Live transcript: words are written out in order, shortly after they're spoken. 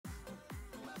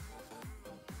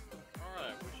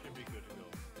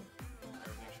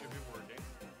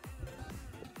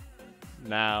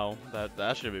Now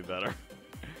that should be better.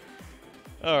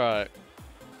 All right,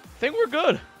 I think we're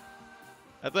good.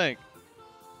 I think.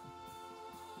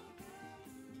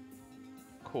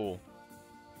 Cool.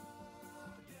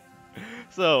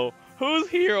 So, who's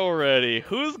here already?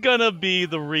 Who's gonna be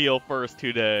the real first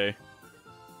today?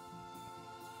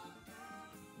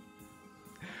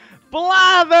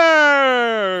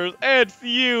 Blathers! It's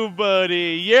you,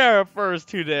 buddy. You're first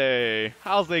today.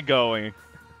 How's it going?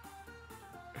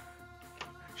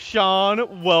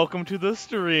 Sean, welcome to the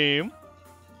stream.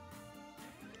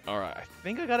 Alright, I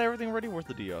think I got everything ready. Where's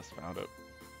the DS? Found it.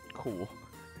 Cool.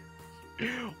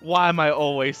 Why am I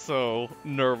always so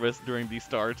nervous during these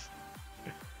starts?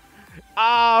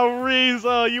 Ah,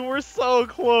 Riza, you were so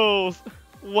close.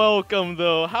 Welcome,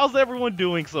 though. How's everyone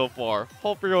doing so far?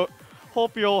 Hope you're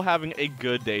all having a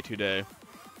good day today.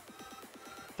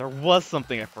 There was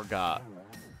something I forgot.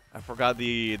 I forgot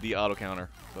the auto counter.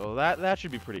 So that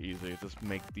should be pretty easy. Just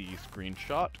make the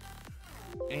screenshot.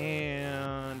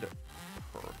 And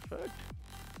perfect.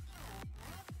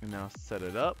 And now set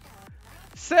it up.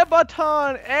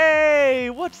 Sebaton! Hey!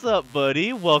 What's up,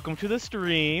 buddy? Welcome to the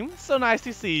stream. So nice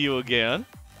to see you again.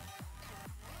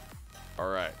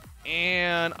 Alright.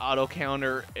 And auto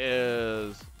counter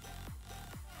is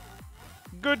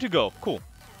good to go. Cool.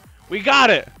 We got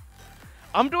it!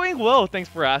 I'm doing well, thanks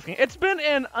for asking. It's been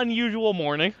an unusual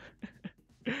morning.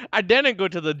 I didn't go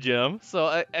to the gym,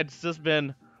 so it's just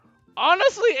been,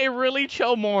 honestly, a really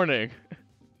chill morning.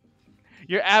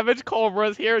 Your average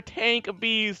Cobra's here, Tank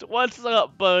Beast. What's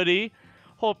up, buddy?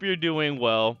 Hope you're doing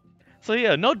well. So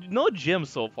yeah, no gym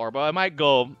so far, but I might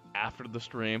go after the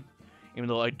stream, even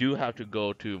though I do have to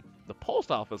go to the post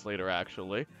office later,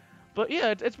 actually. But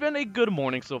yeah, it's been a good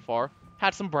morning so far.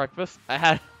 Had some breakfast. I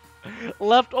had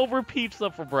leftover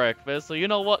pizza for breakfast, so you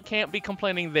know what? Can't be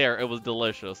complaining there. It was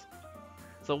delicious.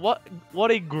 So what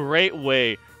a great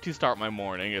way to start my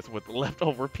morning is with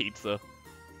leftover pizza.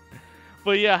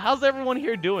 But yeah, how's everyone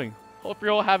here doing? Hope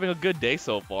you're all having a good day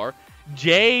so far.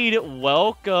 Jade,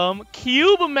 welcome.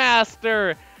 Cube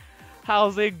Master,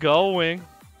 how's it going?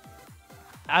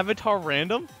 Avatar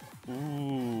Random?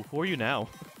 Ooh, who are you now?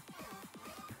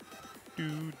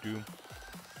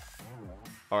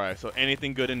 Alright, so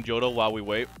anything good in Johto while we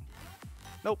wait?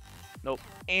 Nope, nope,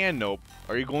 and nope.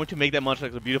 Are you going to make that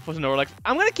Munchlax a beautiful Snorlax?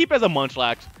 I'm going to keep it as a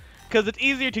Munchlax, because it's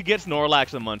easier to get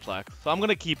Snorlax than Munchlax. So I'm going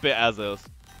to keep it as is.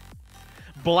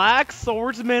 Black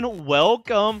Swordsman,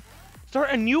 welcome.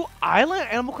 Start a new island?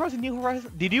 Animal Crossing New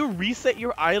Horizons? Did you reset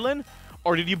your island?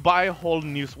 Or did you buy a whole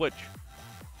new Switch?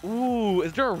 Ooh,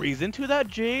 is there a reason to that,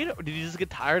 Jade? Or did you just get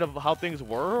tired of how things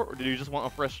were? Or did you just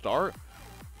want a fresh start?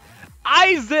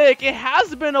 Isaac, it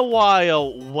has been a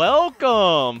while.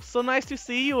 Welcome. So nice to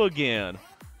see you again.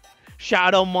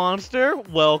 Shadow Monster,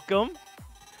 welcome.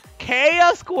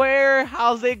 Chaos Square,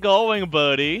 how's it going,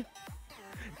 buddy?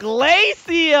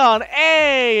 Glaceon,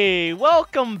 hey,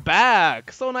 welcome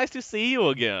back. So nice to see you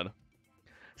again.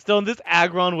 Still in this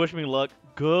Aggron, wish me luck.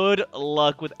 Good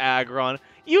luck with Aggron.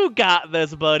 You got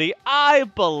this, buddy. I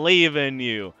believe in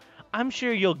you. I'm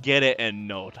sure you'll get it in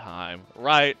no time,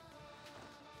 right?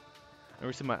 I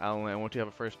received my island. I want to have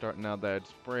a fresh start now that it's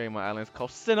spring. My island is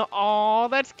called Sinnoh. Aw,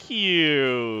 that's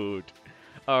cute.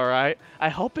 Alright. I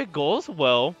hope it goes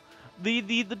well.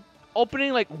 The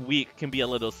opening week can be a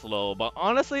little slow, but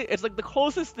honestly, it's like the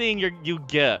closest thing you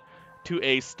get to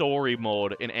a story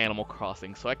mode in Animal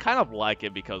Crossing. So I kind of like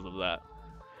it because of that.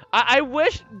 I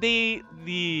wish the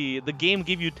game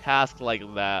gave you tasks like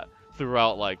that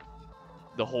throughout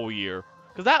the whole year,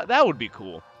 because that would be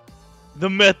cool. The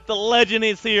myth, the legend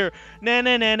is here. Na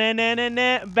na na na na na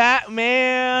na.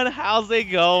 Batman, how's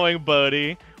it going,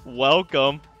 buddy?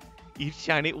 Welcome. You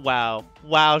shiny. Wow,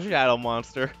 Shadow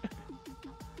Monster.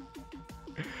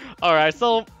 All right,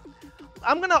 so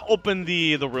I'm gonna open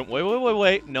the room.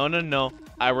 Wait. No.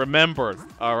 I remembered.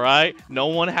 All right. No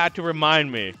one had to remind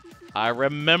me. I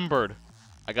remembered.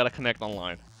 I gotta connect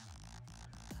online.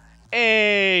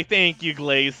 Hey, thank you,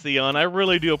 Glaceon. I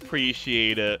really do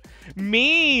appreciate it.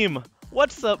 Meme,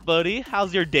 what's up, buddy?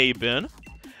 How's your day been?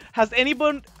 Has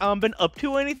anyone been up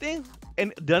to anything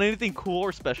and done anything cool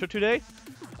or special today?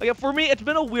 Okay, for me, it's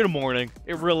been a weird morning.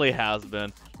 It really has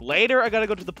been. Later, I gotta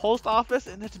go to the post office,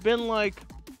 and it's been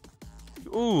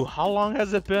ooh, how long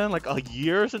has it been? Like a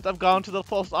year since I've gone to the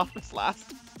post office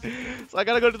last. So I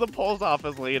gotta go to the post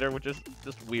office later, which is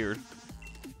just weird.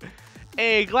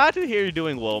 Hey, glad to hear you're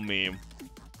doing well, Meme.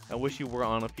 I wish you were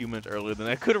on a few minutes earlier than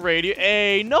I could raid you.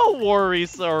 Hey, no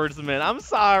worries, Swordsman. I'm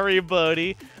sorry,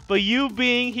 buddy. But you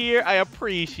being here, I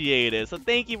appreciate it. So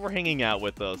thank you for hanging out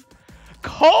with us.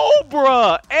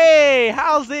 Cobra! Hey,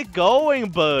 how's it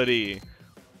going, buddy?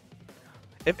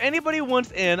 If anybody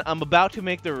wants in, I'm about to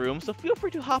make the room, so feel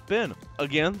free to hop in.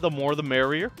 Again, the more the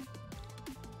merrier.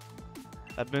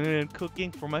 I've been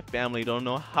cooking for my family. Don't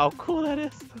know how cool that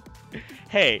is.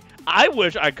 Hey, I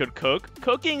wish I could cook.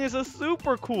 Cooking is a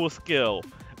super cool skill.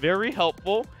 Very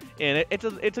helpful, and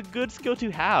it's a good skill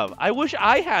to have. I wish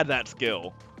I had that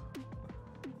skill.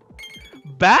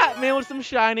 Batman with some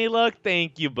shiny luck.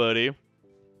 Thank you, buddy.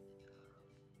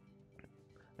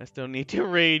 I still need to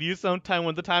raid you sometime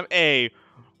when the time. Hey,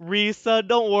 Risa,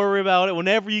 don't worry about it.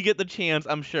 Whenever you get the chance,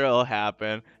 I'm sure it'll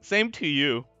happen. Same to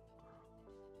you.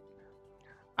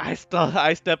 I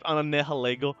stepped on a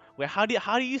Nihilego. Wait, how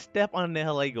do you step on a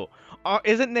Nihilego?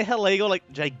 Isn't Nihilego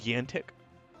like gigantic?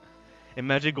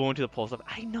 Imagine going to the post office.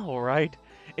 I know, right?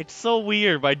 It's so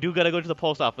weird, but I do gotta go to the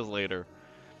post office later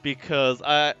because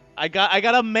I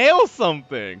gotta mail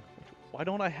something. Why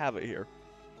don't I have it here?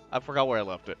 I forgot where I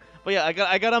left it. But yeah,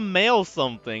 I gotta mail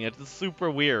something. It's super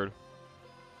weird.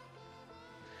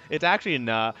 It's actually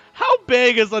not. How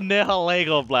big is a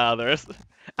Nihilego, Blathers?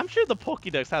 I'm sure the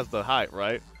Pokédex has the height,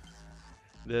 right?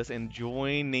 This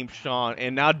enjoying named Sean,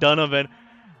 and now Donovan.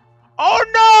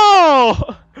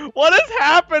 Oh no! What is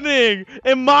happening?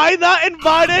 Am I not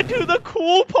invited to the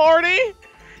cool party?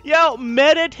 Yo,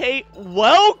 meditate.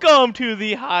 Welcome to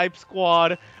the Hype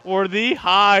Squad, where the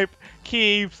hype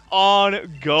keeps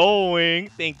on going.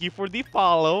 Thank you for the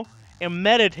follow. And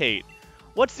meditate.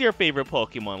 What's your favorite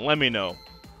Pokemon? Let me know.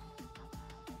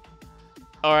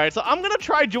 Alright, so I'm gonna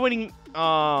try joining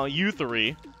you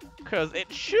three. Because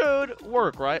it should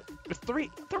work, right? It's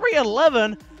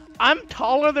 3'11". I'm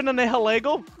taller than a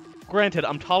Nihilego. Granted,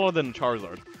 I'm taller than a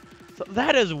Charizard. So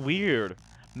that is weird.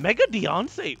 Mega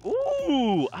Deontay.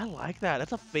 Ooh, I like that.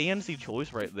 That's a fancy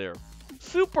choice right there.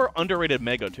 Super underrated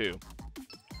Mega, too.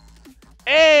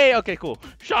 Hey, okay, cool.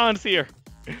 Sean's here.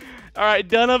 Alright,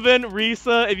 Donovan,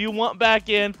 Risa, if you want back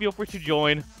in, feel free to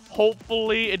join.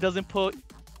 Hopefully, it doesn't put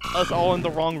us all in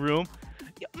the wrong room.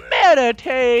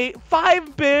 Meditate!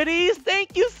 5 biddies!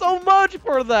 Thank you so much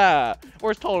for that!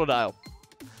 Where's Totodile?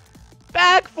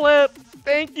 Backflip!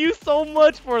 Thank you so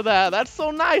much for that! That's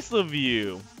so nice of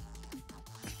you!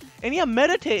 And yeah,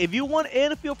 meditate. If you want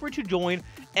in, feel free to join.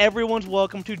 Everyone's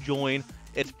welcome to join.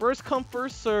 It's first come,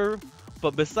 first serve.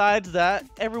 But besides that,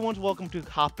 everyone's welcome to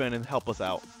hop in and help us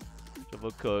out.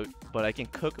 Cook, but I can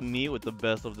cook meat with the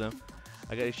best of them.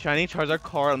 I got a shiny Charizard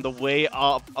card on the way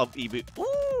up of EV.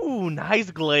 Ooh,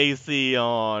 nice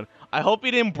Glaceon. I hope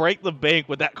he didn't break the bank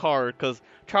with that card, because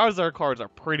Charizard cards are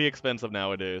pretty expensive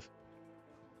nowadays.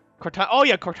 Cortana, oh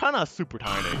yeah, Cortana is super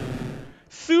tiny.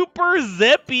 Super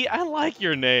Zippy, I like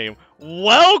your name.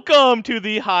 Welcome to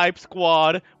the Hype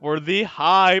Squad, where the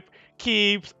hype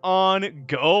keeps on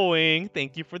going.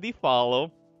 Thank you for the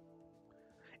follow.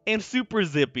 And Super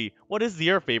Zippy, what is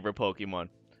your favorite Pokemon?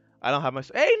 I don't have my...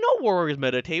 Hey, no worries,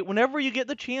 meditate. Whenever you get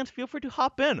the chance, feel free to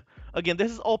hop in. Again,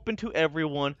 this is open to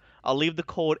everyone. I'll leave the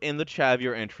code in the chat if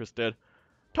you're interested.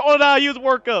 Totodile, use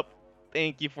workup.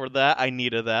 Thank you for that. I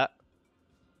needed that.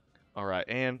 Alright,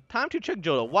 and time to check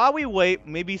Johto. While we wait,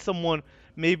 maybe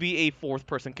a fourth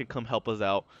person can come help us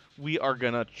out. We are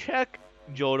gonna check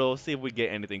Johto, see if we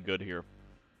get anything good here.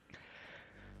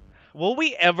 Will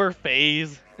we ever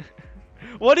phase?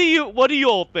 What do you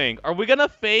all think? Are we gonna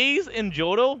phase in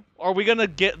Johto? Or are we gonna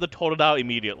get the Totodile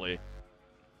immediately?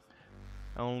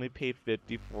 I only paid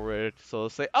 50 for it, so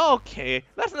say okay,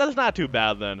 that's not too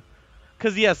bad then.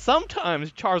 Cause yeah,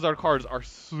 sometimes Charizard cards are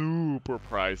super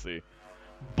pricey.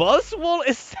 Buzzwole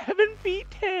is 7 feet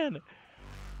 10.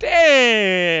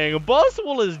 Dang,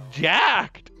 Buzzwole is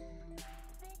jacked.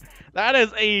 That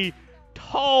is a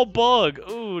tall bug.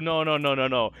 Ooh,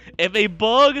 no. If a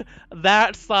bug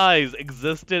that size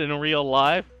existed in real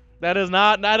life, that is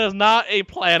not a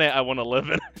planet I want to live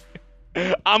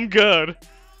in. I'm good.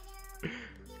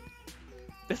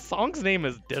 This song's name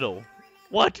is Diddle.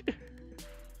 What?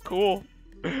 Cool.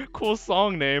 Cool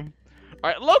song name.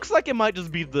 Alright, looks like it might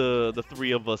just be the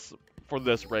three of us for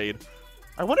this raid.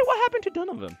 I wonder what happened to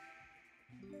Donovan.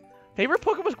 Favorite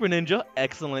Pokemon was Greninja.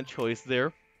 Excellent choice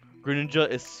there. Greninja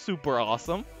is super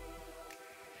awesome.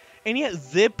 And yet,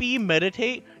 Zippy,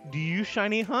 meditate. Do you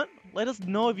shiny hunt? Let us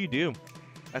know if you do.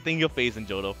 I think you'll phase in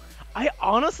Johto. I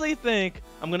honestly think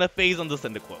I'm going to phase on the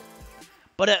Cyndaquil.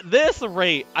 But at this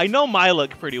rate, I know my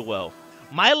luck pretty well.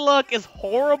 My luck is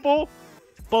horrible,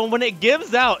 but when it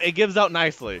gives out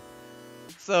nicely.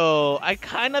 So I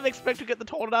kind of expect to get the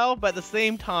Totodile, but at the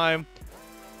same time,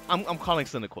 I'm calling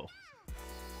Cyndaquil.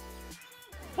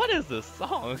 What is this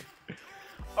song?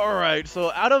 Alright,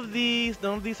 so out of these,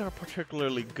 none of these are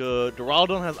particularly good.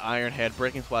 Duraludon has Iron Head,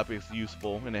 Breaking Slap is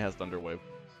useful, and it has Thunder Wave.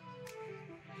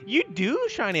 You do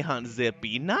shiny hunt,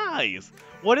 Zippy. Nice.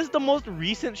 What is the most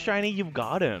recent shiny you've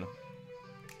gotten?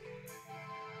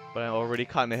 But I already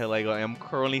caught Nihilego. I am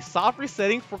currently soft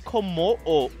resetting for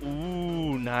Komodo.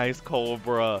 Ooh, nice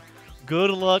Cobra. Good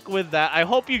luck with that. I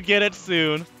hope you get it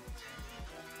soon.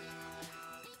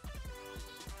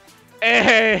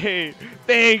 Hey,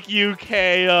 thank you,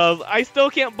 Chaos. I still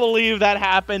can't believe that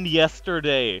happened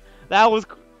yesterday.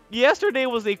 Yesterday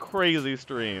was a crazy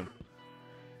stream.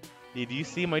 Did you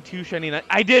see my 2 shiny?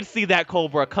 I did see that,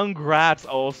 Cobra. Congrats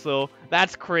also.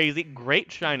 That's crazy.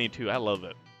 Great shiny too. I love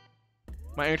it.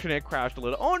 My internet crashed a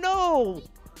little. Oh no!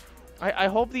 I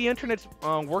hope the internet's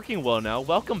working well now.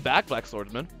 Welcome back, Black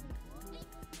Swordsman.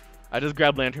 I just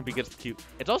grabbed Lantern because it's cute.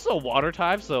 It's also a water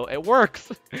type, so it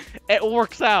works. It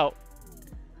works out.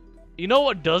 You know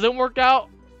what doesn't work out?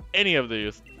 Any of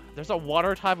these. There's a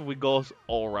water type and we go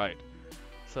alright.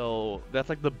 So that's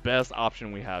like the best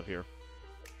option we have here.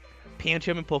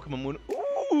 Pancham and Pokemon Moon.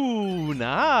 Ooh,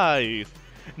 nice.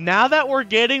 Now that we're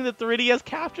getting the 3DS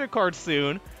capture card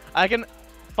soon, I can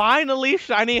finally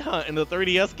shiny hunt in the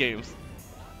 3DS games.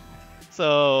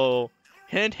 So,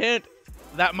 hint, hint,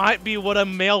 that might be what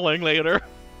I'm mailing later.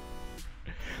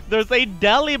 There's a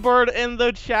Delibird in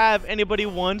the chat if anybody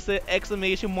wants it.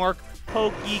 Exclamation mark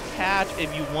Pokey Catch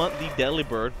if you want the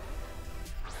Delibird.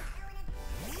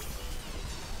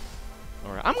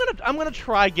 Alright, I'm gonna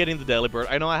try getting the Delibird.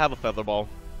 I know I have a Feather Ball.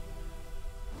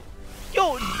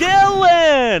 Yo,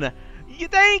 Dylan!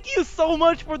 Thank you so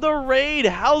much for the raid.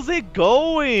 How's it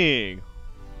going?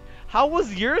 How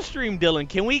was your stream, Dylan?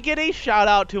 Can we get a shout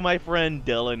out to my friend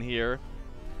Dylan here?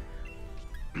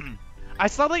 I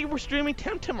saw that you were streaming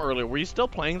Temtem earlier. Were you still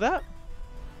playing that?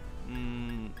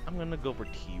 I'm gonna go for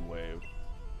T-Wave.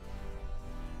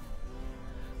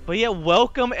 But yeah,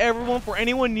 welcome everyone. For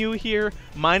anyone new here,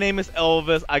 my name is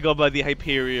Elvis. I go by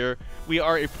TheHyperier. We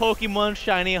are a Pokemon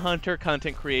Shiny Hunter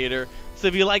content creator. So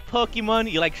if you like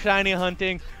Pokemon, you like shiny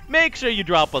hunting, make sure you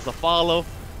drop us a follow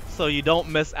so you don't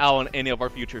miss out on any of our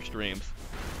future streams.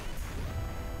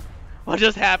 What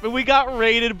just happened? We got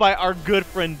raided by our good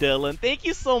friend Dylan. Thank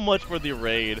you so much for the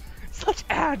raid. Such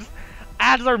ads.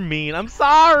 Ads are mean. I'm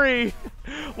sorry.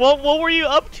 What were you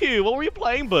up to? What were you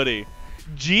playing, buddy?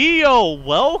 Geo,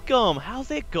 welcome. How's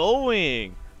it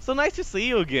going? So nice to see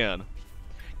you again.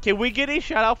 Can we get a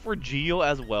shout out for Geo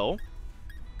as well?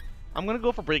 I'm gonna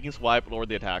go for Breaking Swipe, lower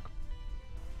the attack.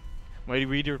 My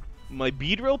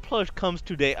Beedrill plush comes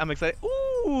today. I'm excited.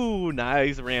 Ooh,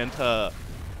 nice, Ranta.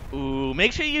 Ooh,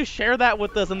 make sure you share that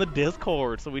with us in the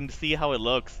Discord so we can see how it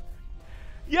looks.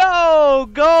 Yo,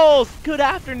 Ghost! Good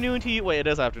afternoon to you. Wait, it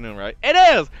is afternoon, right? It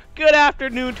is! Good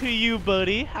afternoon to you,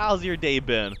 buddy. How's your day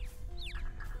been?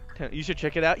 You should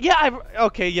check it out. Yeah,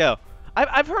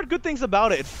 I've heard good things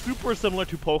about it. It's super similar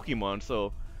to Pokemon,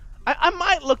 so I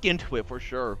might look into it for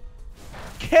sure.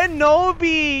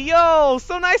 Kenobi! Yo,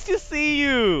 so nice to see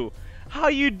you. How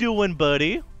you doing,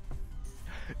 buddy?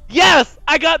 Yes!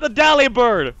 I got the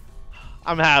Delibird!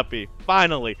 I'm happy.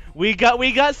 Finally. We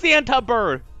got Santa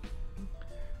Bird.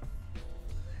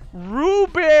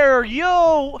 Rubear!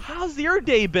 Yo! How's your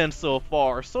day been so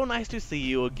far? So nice to see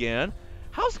you again.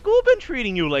 How's school been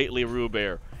treating you lately,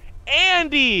 Rubear?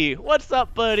 Andy! What's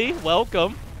up, buddy?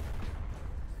 Welcome.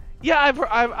 Yeah,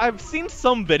 I've seen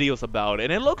some videos about it,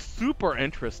 and it looks super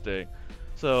interesting.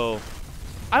 So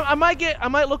I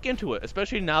might look into it,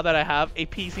 especially now that I have a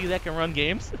PC that can run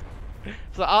games.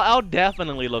 So I'll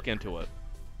definitely look into it.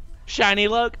 Shiny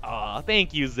luck? Aw,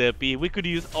 thank you, Zippy. We could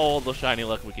use all the shiny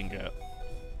luck we can get.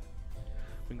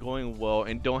 Been going well,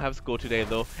 and don't have school today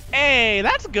though. Hey,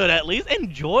 that's good at least.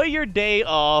 Enjoy your day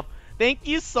off. Thank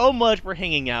you so much for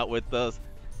hanging out with us.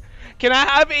 Can I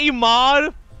have a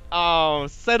mod?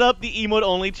 Set up the emote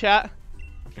only chat.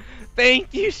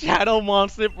 Thank you, Shadow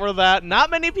Monster, for that. Not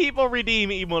many people redeem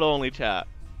emote only chat.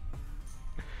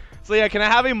 So yeah, can I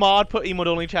have a mod put emote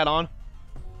only chat on?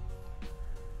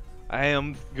 I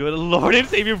am good. Lord and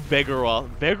Savior Vigoroth.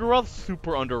 Vigoroth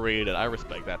super underrated. I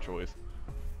respect that choice.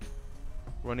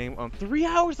 Running on 3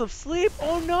 hours of sleep?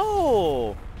 Oh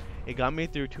no! It got me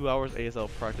through 2 hours ASL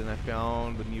practice, and I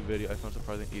found the new video I found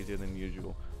surprisingly easier than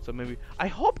usual. So maybe I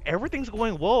hope everything's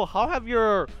going well. How have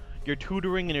your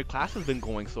tutoring and your classes been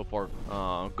going so far,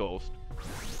 Ghost?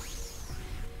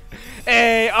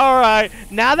 Hey, alright.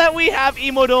 Now that we have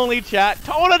emote only chat,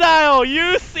 Totodile,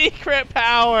 use secret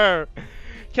power.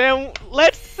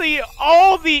 Let's see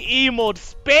all the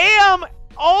emotes. Spam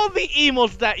all the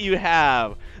emotes that you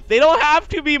have. They don't have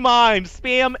to be mine.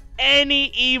 Spam any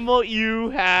emote you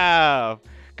have,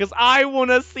 because I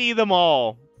want to see them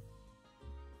all.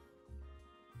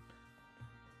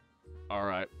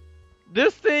 Alright.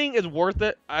 This thing is worth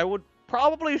it. I would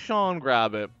Probably Sean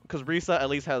grab it, because Risa at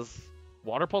least has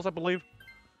Water Pulse, I believe.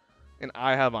 And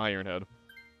I have Iron Head.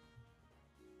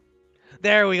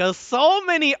 There we go. So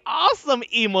many awesome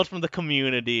emotes from the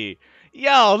community.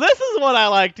 Yo, this is what I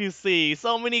like to see.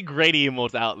 So many great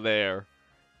emotes out there.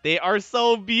 They are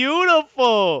so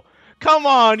beautiful. Come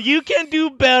on, you can do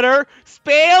better.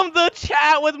 Spam the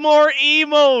chat with more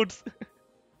emotes.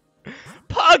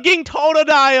 Pugging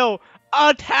Totodile.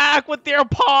 Attack with their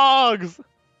pogs.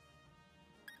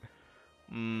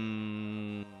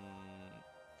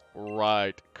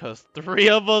 Right, because 3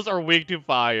 of us are weak to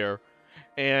fire.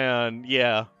 And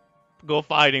yeah, go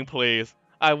fighting, please.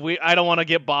 I don't want to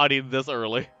get bodied this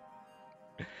early.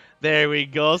 There we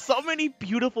go. So many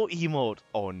beautiful emotes.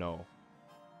 Oh no.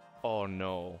 Oh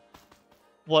no.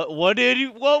 What did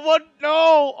you what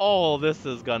no? Oh, this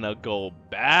is gonna go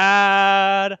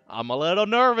bad. I'm a little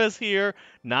nervous here.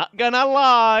 Not gonna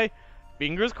lie.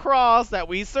 Fingers crossed that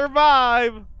we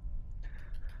survive.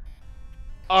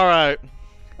 Alright.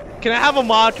 Can I have a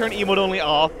mod turn emote only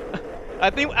off?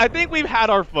 I think we've had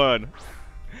our fun.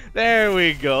 There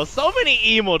we go. So many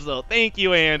emotes though. Thank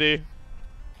you, Andy.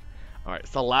 Alright,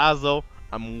 Salazzo,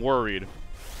 I'm worried.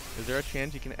 Is there a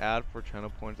chance you can add for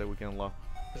channel points that we can unlock?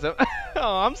 Is that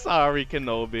oh, I'm sorry,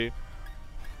 Kenobi.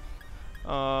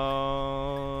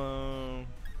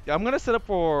 Yeah, I'm gonna set up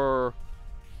for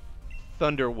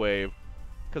Thunder Wave.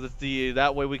 Because it's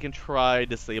that way we can try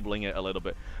disabling it a little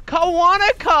bit.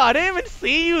 Kawanaka! I didn't even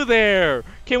see you there!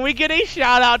 Can we get a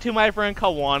shout out to my friend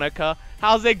Kawanaka?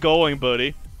 How's it going,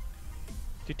 buddy?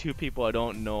 To 2 people I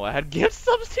don't know. I had gift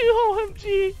subs too,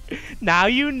 OMG! Now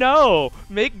you know!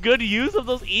 Make good use of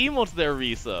those emotes there,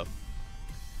 Risa.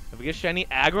 If we get shiny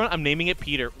Aggron, I'm naming it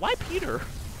Peter. Why Peter?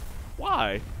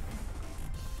 Why?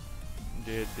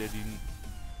 Did you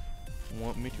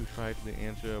want me to try to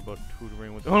answer about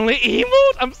tutoring with only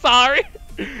emotes? I'm sorry!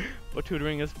 But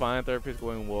tutoring is fine, therapy is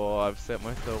going well. I've set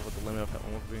myself with the limit of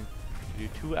moving to do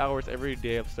 2 hours every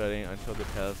day of studying until the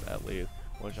test at least,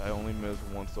 which I only missed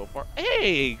once so far.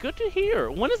 Hey, good to hear.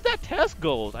 When is that test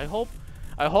goes? I hope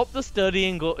the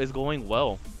studying is going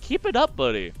well. Keep it up,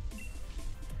 buddy.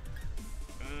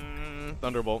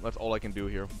 Thunderbolt, that's all I can do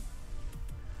here.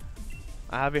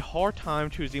 I have a hard time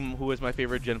choosing who is my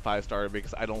favorite Gen 5 starter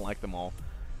because I don't like them all.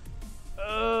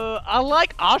 I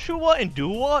like Ashura and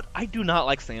Duat. I do not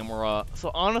like Samura. So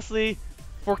honestly,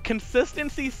 for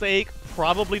consistency's sake,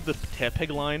 probably the Tepig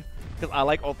line because I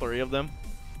like all 3 of them.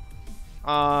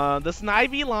 The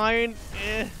Snivy line,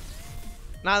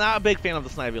 not a big fan of the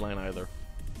Snivy line either.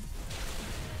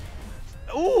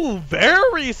 Ooh,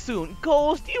 very soon.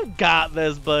 Ghost, you got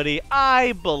this, buddy.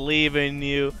 I believe in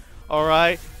you.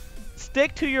 Alright?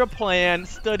 Stick to your plan,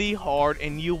 study hard,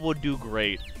 and you will do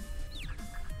great.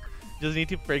 Just need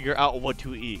to figure out what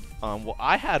to eat. Well,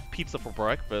 I had pizza for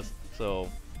breakfast, so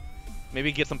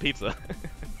maybe get some pizza.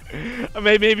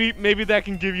 maybe that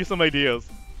can give you some ideas.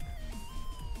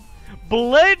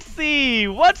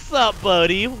 Blitzy, what's up,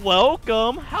 buddy?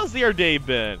 Welcome. How's your day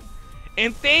been?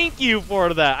 And thank you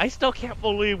for that. I still can't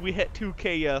believe we hit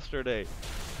 2K yesterday.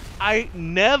 I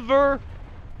never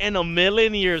in a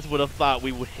million years would have thought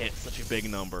we would hit such a big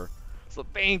number. So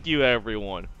thank you,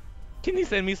 everyone. Can you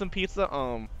send me some pizza?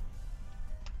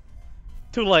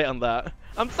 Too late on that.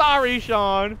 I'm sorry,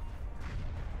 Sean.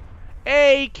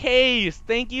 Hey, Case.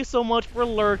 Thank you so much for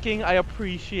lurking. I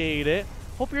appreciate it.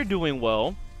 Hope you're doing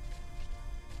well.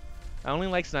 I only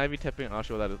like Snivy, Teppy, and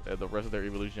Ashura. That is, the rest of their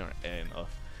evolution are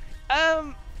enough.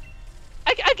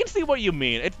 I can see what you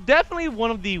mean. It's definitely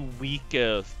one of the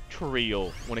weakest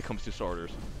trio when it comes to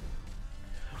starters.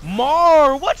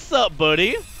 Mar, what's up,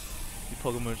 buddy? You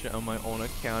Pokemon shit on my own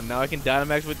account. Now I can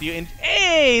Dynamax with you. And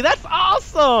hey, that's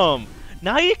awesome!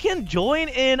 Now you can join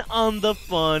in on the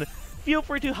fun. Feel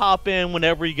free to hop in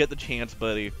whenever you get the chance,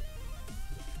 buddy.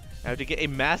 I have to get a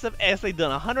massive essay done.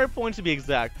 100 points to be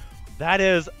exact. That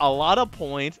is a lot of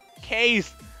points.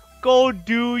 Case, go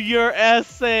do your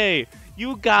essay.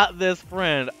 You got this,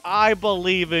 friend. I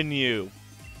believe in you.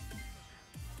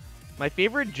 My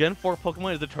favorite Gen 4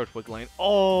 Pokemon is the Turtwig line.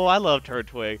 Oh, I love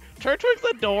Turtwig. Turtwig's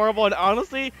adorable, and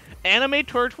honestly, anime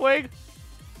Turtwig,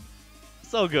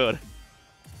 so good.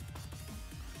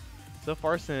 So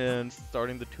far since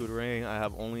starting the tutoring, I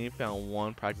have only found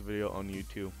 1 practice video on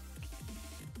YouTube.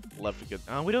 Left to get.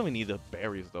 We don't even need the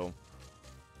berries, though.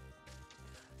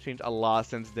 Changed a lot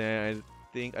since then.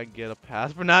 I think I get a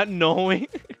pass for not knowing.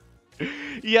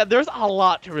 Yeah, there's a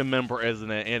lot to remember,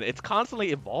 isn't it? And it's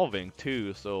constantly evolving,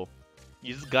 too, so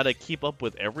you just gotta keep up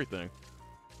with everything.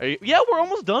 Yeah, we're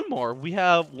almost done more. We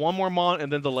have 1 more mon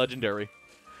and then the legendary.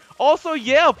 Also,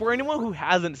 yeah, for anyone who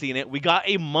hasn't seen it, we got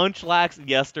a Munchlax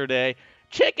yesterday.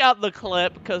 check out the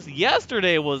clip because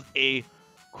yesterday was a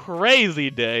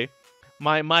crazy day.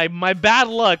 My bad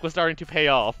luck was starting to pay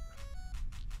off.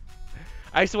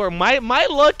 I swear, my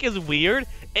luck is weird.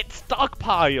 It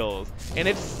stockpiles, and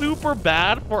it's super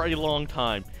bad for a long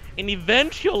time. And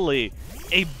eventually,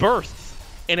 it bursts,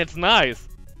 and it's nice.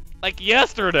 Like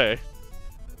yesterday.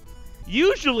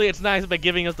 Usually it's nice by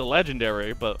giving us the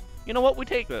legendary, but you know what? We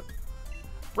take it.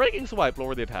 Breaking swipe,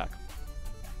 lower the attack.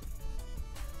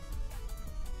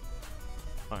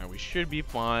 Alright, we should be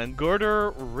fine.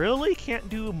 Girder really can't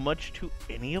do much to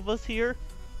any of us here.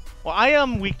 Well, I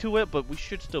am weak to it, but we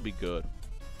should still be good.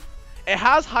 It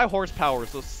has high horsepower,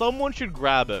 so someone should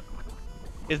grab it.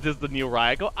 Is this the new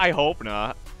Raikou? I hope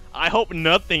not. I hope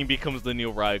nothing becomes the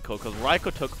new Raikou, because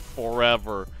Raikou took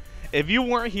forever. If you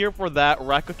weren't here for that,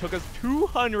 Raikou took us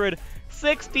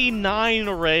 269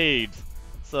 raids.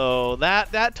 So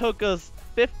that took us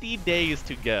 50 days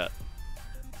to get.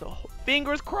 So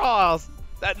fingers crossed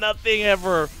that nothing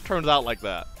ever turns out like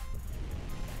that.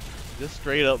 Just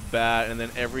straight up bad, and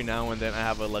then every now and then I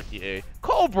have a lucky A.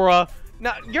 Cobra!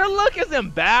 Now, your luck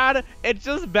isn't bad, it's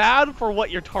just bad for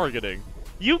what you're targeting.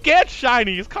 You get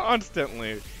shinies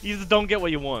constantly. You just don't get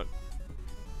what you want.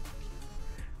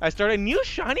 I started a new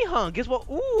shiny hunt. Guess what?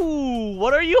 Ooh,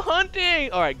 what are you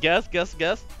hunting? All right, guess.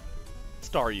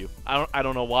 Staryu. I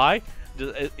don't know why.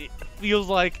 It feels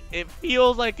like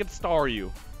it's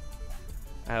Staryu.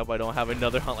 I hope I don't have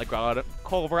another hunt like Groudon.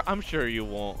 Cobra, I'm sure you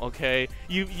won't. Okay,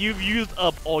 you've used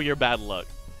up all your bad luck.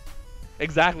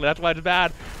 Exactly. That's why it's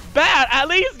bad. Bad. At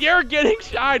least you're getting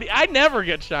shiny. I never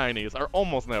get shinies, or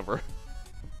almost never.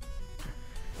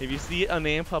 If you see a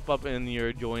name pop up in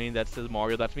your join that says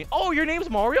Mario, that's me. Oh, your name's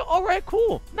Mario? Alright,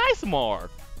 cool. Nice, Mar.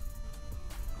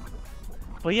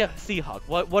 But yeah, Seahawk,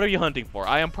 what are you hunting for?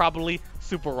 I am probably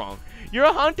super wrong.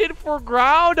 You're hunted for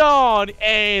Groudon!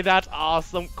 Hey, that's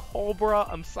awesome. Cobra,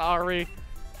 I'm sorry.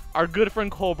 Our good friend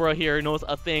Cobra here knows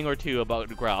a thing or two about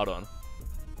Groudon.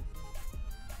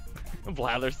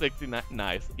 Blather 69.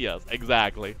 Nice. Yes,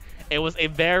 exactly. It was a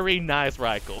very nice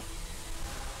Raikou.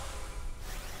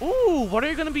 Ooh, what are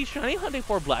you gonna be shiny hunting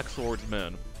for, Black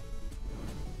Swordsman?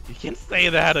 You can say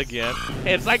that again.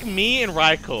 Hey, it's like me and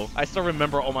Raikou. I still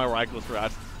remember all my Raikou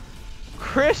strats.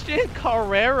 Christian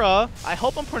Carrera. I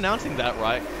hope I'm pronouncing that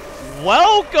right.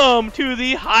 Welcome to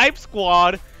the Hype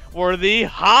Squad, where the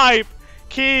hype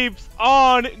keeps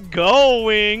on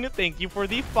going. Thank you for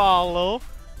the follow.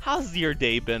 How's your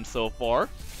day been so far?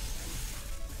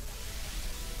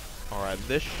 Alright,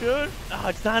 this should... Oh,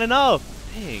 it's not enough.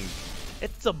 Dang.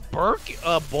 It's a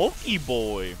bulky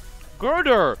boy.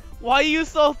 Girder, why are you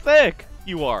so thick?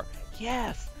 You are.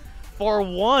 Yes. For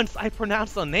once, I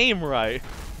pronounced the name right.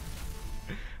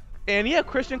 And yeah,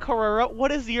 Christian Carrera,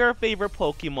 what is your favorite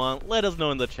Pokemon? Let us know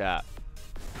in the chat.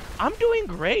 I'm doing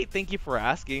great. Thank you for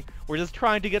asking. We're just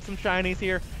trying to get some shinies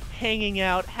here, hanging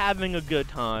out, having a good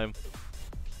time.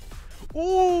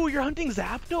 Ooh, you're hunting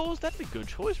Zapdos? That's a good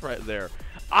choice right there.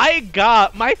 I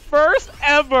got my first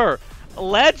ever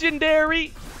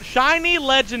legendary, shiny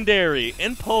legendary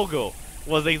in Pogo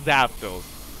was a Zapdos.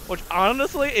 Which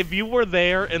honestly, if you were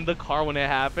there in the car when it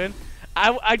happened,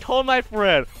 I told my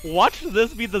friend, watch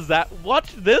this be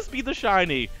the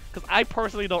shiny, because I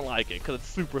personally don't like it, because it's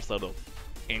super subtle.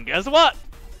 And guess what?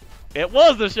 It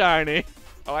was the shiny.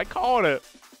 Oh, I called it.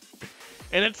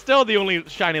 And it's still the only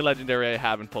shiny legendary I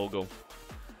have in Pogo.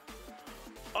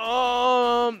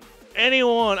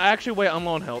 Anyone? Actually, wait, I'm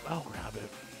low on health. I'll grab it.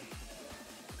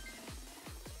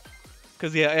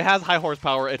 Because, yeah, it has high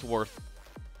horsepower. It's worth.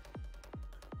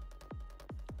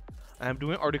 I'm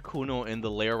doing Articuno in the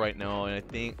lair right now, and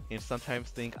sometimes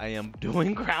think I am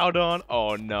doing Groudon.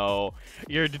 Oh, no.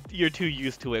 You're too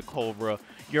used to it, Cobra.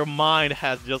 Your mind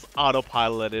has just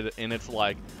autopiloted, and it's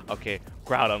like, okay,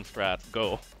 Groudon strats,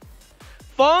 go.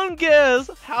 Fungus!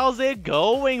 How's it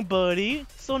going, buddy?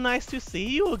 So nice to see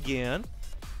you again.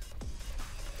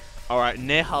 Alright,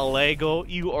 Nihilego,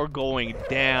 you are going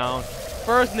down.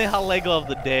 First Nihilego of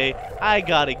the day. I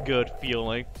got a good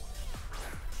feeling.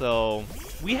 So,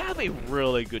 we have a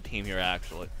really good team here,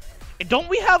 actually. And don't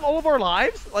we have all of our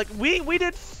lives? Like, we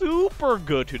did super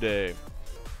good today.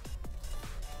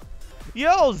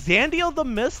 Yo, Zandiel the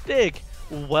Mystic,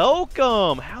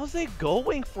 welcome. How's it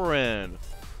going, friend?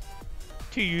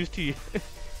 Too used to you.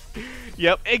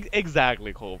 Yep,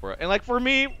 exactly, Cobra. And like for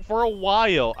me, for a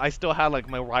while, I still had like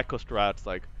my Raikou strats,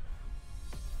 like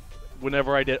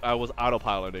whenever I was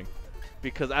autopiloting,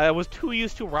 because I was too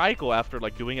used to Raikou after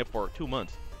like doing it for 2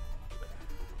 months.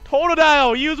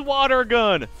 Totodile, use water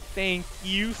gun. Thank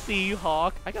you,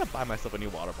 Seahawk. I gotta buy myself a new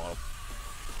water bottle.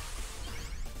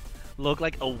 Look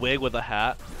like a wig with a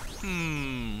hat.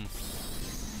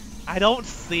 I don't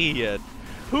see it.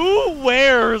 Who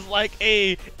wears like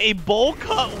a bowl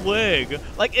cut wig?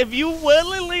 Like if you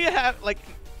willingly have like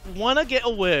wanna get a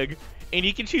wig and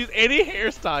you can choose any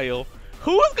hairstyle,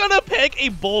 who's gonna pick a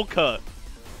bowl cut?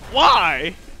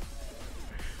 Why?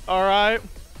 Alright.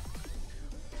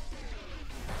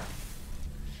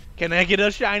 Can I get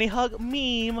a shiny hug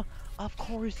meme? Of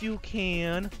course you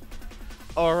can.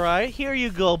 Alright, here you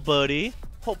go, buddy.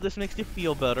 Hope this makes you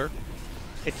feel better.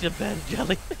 It's a bad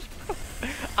jellyfish.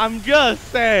 I'm just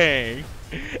saying.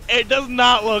 It does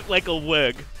not look like a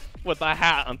wig with a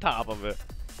hat on top of it.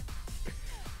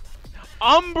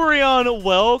 Umbreon,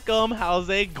 welcome. How's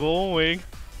it going?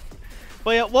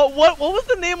 But yeah, what was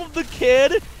the name of the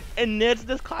kid in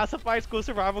Nid's Classified School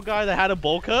Survival Guide that had a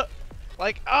bowl cut?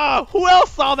 Like, who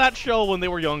else saw that show when they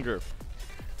were younger?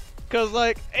 Cause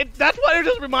like, that's what it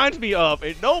just reminds me of.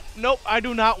 Nope, I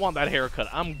do not want that haircut.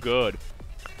 I'm good.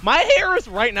 My hair is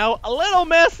right now a little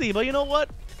messy, but you know what?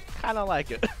 Kinda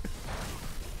like it.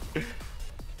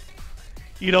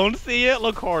 You don't see it?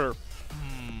 Look harder.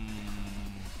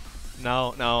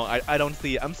 No, I don't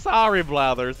see it. I'm sorry,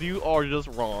 Blathers. You are just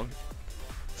wrong.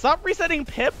 Stop resetting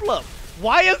Piplup.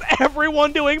 Why is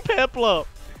everyone doing Piplup?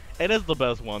 It is the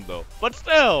best one, though. But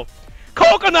still.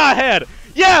 Coconut Head!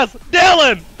 Yes!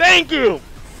 Dylan! Thank you!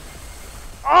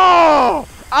 Oh!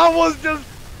 I was just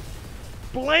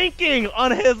blanking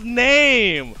on his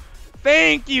name.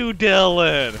 Thank you,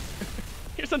 Dylan.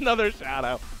 Here's another shout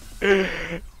out.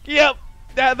 Yep,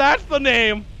 that's the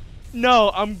name.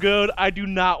 No, I'm good. I do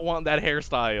not want that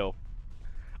hairstyle.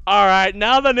 Alright,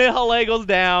 now the Nihilego's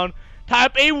down.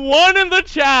 Type a 1 in the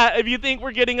chat if you think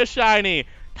we're getting a shiny.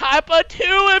 Type a 2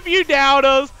 if you doubt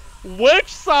us. Which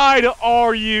side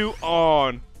are you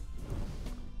on?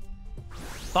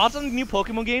 Thoughts on the new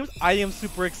Pokemon games? I am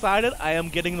super excited. I am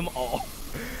getting them all.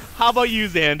 How about you,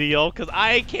 Zandio? Because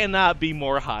I cannot be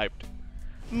more hyped.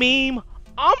 Meme,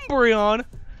 Umbreon,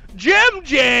 Jim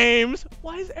James.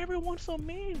 Why is everyone so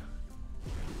mean?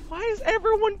 Why is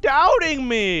everyone doubting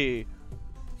me?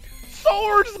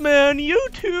 Swordsman, you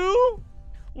too?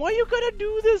 Why you gotta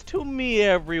do this to me,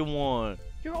 everyone?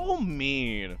 You're all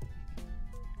mean.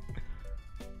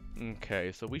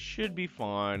 Okay, so we should be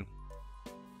fine.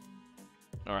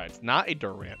 Alright, it's not a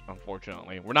Durant,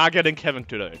 unfortunately. We're not getting Kevin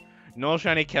today. No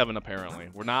shiny Kevin, apparently.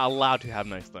 We're not allowed to have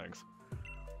nice things.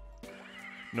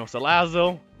 No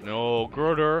Salazzle, no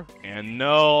Gruder, and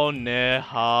no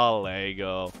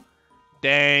Nihilego.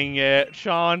 Dang it.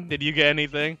 Sean, did you get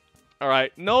anything?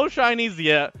 Alright, no shinies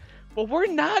yet. But we're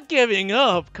not giving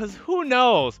up, because who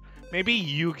knows? Maybe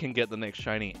you can get the next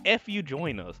shiny if you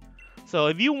join us. So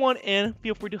if you want in,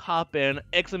 feel free to hop in. !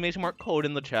 Code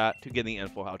in the chat to get the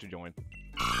info how to join.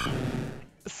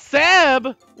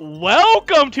 Seb,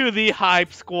 welcome to the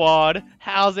Hype Squad.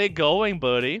 How's it going,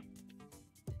 buddy?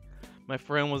 My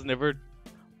friend was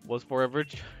forever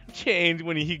changed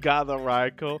when he got the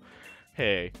Raikou.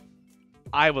 Hey,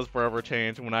 I was forever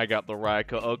changed when I got the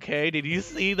Raikou, okay? Did you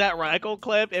see that Raikou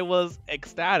clip? It was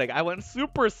ecstatic. I went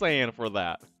Super Saiyan for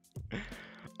that.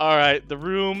 Alright, the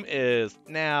room is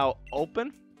now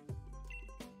open.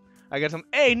 I got some.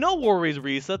 Hey, no worries,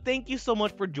 Risa. Thank you so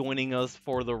much for joining us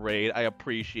for the raid. I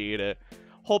appreciate it.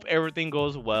 Hope everything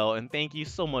goes well, and thank you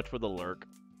so much for the lurk.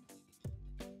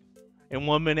 In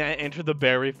 1 minute, I enter the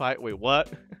berry fight. Wait,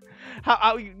 what?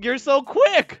 How you're so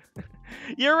quick!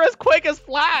 You're as quick as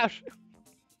Flash!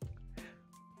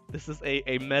 This is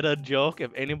a meta joke.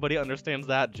 If anybody understands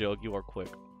that joke, you are quick.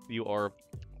 You are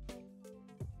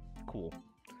cool.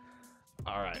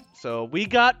 Alright, so we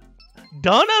got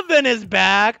Donovan is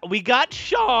back. We got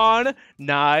Sean.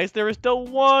 Nice. There is still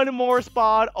one more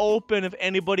spot open if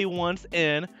anybody wants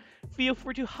in. Feel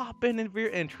free to hop in if you're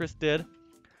interested.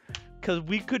 Because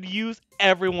we could use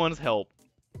everyone's help.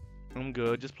 I'm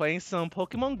good. Just playing some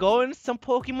Pokemon Go and some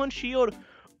Pokemon Shield.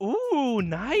 Ooh,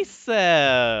 nice,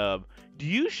 Seb. Do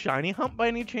you shiny hump by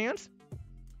any chance?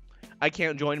 I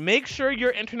can't join. Make sure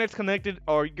your internet's connected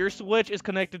or your Switch is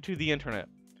connected to the internet.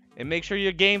 And make sure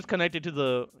your game's connected to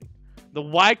the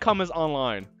Wi-Com is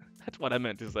online. That's what I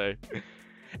meant to say.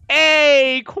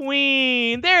 Hey,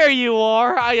 Queen. There you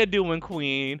are. How you doing,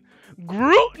 Queen?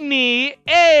 Grootney.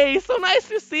 Hey, so nice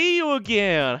to see you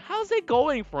again. How's it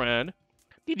going, friend?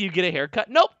 Did you get a haircut?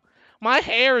 Nope. My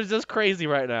hair is just crazy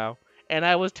right now. And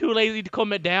I was too lazy to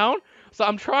comb it down. So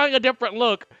I'm trying a different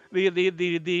look.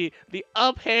 The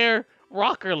up hair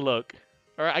rocker look.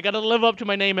 Alright, I gotta live up to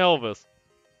my name, Elvis.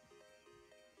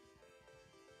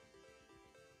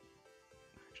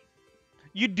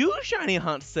 You do shiny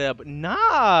hunt, Seb.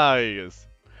 Nice.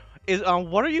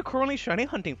 What are you currently shiny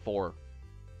hunting for?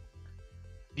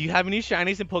 Do you have any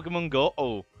shinies in Pokemon Go?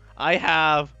 Oh, I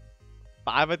have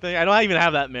 5, I think. I don't even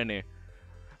have that many.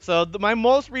 So my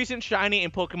most recent shiny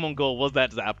in Pokemon Go was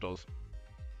that Zapdos.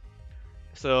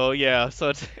 So yeah, so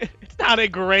it's it's not a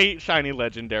great shiny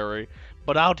legendary,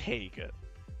 but I'll take it.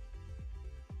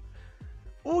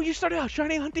 Oh, you started out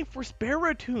shiny hunting for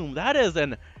Spiritomb. That is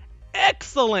an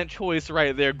excellent choice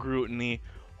right there, Grootany.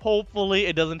 Hopefully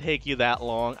it doesn't take you that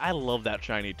long. I love that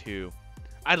shiny too.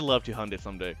 I'd love to hunt it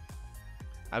someday.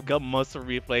 I've got muscle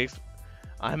reflex.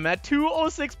 I'm at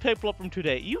 206 Piplup from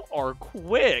today. You are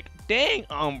quick. Dang,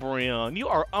 Umbreon. You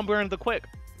are Umbreon the quick.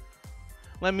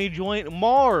 Let me join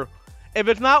Mar. If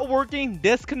it's not working,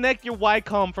 disconnect your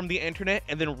Wi-Com from the internet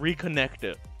and then reconnect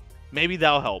it. Maybe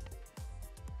that'll help.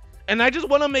 And I just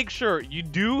want to make sure you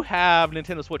do have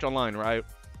Nintendo Switch Online, right?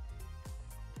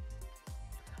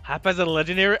 Hype as a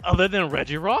legendary other than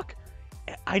Regirock?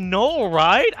 I know,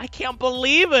 right? I can't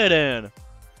believe it.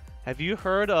 Have you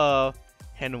heard of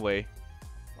Henway?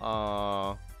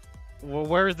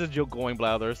 Where is this joke going,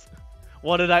 Blathers?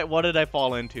 What did I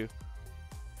fall into?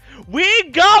 We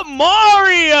got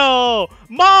Mario!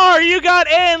 Mar, you got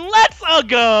in! Let's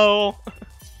go!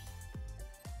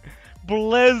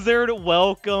 Blizzard,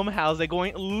 welcome. How's it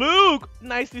going? Luke,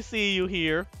 nice to see you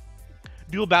here.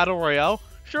 Do a battle royale?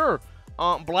 Sure.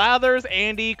 Blathers,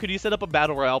 Andy, could you set up a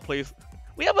battle royale, please?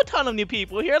 We have a ton of new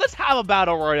people here. Let's have a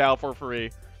battle royale for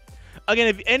free. Again,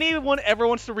 if anyone ever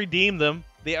wants to redeem them,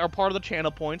 they are part of the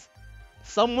channel points.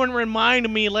 Someone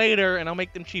remind me later, and I'll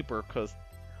make them cheaper, because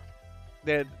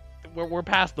we're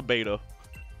past the beta.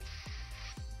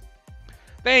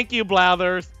 Thank you,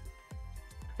 Blathers.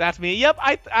 That's me. Yep,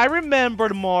 I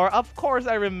remembered more. Of course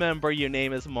I remember your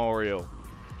name is Mario.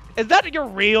 Is that your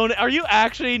real name? Are you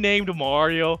actually named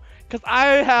Mario? Because I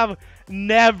have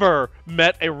never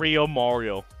met a real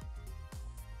Mario.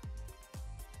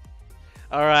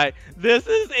 Alright, this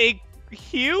is a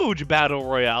huge battle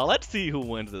royale. Let's see who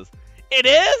wins this. It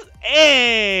is?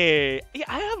 Hey! Yeah,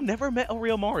 I have never met a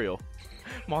real Mario.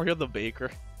 Mario the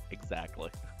Baker. Exactly.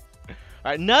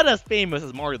 Alright, not as famous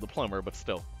as Mario the Plumber, but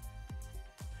still.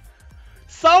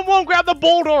 Someone grab the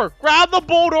boulder! Grab the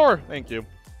boulder! Thank you.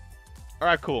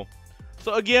 Alright, cool.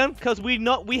 So again, because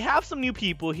we have some new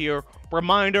people here.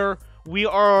 Reminder, we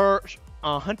are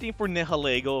hunting for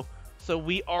Nihilego. So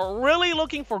we are really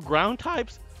looking for ground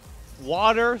types,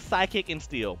 water, psychic, and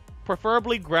steel.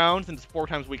 Preferably ground since it's 4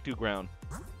 times weak to ground.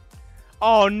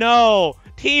 Oh no!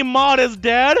 Team Mod is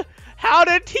dead? How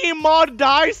did Team Mod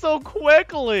die so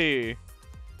quickly?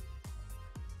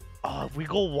 Oh, if we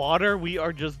go water, we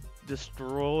are just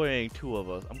destroying 2 of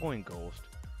us. I'm going ghost.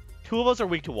 2 of us are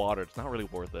weak to water. It's not really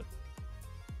worth it.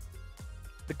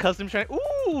 The custom shiny.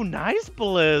 Ooh, nice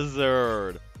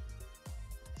Blizzard.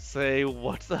 Say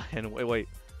what's a Henway? Wait.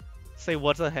 Say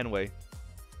what's a Henway?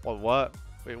 What?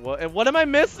 Wait, what? What am I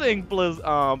missing,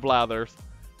 Blathers?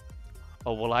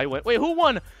 Oh, well, I went. Wait, who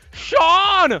won?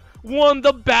 Sean won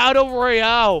the battle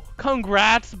royale.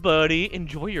 Congrats, buddy.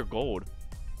 Enjoy your gold.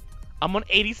 I'm on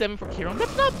 87 for Kieran.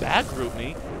 That's not bad,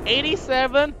 Grootany.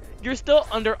 87. You're still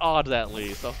under odds at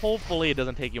least. So hopefully it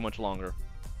doesn't take you much longer.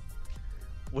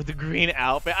 With the green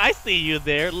outfit, I see you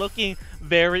there, looking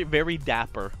very, very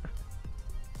dapper.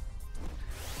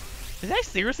 Did I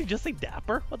seriously just say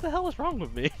dapper? What the hell is wrong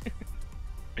with me?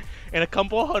 And a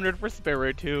couple hundred for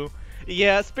Spiritomb.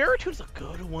 Yeah, Spiritomb's a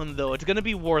good one though. It's gonna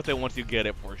be worth it once you get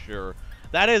it for sure.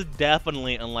 That is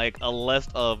definitely on like a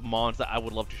list of mons that I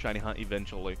would love to shiny hunt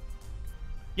eventually.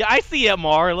 Yeah, I see it,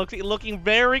 Mar. Looking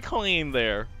very clean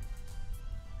there.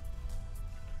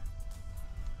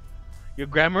 Your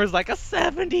grammar is like a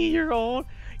 70-year-old.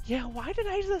 Yeah, why did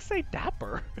I just say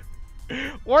dapper?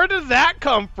 Where does that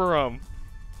come from?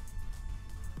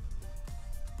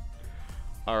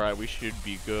 Alright, we should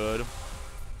be good.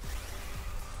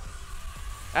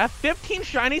 I have 15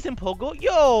 shinies in Pogo.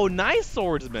 Yo, nice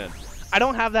swordsman. I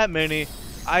don't have that many.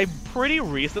 I pretty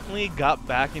recently got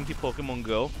back into Pokemon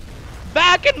Go.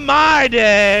 Back in my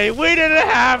day, we didn't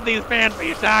have these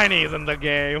fancy shinies in the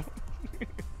game.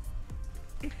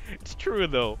 It's true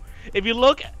though. If you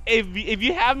look, if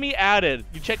you have me added,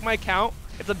 you check my account,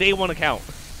 it's a day 1 account.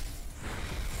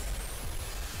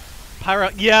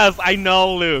 Pyra, yes, I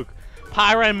know, Luke.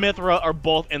 Pyra and Mithra are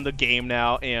both in the game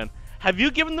now, and have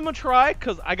you given them a try?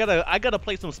 Cause I gotta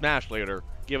play some Smash later.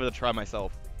 Give it a try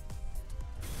myself.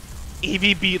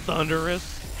 Eevee beat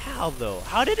Thundurus? How though?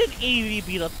 How did an Eevee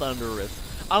beat a Thundurus?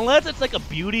 Unless it's like a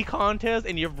beauty contest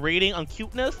and you're rating on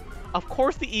cuteness, of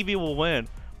course the Eevee will win.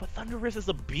 But Thundurus is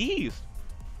a beast.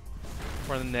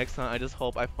 For the next hunt, I just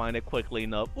hope I find it quickly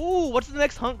enough. Ooh, what's the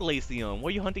next hunt, Glaceon? What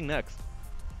are you hunting next?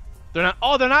 They're not.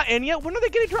 Oh, they're not in yet. When are they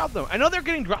getting dropped though? I know they're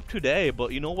getting dropped today,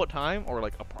 but you know what time, or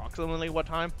like approximately what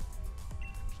time?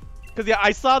 Because yeah,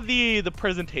 I saw the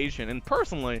presentation, and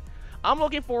personally, I'm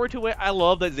looking forward to it. I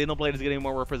love that Xenoblade is getting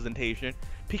more representation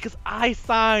because I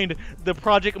signed the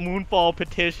Project Moonfall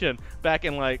petition back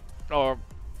in like, when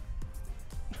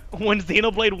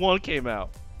Xenoblade 1 came out.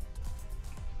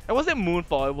 It wasn't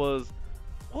Moonfall. It was,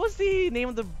 what was the name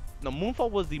of the? No,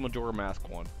 Moonfall was the Majora Mask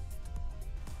one.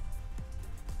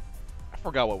 I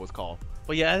forgot what it was called.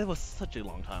 But yeah, it was such a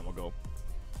long time ago.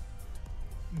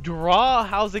 Draw,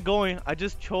 how's it going? I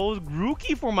just chose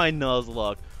Grookey for my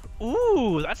Nuzlocke.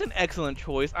 Ooh, that's an excellent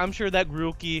choice. I'm sure that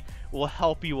Grookey will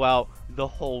help you out the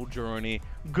whole journey.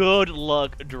 Good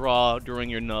luck, Draw, during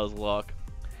your Nuzlocke.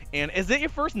 And is it your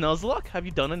first Nuzlocke? Have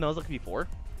you done a Nuzlocke before?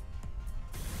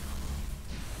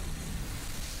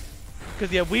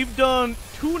 Because yeah, we've done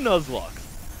 2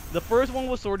 Nuzlocks. The first one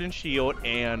was Sword and Shield,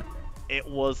 and it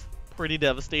was pretty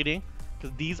devastating.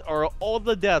 Because these are all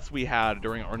the deaths we had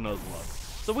during our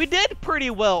Nuzlocke. So we did pretty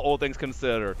well, all things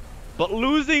considered. But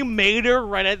losing Mater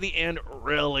right at the end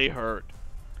really hurt.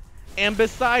 And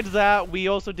besides that, we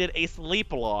also did a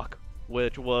sleep lock,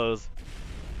 which was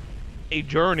a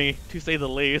journey, to say the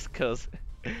least, because,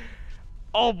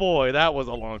 oh boy, that was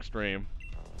a long stream.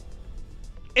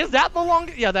 Is that the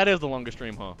longest? Yeah, that is the longest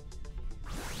stream, huh?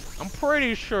 I'm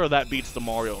pretty sure that beats the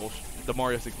Mario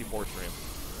 64 stream.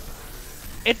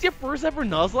 It's your first ever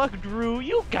Nuzlocke, Drew.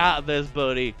 You got this,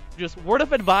 buddy. Just word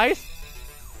of advice.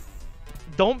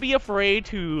 Don't be afraid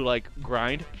to, like,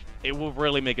 grind. It will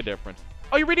really make a difference.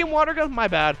 Oh, you're reading Water Gun? My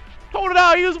bad. Told it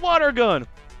out, use Water Gun.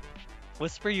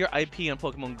 Whisper your IP on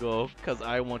Pokemon Go, because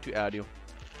I want to add you.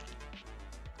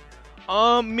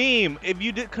 Meme, if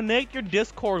you connect your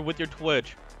Discord with your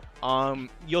Twitch,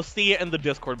 you'll see it in the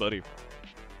Discord, buddy.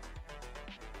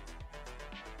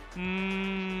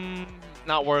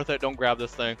 Not worth it. Don't grab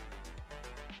this thing.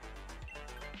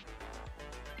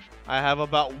 I have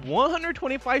about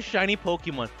 125 shiny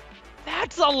Pokemon.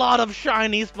 That's a lot of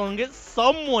shinies, Fungus.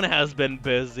 Someone has been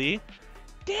busy.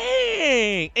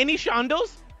 Dang! Any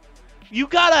Shondos? You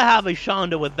gotta have a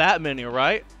Shondo with that many,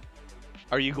 right?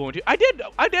 Are you going to? I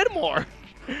did more.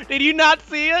 Did you not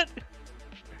see it?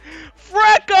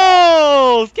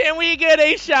 Freckles! Can we get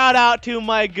a shout out to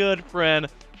my good friend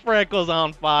Freckles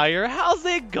on Fire? How's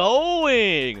it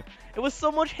going? It was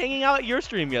so much hanging out at your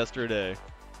stream yesterday.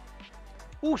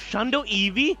 Ooh, Shundo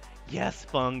Eevee? Yes,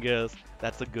 Fungus.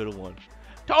 That's a good one.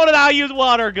 Told it out, use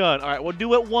Water Gun. Alright, we'll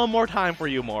do it one more time for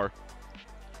you, more.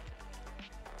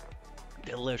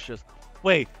 Delicious.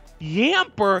 Wait,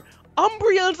 Yamper?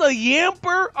 Umbreon's a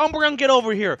Yamper? Umbreon, get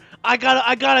over here. I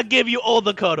gotta give you all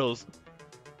the cuddles.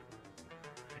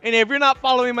 And if you're not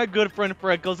following my good friend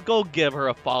Freckles, go give her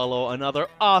a follow. Another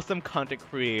awesome content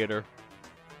creator.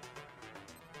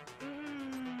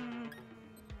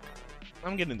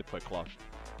 I'm getting the Quick Claw.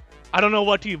 I don't know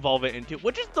what to evolve it into.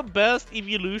 Which is the best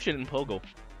evolution in Pogo?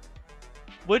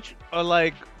 Which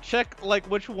check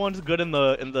which one's good in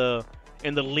the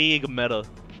league meta.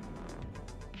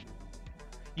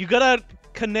 You gotta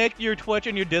connect your Twitch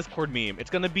and your Discord meme. It's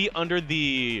gonna be under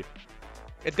the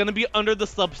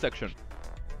subsection.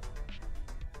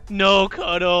 No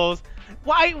cuddles.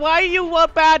 Why are you a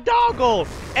bad doggo?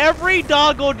 Every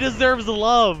doggo deserves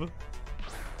love.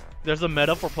 There's a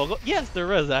meta for Pogo? Yes,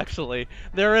 there is, actually.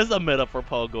 There is a meta for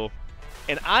Pogo.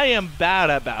 And I am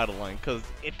bad at battling, because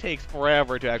it takes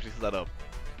forever to actually set up.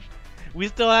 We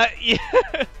still have... Yeah.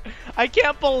 I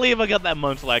can't believe I got that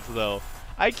Munchlax, though.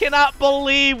 I cannot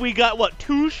believe we got, what,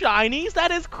 2 shinies? That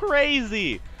is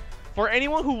crazy. For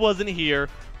anyone who wasn't here,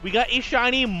 we got a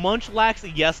shiny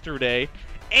Munchlax yesterday,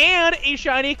 and a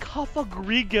shiny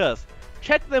Cofagrigus.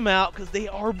 Check them out, because they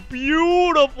are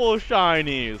beautiful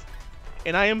shinies.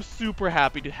 And I am super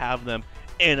happy to have them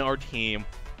in our team.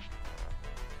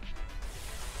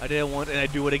 I did it once and I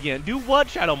do it again. Do what,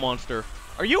 Shadow Monster?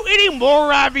 Are you eating more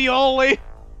ravioli?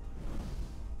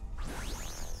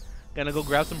 Gonna go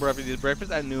grab some breakfast. It's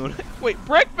breakfast at noon. Wait,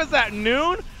 breakfast at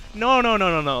noon?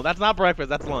 No. That's not breakfast.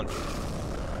 That's lunch.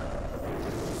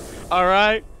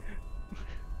 Alright.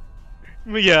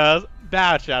 Yes,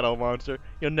 bad Shadow Monster.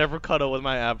 You'll never cuddle with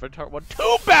my avatar. Well,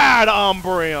 too bad,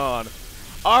 Umbreon.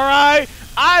 Alright,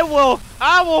 I will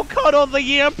cuddle the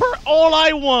Yamper all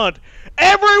I want.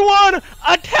 Everyone,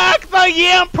 attack the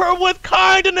Yamper with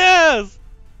kindness!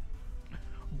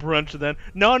 Brunch then.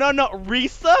 No.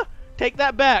 Risa, take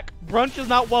that back. Brunch is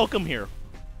not welcome here.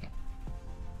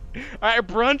 Alright,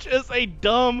 brunch is a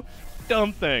dumb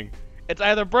thing. It's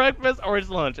either breakfast or it's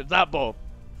lunch. It's not both.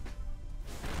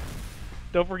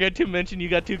 Don't forget to mention you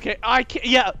got 2K. I can't.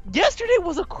 Yeah, yesterday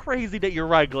was a crazy day. You're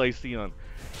right, Glaceon.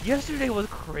 Yesterday was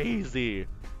crazy.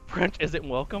 Brunch isn't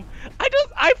welcome.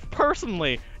 I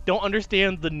personally don't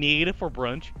understand the need for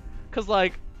brunch. Cause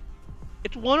like,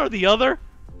 It's one or the other.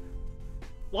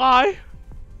 Why?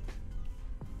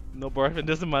 No breakfast.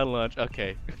 This is my lunch.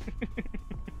 Okay.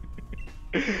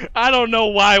 I don't know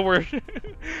why we're...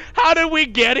 How did we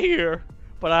get here?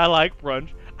 But I like brunch.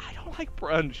 I don't like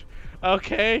brunch.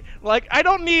 Okay? Like, I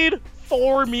don't need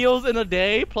 4 meals in a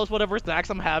day plus whatever snacks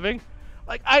I'm having.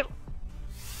 Like,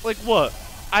 Like, what?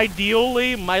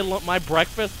 Ideally, my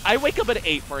breakfast... I wake up at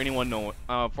 8 for anyone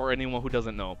who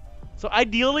doesn't know. So,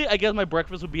 ideally, I guess my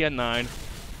breakfast would be at 9.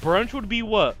 Brunch would be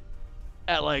what?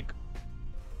 At, like,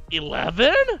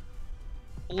 11?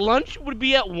 Lunch would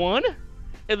be at 1?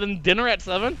 And then dinner at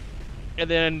 7, and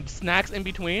then snacks in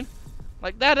between.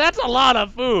 Like that's a lot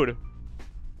of food.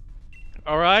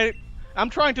 All right, I'm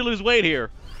trying to lose weight here.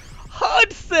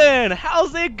 Hudson,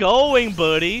 how's it going,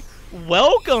 buddy?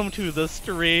 Welcome to the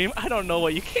stream. I don't know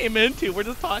what you came into. We're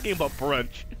just talking about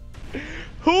brunch.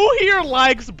 Who here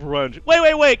likes brunch?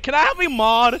 Wait. Can I have a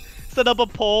mod set up a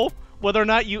poll whether or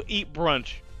not you eat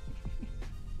brunch?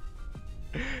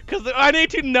 Because I need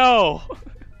to know.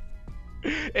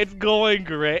 It's going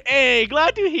great. Hey,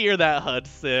 glad to hear that,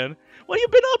 Hudson. What have you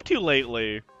been up to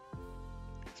lately?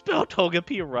 Spelled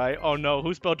Togepi right? Oh no,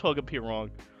 who spelled Togepi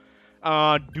wrong?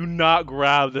 Do not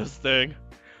grab this thing.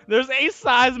 There's a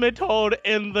Seismitoad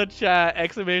in the chat!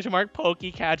 Exclamation mark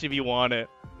Pokecatch if you want it.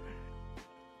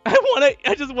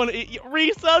 I just want to eat.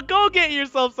 Risa, go get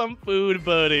yourself some food,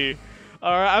 buddy.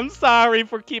 Alright, I'm sorry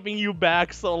for keeping you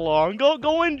back so long.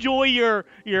 Go enjoy your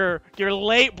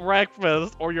late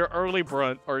breakfast or your early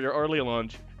brunch or your early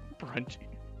lunch. Brunch.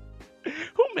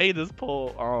 Who made this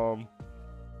poll?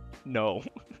 No.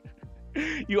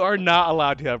 You are not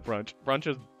allowed to have brunch. Brunch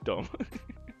is dumb.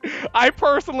 I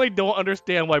personally don't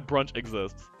understand why brunch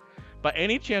exists. By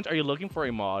any chance, are you looking for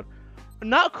a mod?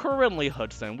 Not currently,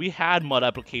 Hudson. We had mod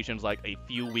applications like a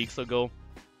few weeks ago.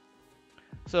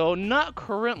 So, not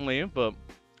currently, but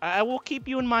I will keep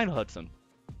you in mind, Hudson.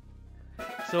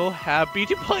 So happy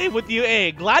to play with you.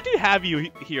 Hey, glad to have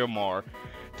you here, Mar.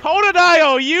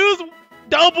 Totodile, use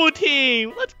double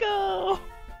team. Let's go.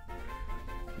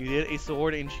 You did a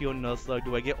sword and shield Nuzlocke.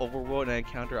 Do I get overworld and I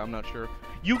encounter? I'm not sure.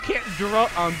 You can't draw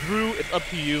on Drew. It's up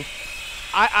to you.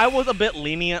 I was a bit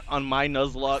lenient on my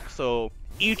Nuzlocke, so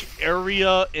each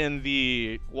area in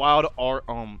the wild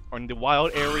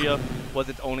area was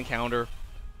its own encounter.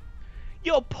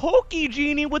 Yo, Poke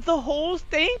Genie with the holes.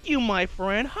 Thank you, my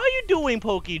friend. How you doing,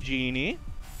 Poke Genie?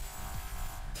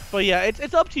 But yeah,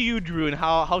 it's up to you, Drew, and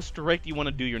how strict you want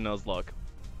to do your Nuzlocke.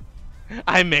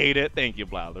 I made it. Thank you,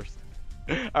 Blathers.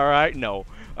 Alright, no.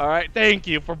 Alright, thank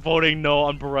you for voting no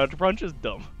on brunch. Brunch is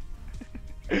dumb.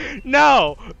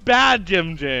 No! Bad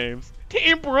Jim James.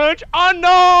 Team Brunch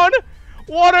unknown!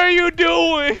 What are you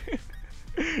doing?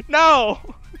 No!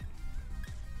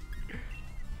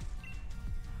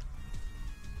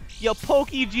 Yo, Poke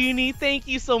Genie, thank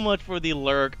you so much for the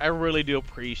lurk. I really do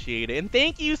appreciate it. And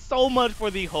thank you so much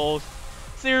for the host.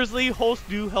 Seriously, hosts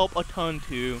do help a ton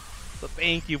too. So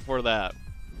thank you for that.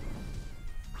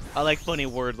 I like funny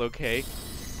words, okay?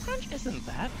 Crunch isn't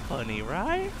that funny,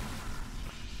 right?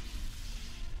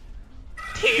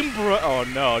 Team Bro. Oh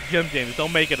no, Jim James,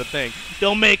 don't make it a thing.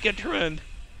 Don't make it trend.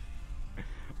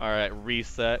 Alright,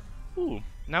 reset. Ooh,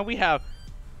 now we have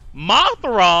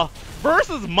Mothra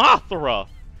versus Mothra.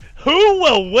 Who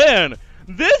will win?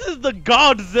 This is the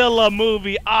Godzilla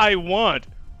movie I want.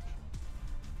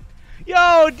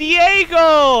 Yo,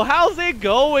 Diego, how's it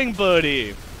going,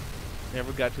 buddy?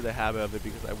 Never got to the habit of it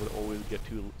because I would always get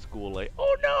to school late.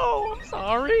 Oh no, I'm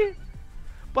sorry.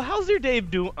 But how's your day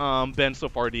been so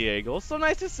far, Diego? So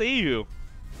nice to see you.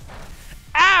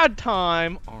 Ad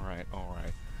time. All right.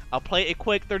 I'll play a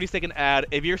quick 30-second ad.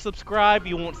 If you're subscribed,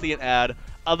 you won't see an ad.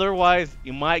 Otherwise,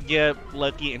 you might get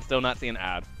lucky and still not see an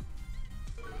ad.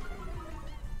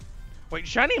 Wait,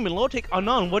 shiny Milotic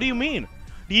Anon, what do you mean?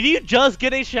 Did you just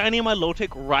get a shiny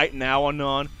Milotic right now,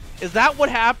 Anon? Is that what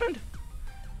happened?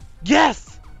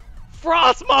 Yes!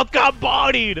 Frostmoth got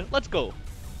bodied! Let's go.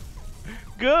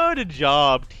 Good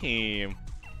job, team.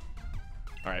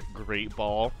 Alright, great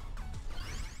ball.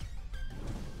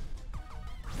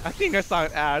 I think I saw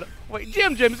an ad. Wait,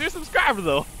 Jim's your subscriber,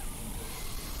 though.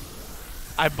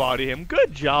 I bodied him.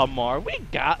 Good job, Mar. We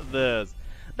got this.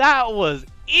 That was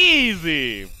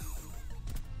easy.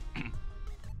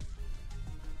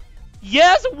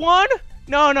 Yes, one?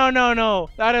 No.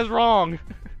 That is wrong.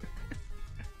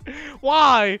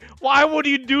 Why? Why would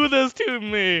you do this to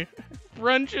me?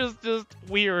 French is just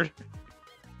weird.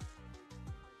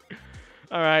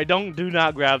 Alright, do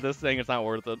not grab this thing. It's not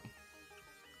worth it.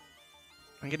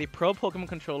 I get a Pro Pokemon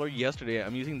controller yesterday.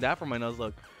 I'm using that for my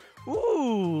Nuzlocke.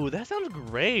 Ooh, that sounds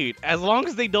great. As long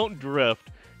as they don't drift.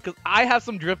 Because I have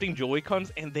some drifting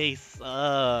Joy-Cons and they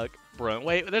suck. Bro,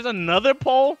 wait, there's another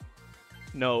poll?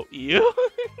 No, ew.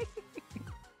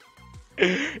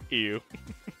 Ew.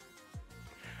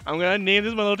 I'm gonna name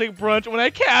this my little take brunch when I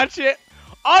catch it.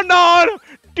 Oh no!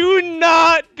 Do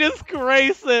not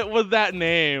disgrace it with that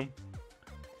name.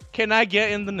 Can I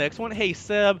get in the next one? Hey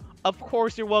Seb, of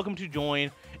course you're welcome to join.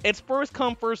 It's first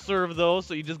come first serve though,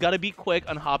 so you just gotta be quick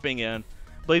on hopping in.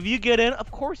 But if you get in,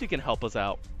 of course you can help us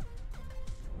out.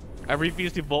 I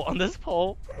refuse to vote on this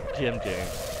poll. Jim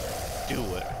James, do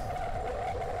it.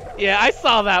 Yeah, I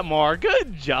saw that, Mar.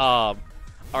 Good job.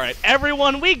 All right,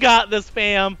 everyone, we got this,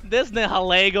 fam. This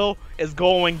Nihilego is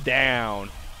going down.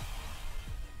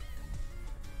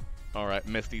 All right,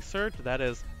 Misty Search. That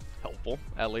is helpful,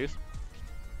 at least.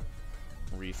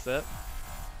 Reset.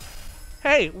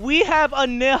 Hey, we have a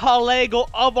Nihilego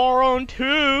of our own,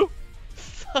 too.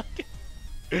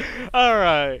 All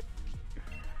right.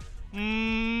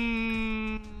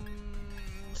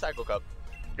 Psycho Cup.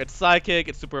 It's Psychic,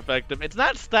 it's super effective. It's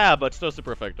not stab, but it's still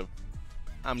super effective.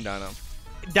 I'm done now.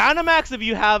 Dynamax if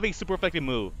you have a super effective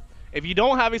move. If you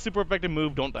don't have a super effective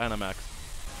move, don't Dynamax.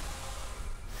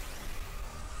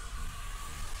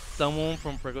 Someone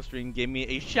from Prickle Stream gave me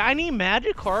a shiny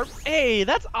Magikarp. Hey,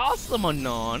 that's awesome,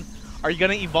 Anon. Are you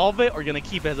gonna evolve it or are you gonna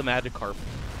keep it as a Magikarp?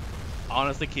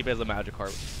 Honestly, keep it as a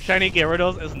Magikarp. Shiny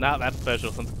Gyarados is not that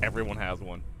special since everyone has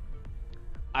one.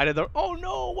 I did the— oh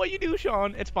no, what you do,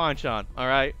 Sean? It's fine, Sean.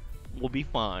 Alright? We'll be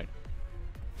fine.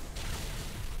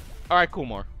 Alright,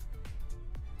 Kumar.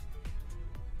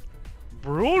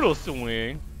 Brutal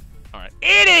swing. Alright.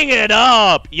 Eating it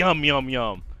up! Yum, yum,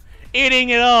 yum. Eating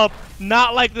it up!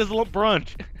 Not like this little brunch.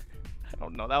 I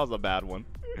don't know, that was a bad one.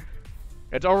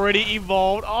 It's already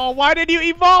evolved. Oh, why did you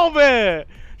evolve it?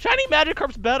 Shiny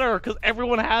Magikarp's better because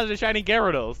everyone has a Shiny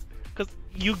Gyarados. Because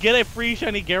you get a free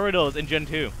Shiny Gyarados in Gen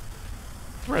 2.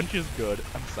 Brunch is good.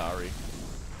 I'm sorry.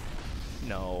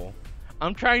 No.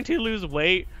 I'm trying to lose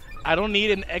weight. I don't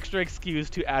need an extra excuse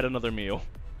to add another meal.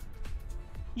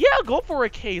 Yeah, go for a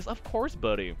case. Of course,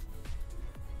 buddy.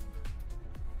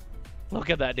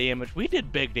 Look at that damage. We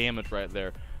did big damage right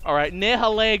there. Alright,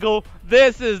 Nihilego,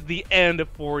 this is the end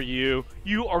for you.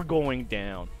 You are going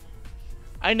down.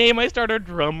 I named my starter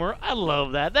Drummer. I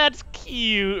love that. That's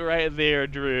cute right there,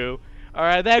 Drew.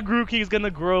 Alright, that Grookey's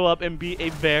gonna grow up and be a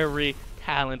very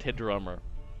talented drummer.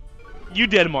 You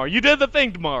did, Mar. You did the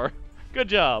thing, Mar. Good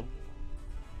job.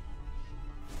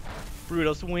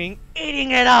 Brutal swing.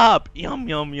 Eating it up. Yum,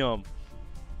 yum, yum.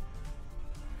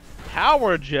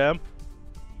 Power Gem.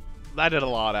 That did a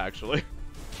lot, actually.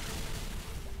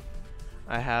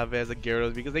 I have it as a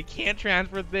Gyarados because they can't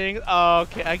transfer things. Oh,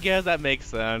 okay, I guess that makes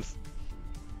sense.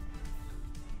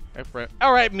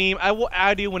 Alright, Meme. I will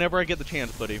add you whenever I get the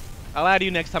chance, buddy. I'll add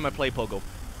you next time I play Pogo.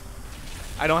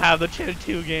 I don't have the Gen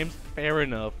 2 games. Fair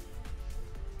enough.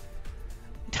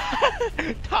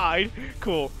 Tied.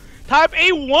 Cool. Type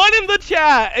a 1 in the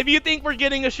chat if you think we're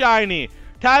getting a shiny.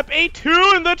 Type a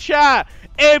 2 in the chat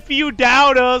if you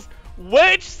doubt us.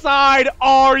 Which side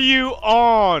are you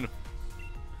on?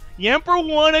 Yemper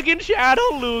won against Shadow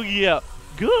Lugia.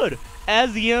 Good.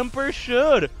 As Yemper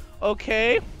should.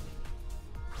 Okay?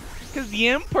 Because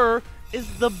Yemper is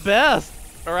the best.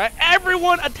 Alright?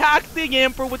 Everyone attacks the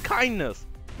Yemper with kindness.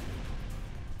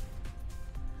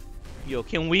 Yo,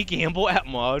 can we gamble at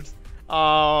mods?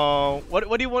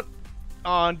 What do you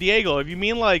want? Diego, if you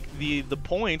mean like the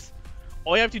points,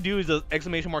 all you have to do is the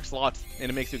exclamation mark slots and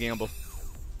it makes you gamble.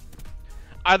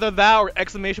 Either that or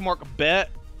exclamation mark bet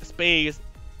space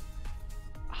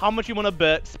how much you want to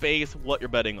bet space what you're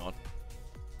betting on.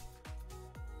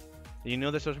 You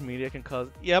know that social media can cause—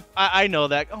 yep, I know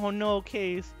that. Oh no,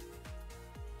 Case.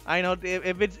 I know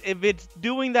if it's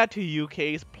doing that to you,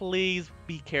 Case, please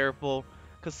be careful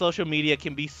because social media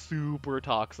can be super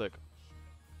toxic.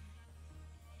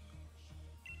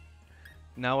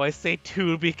 Now I say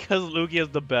 2 because Lugia is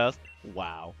the best.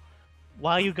 Wow.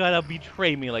 Why you gotta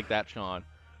betray me like that, Sean?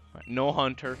 Right, no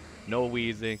Hunter, no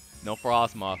Weezing, no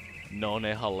Frostmoth, no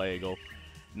Nihilego,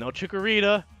 no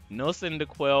Chikorita, no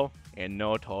Cyndaquil, and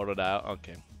no Totodile.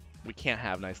 Okay, we can't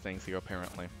have nice things here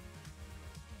apparently.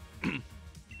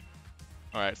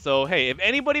 Alright, so hey, if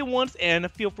anybody wants in,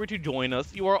 feel free to join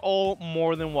us. You are all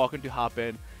more than welcome to hop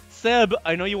in. Seb,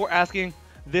 I know you were asking,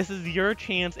 this is your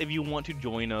chance if you want to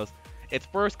join us. It's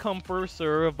first come, first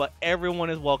serve, but everyone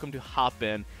is welcome to hop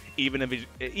in, even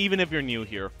if you're new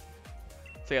here.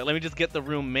 So yeah, let me just get the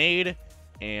room made,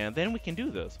 and then we can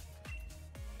do this.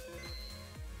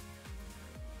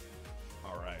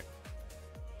 Alright.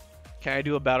 Can I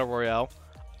do a battle royale?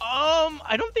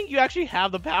 I don't think you actually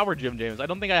have the power, James. I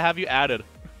don't think I have you added.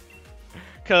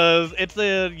 Cause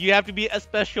you have to be a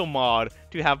special mod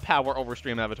to have power over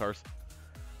stream avatars.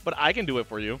 But I can do it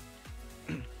for you.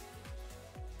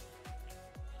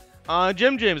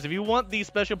 James, if you want the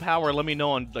special power, let me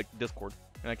know on like Discord,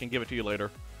 and I can give it to you later.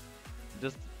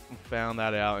 Just found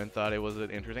that out and thought it was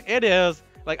interesting. It is.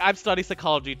 Like, I've studied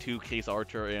psychology too, Case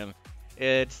Archer, and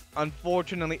it's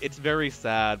unfortunately it's very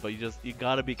sad, but you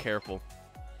gotta be careful.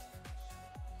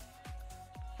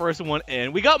 First one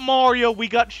in. We got Mario, we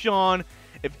got Sean.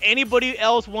 If anybody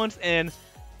else wants in,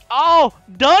 oh,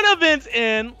 Donovan's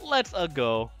in. Let's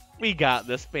go. We got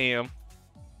this, fam.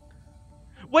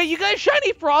 Wait, you got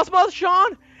shiny Frostmoth,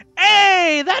 Sean?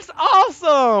 Hey, that's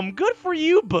awesome. Good for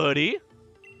you, buddy.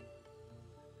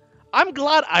 I'm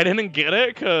glad I didn't get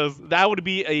it, because that would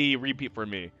be a repeat for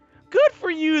me. Good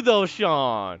for you, though,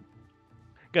 Sean.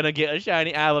 Gonna get a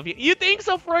shiny. I love you. You think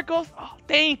so, Freckles? Oh,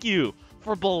 thank you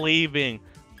for believing.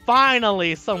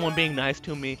 Finally, someone being nice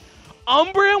to me.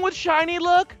 Umbreon with shiny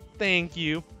look? Thank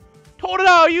you.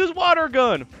 Totodile, use water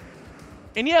gun.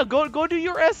 And yeah, go do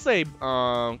your essay,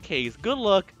 Case. Good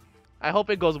luck. I hope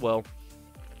it goes well.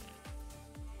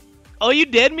 Oh, you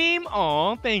did, meme?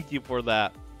 Aw, thank you for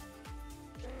that.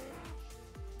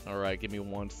 Alright, give me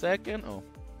 1 second. Oh.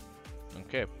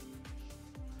 Okay.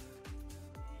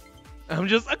 I'm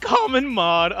just a common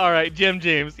mod. Alright,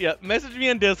 James. Yeah, message me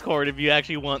on Discord if you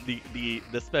actually want the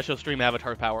special stream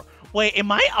avatar power. Wait,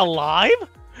 am I alive?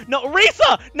 No,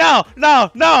 Risa! No!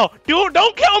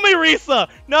 Don't kill me, Risa!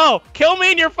 No! Kill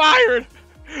me and you're fired!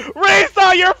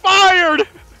 Risa, you're fired!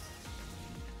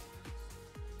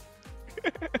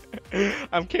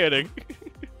 I'm kidding.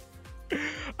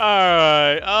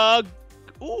 Alright,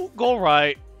 ooh, go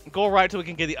right. Go right so we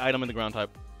can get the item in the ground type.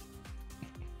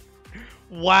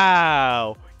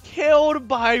 Wow. Killed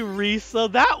by Risa.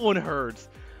 That one hurts.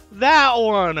 That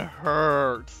one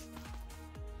hurts.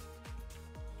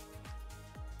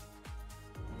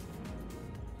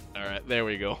 Alright, there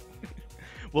we go.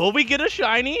 Will we get a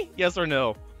shiny? Yes or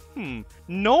no?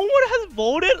 No one has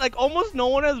voted? Like, almost no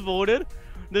one has voted?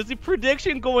 There's a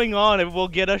prediction going on if we'll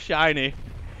get a shiny.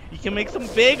 You can make some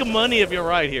big money if you're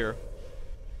right here.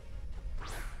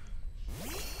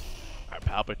 Alright,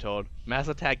 Palpitoad. Mass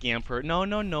attack Yamper. No.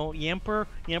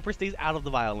 Yamper stays out of the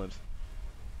violence.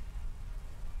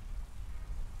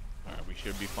 Alright, we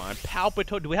should be fine.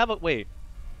 Palpitoad. Do we have a... Wait.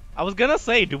 I was gonna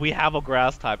say, do we have a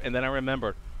grass type? And then I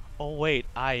remembered. Oh, wait.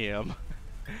 I am.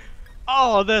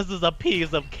 Oh, this is a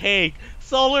piece of cake.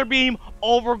 Solar Beam,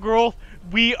 Overgrowth.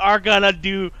 We are gonna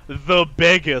do the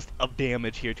biggest of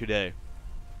damage here today.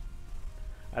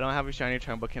 I don't have a shiny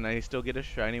charm, but can I still get a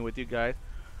shiny with you guys?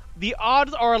 The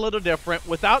odds are a little different.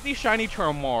 Without the shiny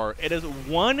Charmar, it is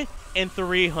 1 in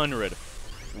 300.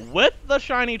 With the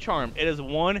shiny charm, it is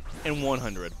 1 in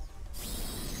 100.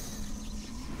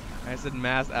 I said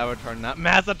mass avatar, not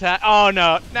mass attack. Oh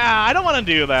no, nah, I don't want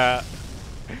to do that.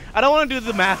 I don't want to do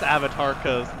the mass avatar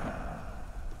because,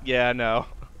 yeah, no.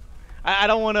 I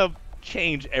don't want to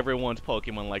change everyone's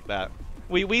Pokemon like that.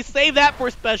 We save that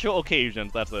for special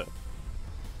occasions, that's it.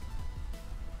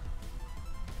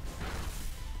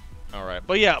 Alright,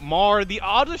 but yeah, Mar, the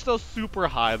odds are still super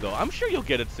high though. I'm sure you'll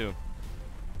get it soon.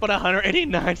 But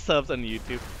 189 subs on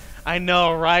YouTube. I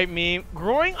know, right, meme?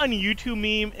 Growing on YouTube,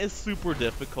 meme, is super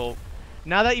difficult.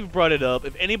 Now that you've brought it up,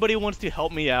 if anybody wants to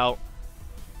help me out,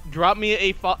 drop me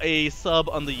a sub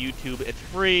on the YouTube. It's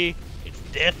free. It's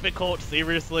difficult,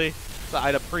 seriously. So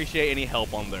I'd appreciate any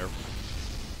help on there.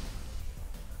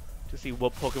 To see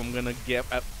what Pokemon I'm gonna get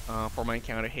for my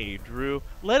encounter. Hey, Drew,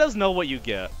 let us know what you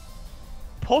get.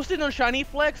 Post it on Shiny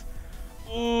Flex.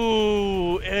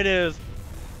 Ooh, it is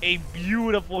a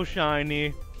beautiful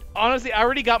shiny. Honestly, I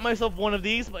already got myself one of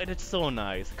these, but it's so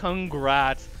nice.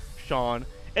 Congrats, Sean.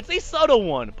 It's a subtle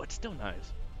one, but still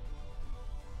nice.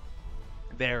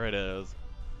 There it is.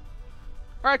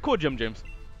 Alright, cool, James.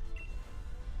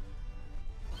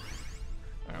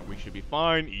 Alright, we should be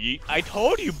fine. Yeet. I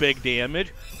told you big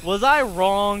damage. Was I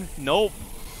wrong? Nope.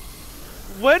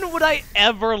 When would I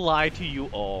ever lie to you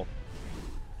all?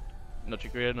 No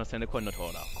Chikria, no Seneko, no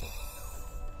Toda.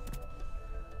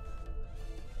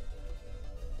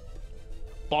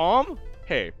 Bomb?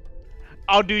 Hey,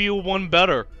 I'll do you one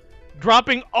better.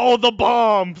 Dropping all the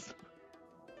bombs.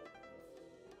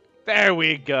 There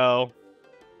we go.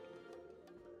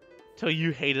 Till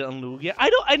you hate it on Lugia.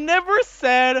 I never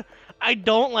said I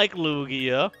don't like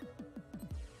Lugia.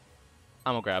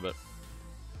 I'm gonna grab it.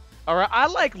 Alright, I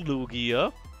like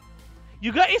Lugia.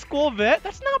 You got a school vet?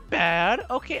 That's not bad.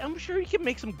 Okay, I'm sure you can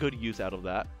make some good use out of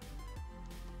that.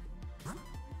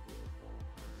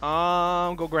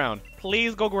 Go ground.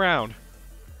 Please go ground.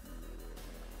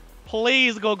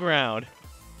 Please go ground.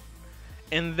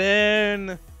 And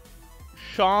then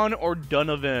Sean or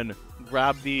Donovan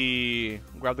grab the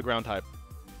ground type.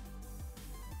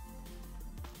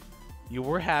 You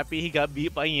were happy he got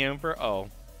beat by Yamper. Oh.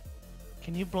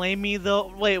 Can you blame me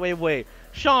though? Wait.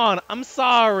 Sean, I'm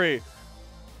sorry.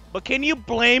 But can you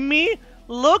blame me?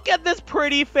 Look at this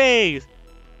pretty face.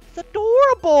 It's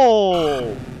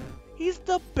adorable. He's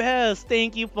the best.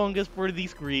 Thank you, Fungus, for the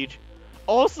screech.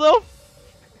 Also,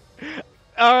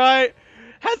 alright,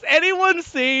 has anyone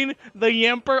seen the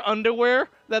Yamper underwear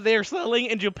that they are selling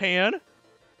in Japan?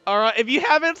 Alright, if you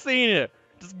haven't seen it,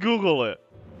 just Google it.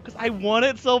 Because I want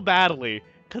it so badly.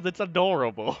 Because it's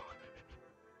adorable.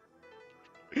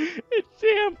 It's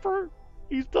Yamper.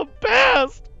 He's the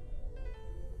best.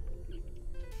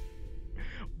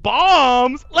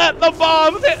 Bombs! Let the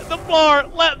bombs hit the floor!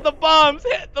 Let the bombs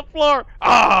hit the floor!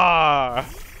 Ah!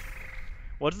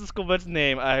 What's the school vet's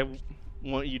name? I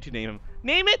want you to name him.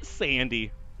 Name it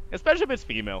Sandy. Especially if it's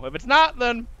female. If it's not,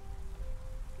 then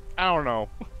I don't know.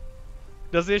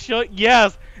 Does it show?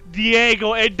 Yes,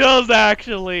 Diego. It does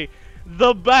actually.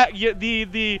 The back,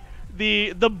 the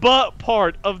butt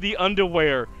part of the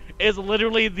underwear is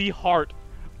literally the heart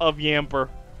of Yamper.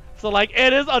 So like,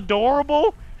 it is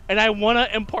adorable, and I want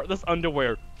to import this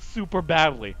underwear super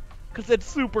badly because it's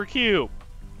super cute.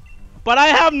 But I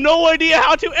have no idea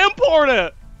how to import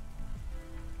it.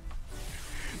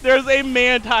 There's a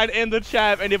Mantine in the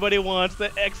chat if anybody wants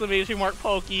the exclamation mark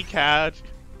pokey catch.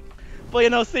 But you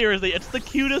know, seriously, it's the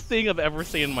cutest thing I've ever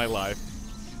seen in my life.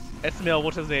 It's male,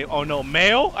 what's his name? Oh no,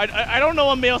 male? I don't know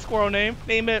a male squirrel name.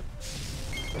 Name it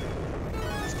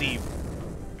Steve.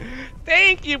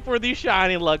 Thank you for the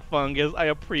shiny luck, Fungus. I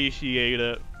appreciate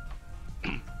it.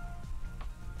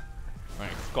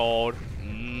 Alright, Scald.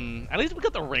 At least we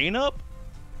got the rain up.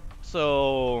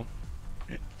 So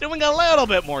doing a little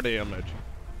bit more damage.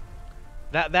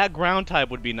 That ground type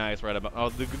would be nice right about. Oh,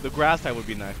 the grass type would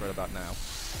be nice right about now.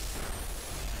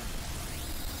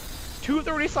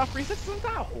 230 soft resets isn't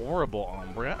that horrible,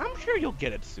 Umbra. I'm sure you'll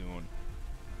get it soon.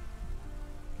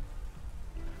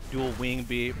 Dual wing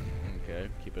beat. Okay,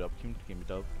 keep it up. Keep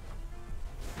it up.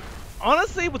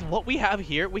 Honestly, with what we have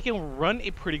here, we can run a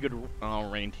pretty good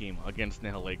rain team against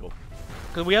Nihilego.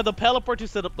 Because we have the Pelipper to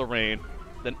set up the rain.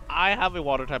 Then I have a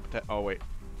water type attack. Oh, wait.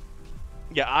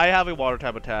 Yeah, I have a water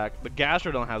type attack. The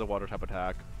Gastrodon has a water type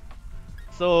attack.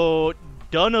 So,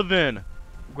 Donovan,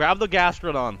 grab the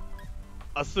Gastrodon.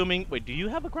 Assuming, wait, do you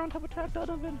have a ground type attack,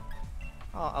 Donovan?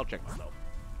 I'll check myself.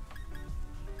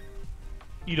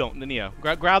 You don't, then yeah.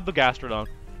 Grab the Gastrodon,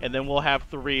 and then we'll have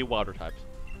 3 water types.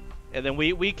 And then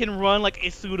we can run like a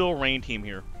pseudo rain team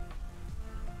here.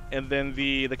 And then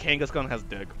the Kangaskhan has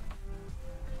Dig.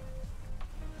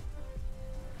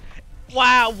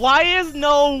 Wow, why is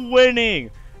no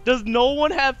winning? Does no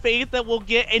one have faith that we'll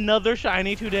get another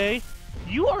shiny today?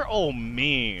 You are all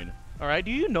mean. Alright,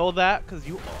 do you know that? Because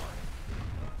you are.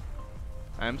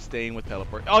 I'm staying with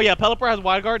Pelipper. Oh yeah, Pelipper has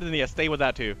Wide Guard, then yeah, stay with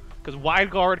that too. Because Wide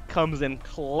Guard comes in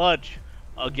clutch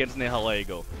against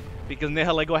Nihilego. Because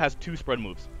Nihilego has 2 spread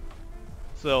moves.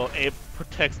 So it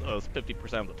protects us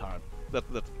 50% of the time.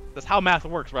 That's how math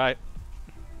works, right?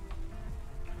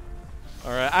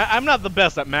 Alright, I'm not the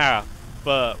best at math,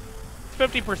 but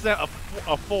 50%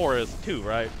 of 4 is 2,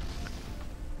 right?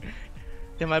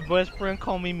 Did my best friend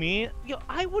call me mean? Yo,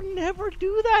 I would never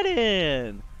do that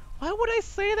in. Why would I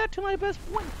say that to my best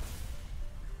friend?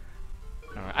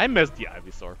 Alright, I missed the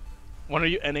Ivysaur. When are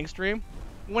you ending stream?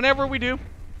 Whenever we do.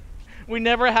 We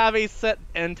never have a set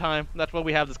end time. That's why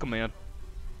we have this command.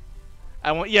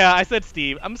 Yeah, I said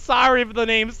Steve. I'm sorry if the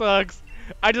name sucks.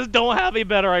 I just don't have a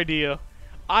better idea.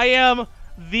 I am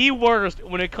the worst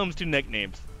when it comes to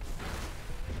nicknames.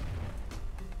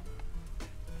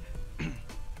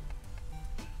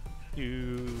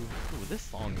 Ooh, this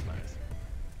song is nice.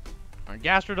 Alright,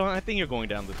 Gastrodon, I think you're going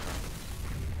down this time.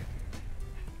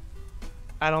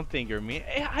 I don't think you're mean.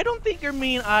 I don't think you're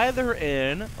mean either,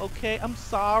 In. Okay, I'm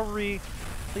sorry.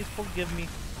 Please forgive me.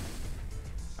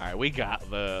 Alright, we got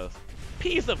this.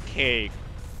 Piece of cake.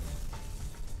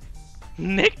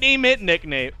 Nickname it,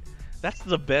 nickname. That's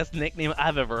the best nickname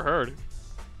I've ever heard.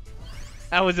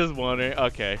 I was just wondering.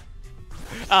 Okay.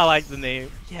 I like the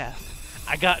name. Yeah.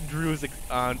 I got Drew's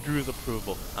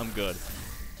approval. I'm good.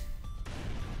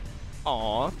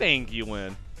 Aw, thank you,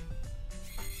 Win.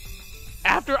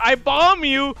 After I bomb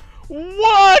you?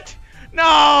 What?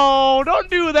 No, don't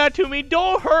do that to me.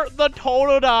 Don't hurt the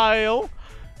Totodile.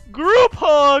 Group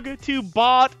hug to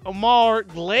Bot, Mar,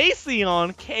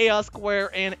 Glaceon, Chaos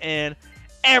Square, and N.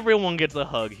 Everyone gets a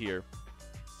hug here.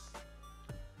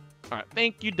 Alright,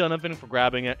 thank you, Donovan, for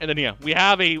grabbing it. And then yeah,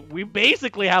 we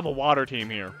basically have a water team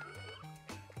here.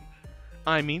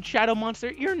 I mean, Shadow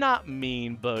Monster, you're not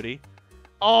mean, buddy.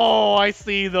 Oh, I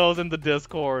see those in the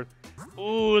Discord.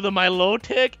 Ooh, the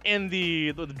Milotic and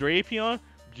the Drapion.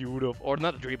 Beautiful. Or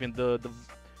not the Drapion, the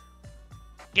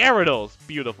Gyarados.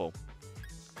 Beautiful.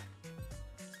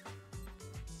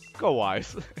 Go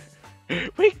Wise.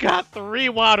 We got 3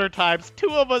 water types. 2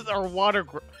 of us are water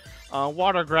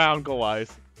ground. Go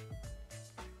Wise.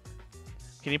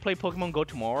 Can you play Pokemon Go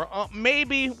tomorrow?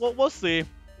 Maybe. We'll see.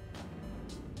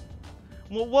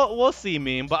 We'll see,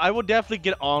 meme. But I will definitely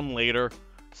get on later.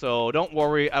 So don't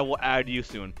worry. I will add you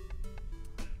soon.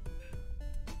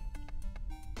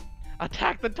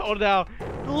 Attack the Totodile.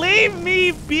 Leave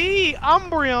me be,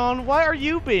 Umbreon. Why are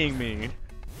you being mean?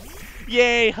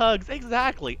 Yay, hugs.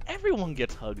 Exactly. Everyone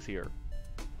gets hugs here.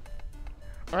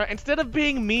 Alright, instead of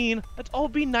being mean, let's all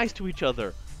be nice to each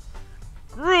other.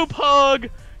 Group hug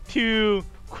to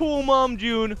Cool Mom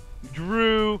June,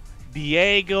 Drew,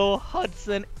 Diego,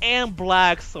 Hudson, and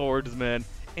Black Swordsman.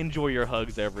 Enjoy your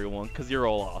hugs, everyone, because you're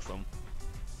all awesome.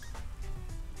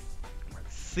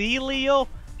 Celio,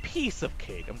 piece of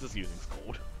cake. I'm just using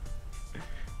Scold.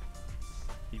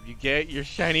 If you get your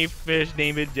shiny fish,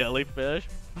 name it Jellyfish.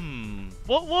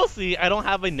 We'll see. I don't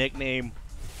have a nickname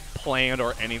planned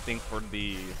or anything for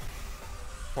the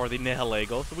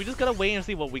Nihilego, so we just gotta wait and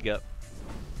see what we get.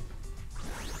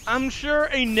 I'm sure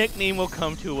a nickname will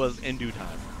come to us in due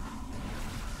time.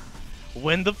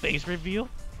 When the face reveal?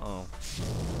 Oh.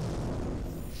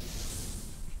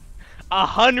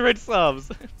 100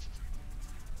 subs!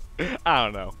 I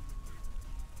don't know.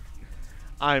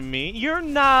 I mean, you're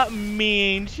not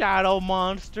mean, Shadow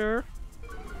Monster.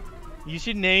 You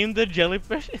should name the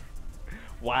jellyfish.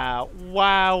 Wow.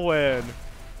 Wowin.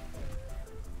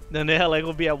 The Nihilego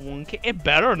will be at 1K. It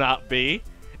better not be.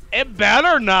 It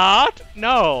better not.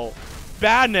 No.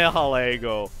 Bad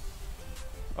Nihilego.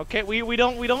 Okay, we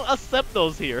don't accept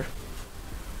those here.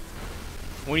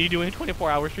 When are you doing a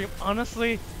 24-hour stream?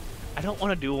 Honestly, I don't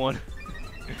want to do one.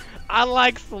 I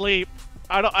like sleep.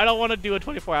 I don't want to do a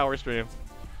 24-hour stream.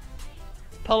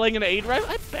 Pulling an 8 drive?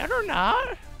 I better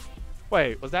not.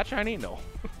 Wait, was that shiny? No.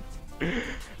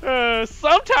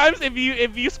 Sometimes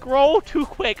if you scroll too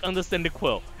quick on the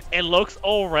Cyndaquil, it looks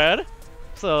all red.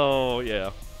 So yeah.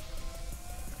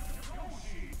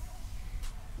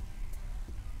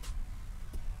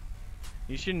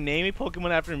 You should name a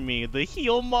Pokemon after me. The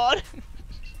Heal mod.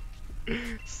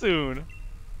 Soon.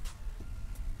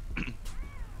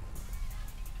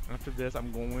 After this,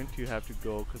 I'm going to have to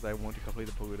go because I want to complete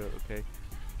the Pokemon. Okay.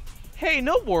 Hey,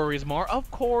 no worries, Mar. Of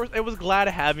course, I was glad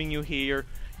having you here.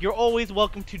 You're always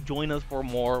welcome to join us for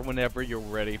more whenever you're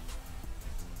ready.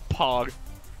 Pog.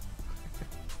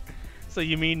 So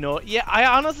you mean no? Yeah, I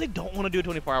honestly don't want to do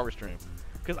a 24-hour stream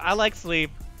because I like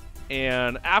sleep,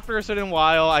 and after a certain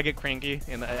while, I get cranky,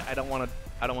 and I don't want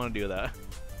to do that.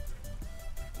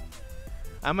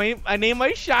 I name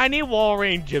my shiny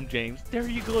Walrein Jim James. There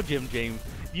you go, Jim James.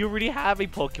 You already have a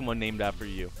Pokemon named after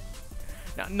you.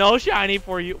 Now, no shiny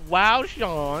for you. Wow,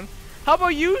 Sean. How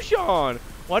about you, Sean?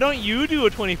 Why don't you do a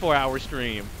 24-hour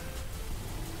stream?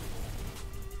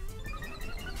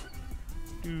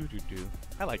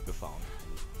 I like the song.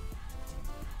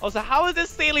 Also, how is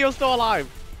this Celio still alive?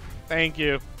 Thank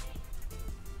you.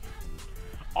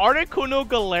 Articuno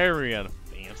Galarian.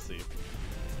 Fancy.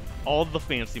 All the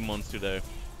fancy ones today.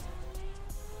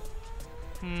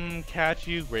 Catch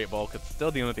you, Great Ball, because it's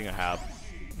still the only thing I have.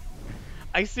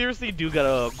 I seriously do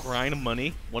gotta grind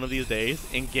money one of these days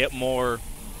and get more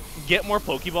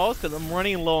Pokeballs because I'm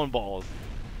running low on balls.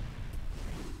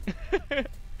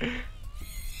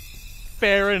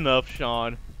 Fair enough,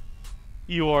 Sean.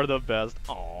 You are the best.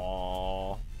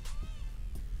 Aww.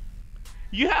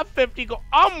 You have 50 gold.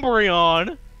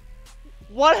 Umbreon!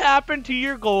 What happened to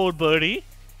your gold, buddy?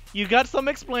 You got some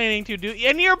explaining to do,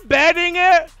 and you're betting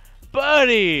it?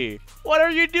 Buddy, what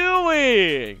are you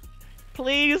doing?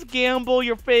 Please gamble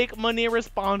your fake money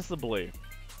responsibly.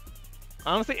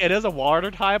 Honestly, it is a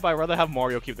water type. I'd rather have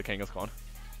Mario keep the Kangaskhan.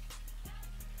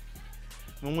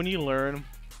 When will you learn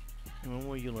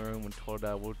when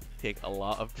Totodile will take a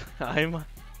lot of time?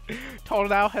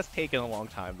 Totodile has taken a long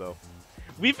time, though.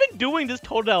 We've been doing this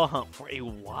Totodile hunt for a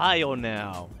while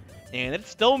now. And it's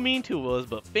still mean to us,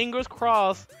 but fingers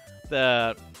crossed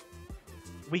that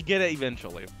we get it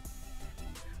eventually.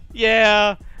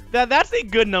 Yeah, that's a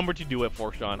good number to do it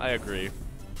for, Sean. I agree.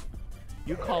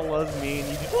 You call us mean,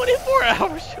 you do 24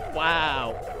 hours.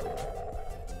 Wow.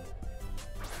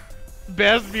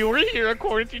 Best viewer here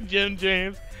according to Jim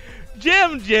James.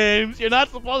 Jim James, you're not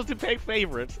supposed to pick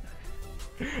favorites.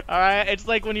 Alright, it's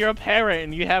like when you're a parent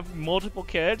and you have multiple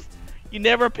kids, you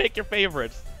never pick your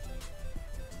favorites.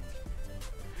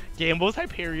 Gamble's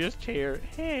Hyperier's chair.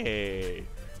 Hey,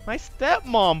 my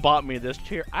stepmom bought me this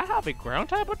chair. I have a ground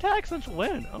type attack since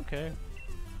when? Okay.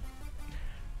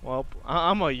 Well,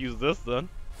 I'm gonna use this then.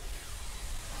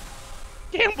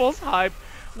 Gamble's hype.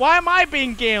 Why am I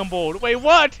being gambled? Wait,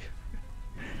 what?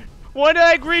 When did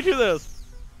I agree to this?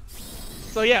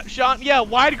 So yeah, Sean, yeah,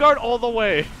 wide guard all the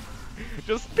way.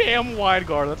 Just spam wide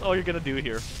guard. That's all you're gonna do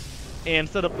here. And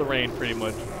set up the rain, pretty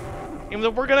much. Even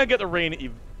though we're gonna get the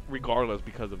rain regardless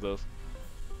because of this.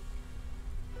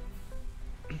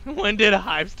 When did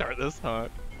Hype start this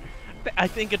hunt? I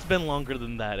think it's been longer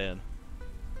than that, in.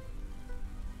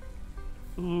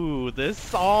 Ooh, this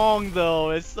song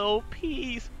though is so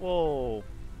peaceful.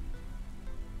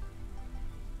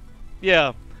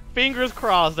 Yeah, fingers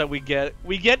crossed that we get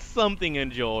something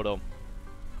in Johto.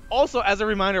 Also, as a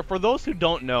reminder, for those who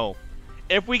don't know,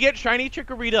 if we get Shiny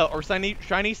Chikorita or Shiny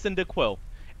Cyndaquil,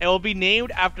 it will be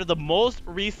named after the most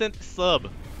recent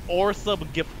sub or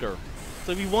sub-gifter.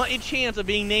 So if you want a chance of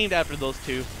being named after those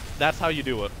two, that's how you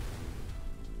do it.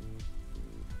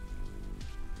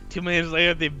 2 minutes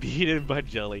later, they beat it by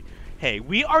Jelly. Hey,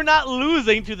 we are not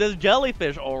losing to this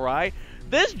jellyfish, alright?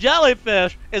 This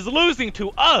jellyfish is losing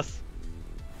to us,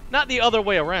 not the other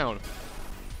way around.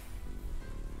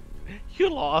 You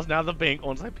lost, now the bank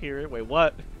owns Hyperion. Wait,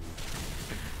 what?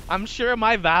 I'm sure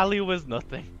my value was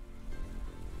nothing.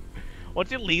 What's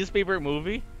your least favorite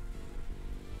movie?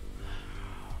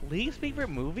 Least favorite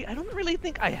movie? I don't really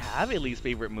think I have a least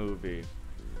favorite movie.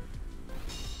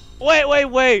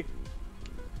 Wait.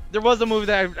 There was a movie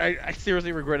that I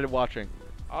seriously regretted watching.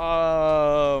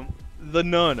 The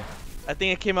Nun. I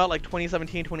think it came out like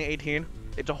 2017, 2018.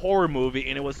 It's a horror movie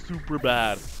and it was super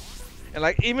bad. And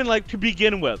like, even like to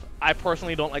begin with, I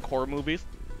personally don't like horror movies.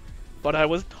 But I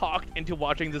was talked into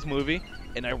watching this movie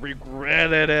and I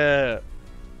regretted it.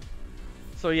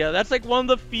 So yeah, that's like one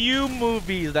of the few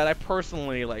movies that I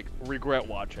personally like regret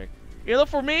watching. You know,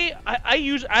 for me,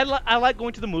 I like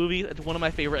going to the movies. It's one of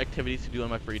my favorite activities to do in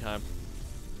my free time.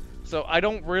 So I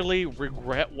don't really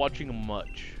regret watching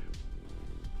much.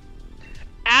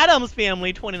 Addams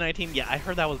Family 2019. Yeah, I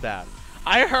heard that was bad.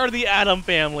 I heard the Addams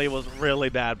Family was really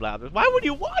bad, Blathers. Why would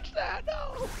you watch that?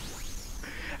 No.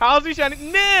 How's he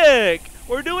shining? Nick!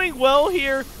 We're doing well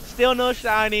here. Still no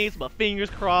shinies, but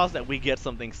fingers crossed that we get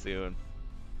something soon.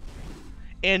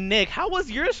 And Nick, how was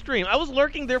your stream? I was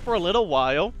lurking there for a little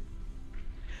while.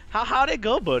 How'd it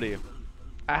go, buddy?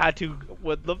 I had to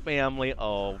with the family.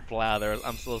 Oh, Blathers,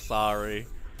 I'm so sorry.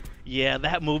 Yeah,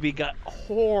 that movie got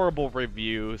horrible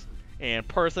reviews. And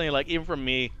personally, like, even from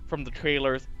me, from the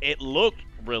trailers, it looked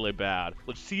really bad.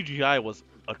 The CGI was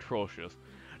atrocious.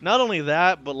 Not only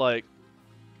that, but like,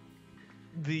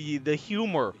 the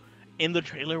humor in the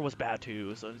trailer was bad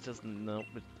too. So it's just, no,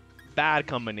 bad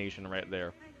combination right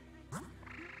there.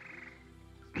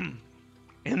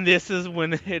 And this is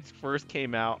when it first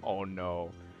came out. Oh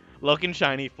no. Looking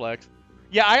shiny flex.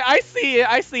 Yeah, I see it.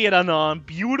 I see it, Anon.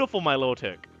 Beautiful, my little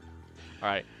tick.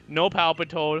 Alright. No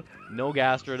Palpitoad, no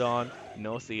Gastrodon,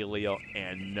 no Celio,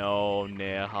 and no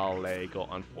Nihilego,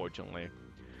 unfortunately.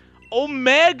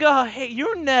 Omega! Hey,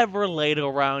 you're never late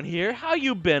around here. How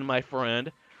you been, my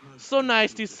friend? So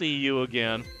nice to see you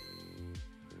again.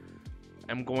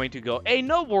 I'm going to go. Hey,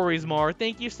 no worries, Mar.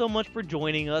 Thank you so much for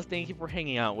joining us. Thank you for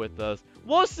hanging out with us.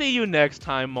 We'll see you next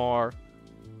time, Mar.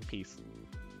 Peace.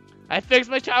 I fixed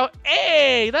my child.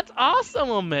 Hey, that's awesome,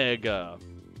 Omega.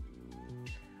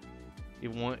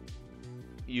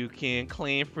 You can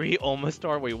claim free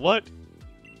Omastar. Wait, what?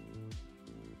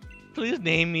 Please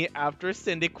name me after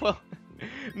Cyndaquil.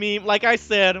 Like I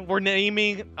said, we're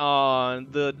naming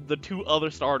the two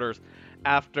other starters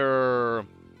after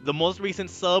the most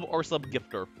recent sub or sub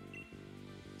gifter.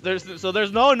 So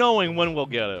there's no knowing when we'll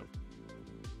get it.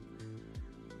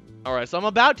 Alright, so I'm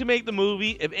about to make the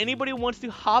movie. If anybody wants to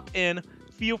hop in,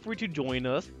 feel free to join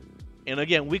us. And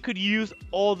again, we could use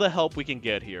all the help we can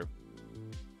get here.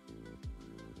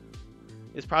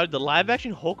 It's probably the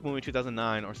live-action Hulk movie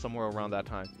 2009 or somewhere around that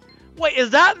time. Wait, is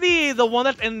that the one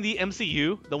that's in the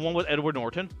MCU? The one with Edward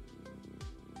Norton?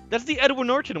 That's the Edward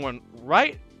Norton one,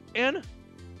 right? And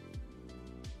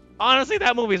honestly,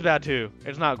 that movie's bad too.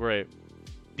 It's not great.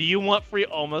 Do you want free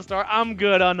Omastar? I'm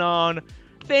good, Anon.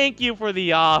 Thank you for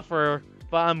the offer,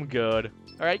 but I'm good.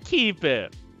 Alright, keep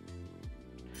it.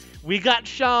 We got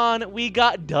Sean. We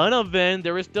got Donovan.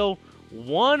 There is still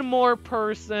one more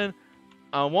person.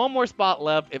 One more spot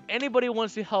left. If anybody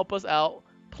wants to help us out,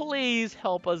 please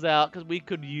help us out because we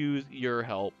could use your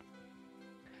help.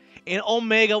 And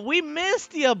Omega, we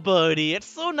missed you, buddy. It's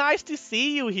so nice to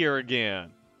see you here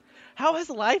again. How has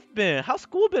life been? How's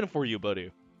school been for you,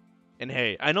 buddy? And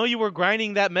hey, I know you were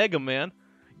grinding that Mega Man.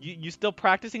 You still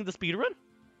practicing the speedrun?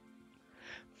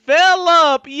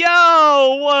 Philip,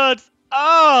 yo, what's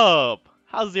up?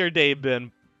 How's your day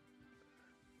been?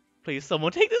 Please,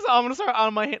 someone take this Omnistar out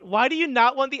of my hand. Why do you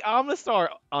not want the Omnistar,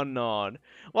 Unknown?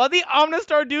 What did the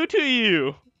Omnistar do to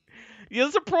you?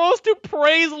 You're supposed to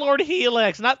praise Lord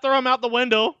Helix, not throw him out the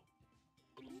window.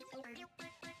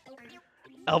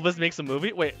 Elvis makes a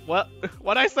movie? Wait, what?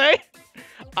 What'd I say?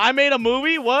 I made a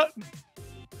movie? What?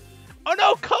 Oh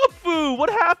no, Kung Fu! What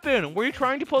happened? Were you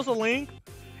trying to post a link?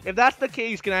 If that's the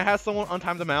case, can I have someone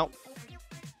untime them out?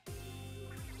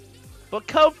 But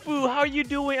Kung Fu, how are you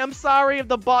doing? I'm sorry if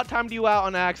the bot timed you out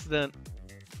on accident.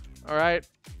 Alright?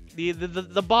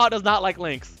 The bot does not like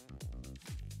links.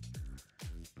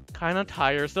 Kinda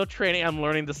tired, still training, I'm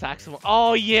learning the saxophone.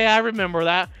 Oh yeah, I remember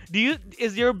that.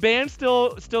 Is your band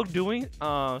still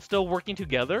working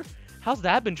together? How's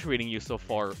that been treating you so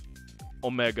far,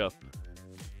 Omega?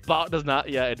 Bot does not,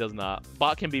 yeah, it does not.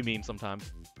 Bot can be mean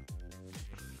sometimes.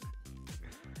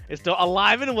 It's still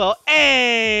alive and well.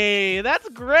 Hey, that's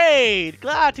great.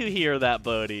 Glad to hear that,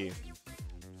 buddy.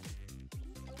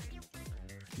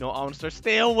 No, Monster,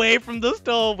 stay away from the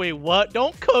stove. Wait, what?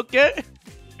 Don't cook it.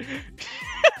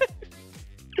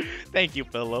 Thank you,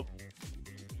 Philip.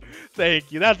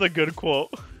 Thank you. That's a good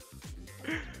quote.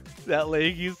 That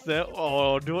link you sent.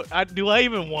 Oh, do I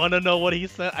even want to know what he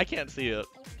sent? I can't see it.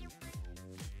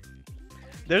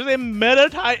 There's a meta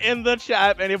type in the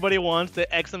chat if anybody wants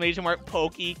the exclamation mark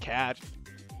pokey catch.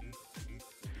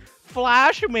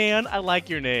 Flashman, I like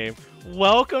your name.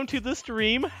 Welcome to the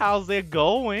stream. How's it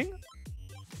going?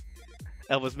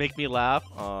 Elvis, make me laugh.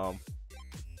 I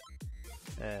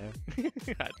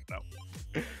don't know.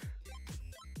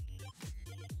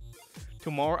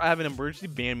 Tomorrow I have an emergency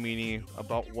band meeting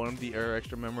about one of the Air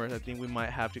Extra members. I think we might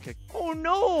have to kick. Oh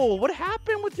no! What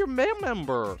happened with your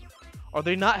member? Are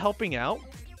they not helping out?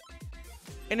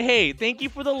 And hey, thank you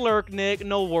for the lurk, Nick.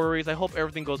 No worries. I hope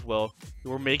everything goes well.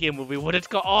 We're making a movie. What it's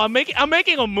called? Oh, I'm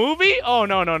making a movie? Oh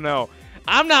no.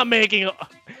 I'm not making a...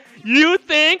 You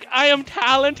think I am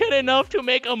talented enough to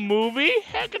make a movie?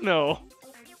 Heck no.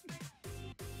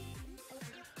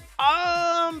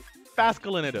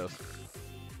 Fascolinidos.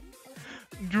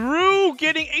 Drew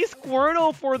getting a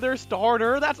Squirtle for their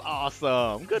starter. That's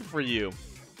awesome. Good for you.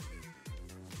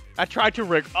 I tried to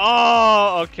rig.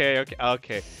 Oh, okay.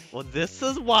 Well, this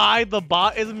is why the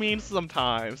bot is mean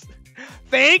sometimes.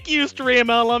 Thank you,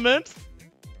 Stream Elements.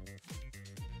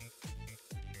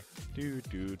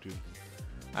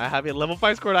 I have a level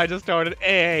 5 Squirtle I just started.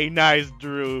 Hey, nice,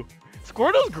 Drew.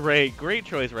 Squirtle's great. Great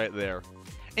choice right there.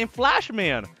 And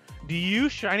Flashman, do you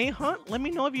shiny hunt? Let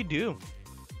me know if you do.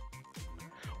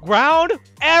 Ground,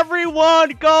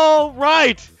 everyone go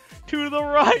right. To the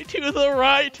right, to the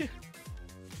right.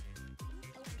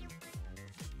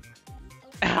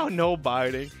 Ow, no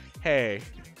biting. Hey,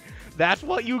 that's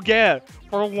what you get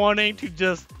for wanting to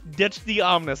just ditch the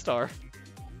Omnistar.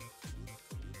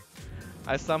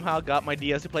 I somehow got my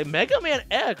DS to play Mega Man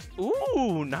X.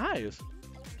 Ooh, nice.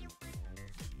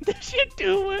 Did she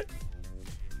do it?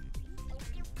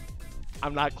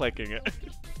 I'm not clicking it.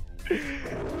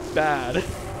 Bad.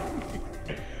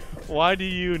 Why do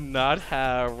you not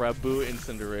have Rabu and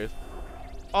Cinderace?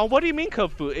 Oh, what do you mean,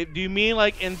 Kubfu? Do you mean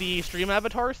like in the stream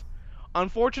avatars?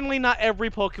 Unfortunately, not every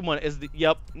Pokemon is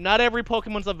yep, not every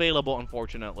Pokemon's available,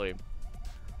 unfortunately.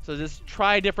 So just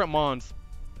try different mons.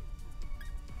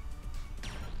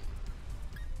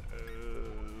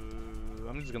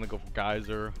 I'm just gonna go for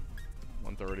Geyser.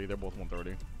 130, they're both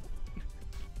 130.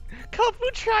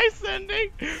 Kubfu, try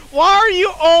sending! Why are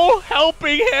you all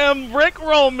helping him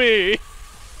rickroll me?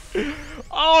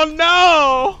 Oh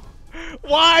no!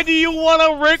 Why do you want to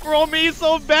rickroll me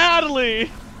so badly?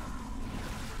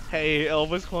 Hey,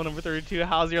 Elvis clone number 32,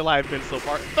 how's your life been so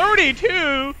far?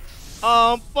 32?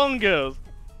 Fungus.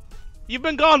 You've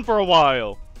been gone for a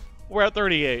while. We're at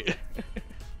 38.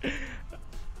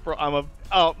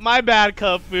 Oh, my bad,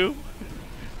 Kubfu.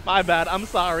 My bad, I'm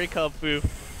sorry, Kubfu.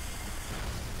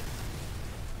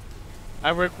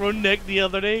 I rickrolled Nick the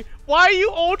other day. Why are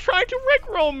you all trying to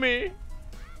rickroll me?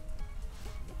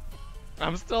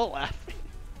 I'm still laughing.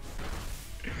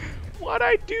 What'd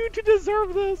I do to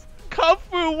deserve this?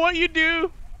 Kubfu, what you do?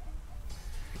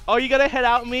 Oh, you gotta head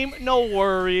out meme? No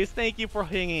worries. Thank you for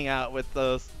hanging out with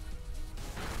us.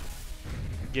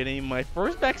 Getting my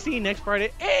first vaccine next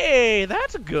Friday. Hey,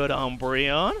 that's good,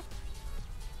 Umbreon.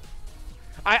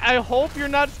 I hope you're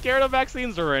not scared of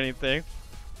vaccines or anything.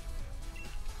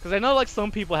 Because I know like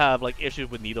some people have like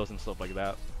issues with needles and stuff like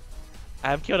that. I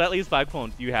have killed at least 5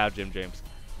 clones. You have, Jim James.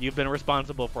 You've been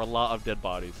responsible for a lot of dead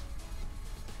bodies.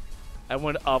 I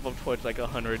went off of Twitch like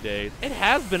 100 days. It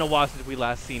has been a while since we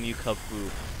last seen you, Cub Fu.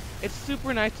 It's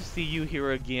super nice to see you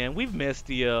here again. We've missed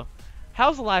you.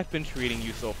 How's life been treating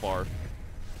you so far?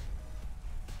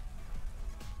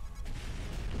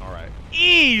 Alright.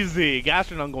 Easy!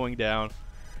 Gastrodon going down.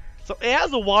 So it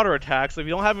has a water attack, so if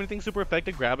you don't have anything super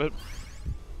effective, grab it.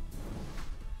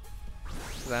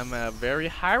 I'm at very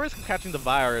high risk of catching the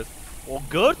virus. Well,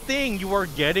 good thing you are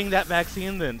getting that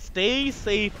vaccine then. Stay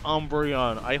safe,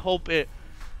 Umbreon. I hope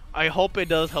it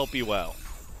does help you out.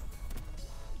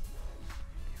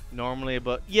 Normally,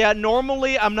 but yeah,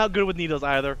 normally I'm not good with needles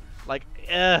either. Like,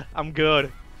 I'm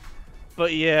good.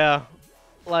 But yeah,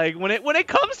 like when it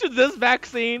comes to this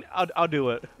vaccine, I'll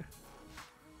do it.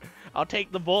 I'll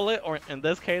take the bullet, or in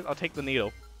this case, I'll take the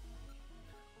needle.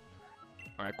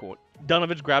 All right, cool.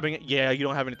 Donovan's grabbing it. Yeah, you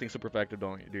don't have anything super effective,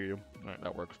 don't you? Do you? All right,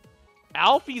 that works.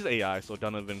 Alfie's AI, so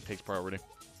Donovan takes priority.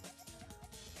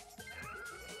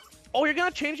 Oh, you're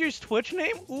gonna change your Twitch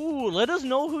name? Ooh, let us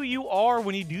know who you are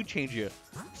when you do change it,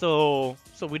 so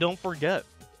we don't forget.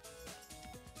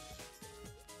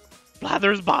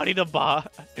 Blathers body to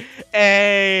bot.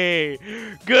 Hey,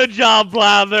 good job,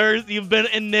 Blathers. You've been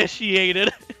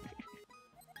initiated.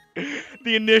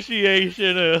 The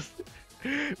initiation is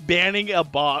banning a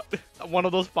bot, one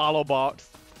of those follow bots,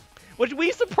 which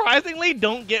we surprisingly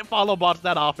don't get follow bots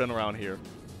that often around here.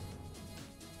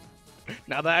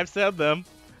 Now that I've said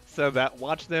that,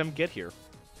 watch them get here.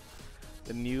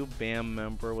 The new BAM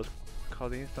member was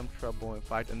causing some trouble and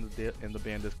fight in the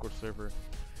BAM Discord server.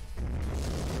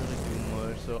 Really too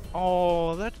much. So,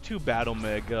 oh, that's too bad,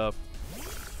 Omega.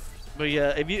 But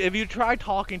yeah, if you try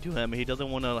talking to him and he doesn't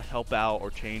want to help out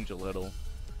or change a little,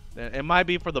 then it might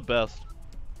be for the best.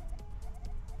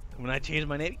 When I change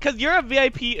my name, because you're a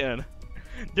VIP in.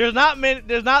 There's not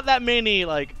that many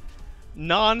like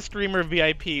non-streamer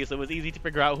VIPs, so it was easy to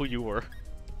figure out who you were.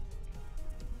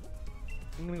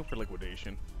 I'm gonna go for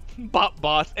liquidation. Bot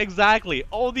bots, exactly.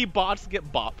 All the bots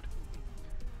get bopped.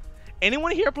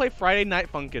 Anyone here play Friday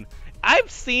Night Funkin'? I've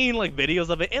seen like videos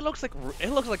of it. It looks like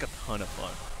a ton of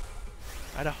fun.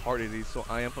 I had a heart disease, so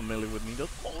I am familiar with needles.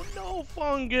 Oh no,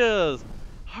 Fungus!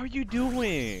 How are you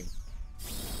doing?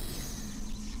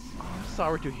 Oh, I'm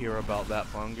sorry to hear about that,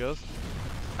 Fungus.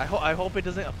 I hope it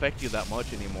doesn't affect you that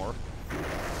much anymore.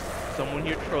 Someone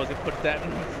here trolls and puts that in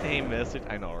the same message.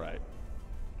 I know, right?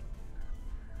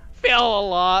 Fail a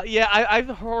lot. Yeah, I've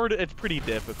heard it's pretty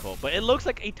difficult, but it looks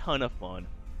like a ton of fun.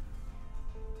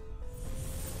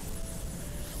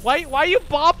 Why are you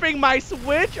bopping my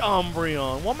Switch,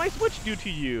 Umbreon? What my Switch do to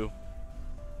you?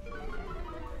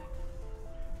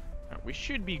 Right, we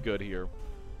should be good here.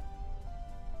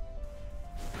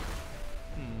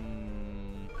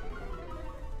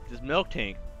 This Milk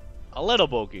Tank, a little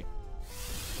bulky.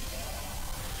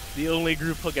 The only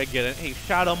group hook I get it. Hey,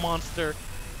 Shadow Monster,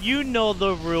 you know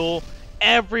the rule.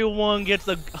 Everyone gets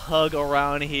a hug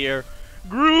around here.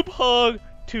 Group hug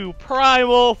to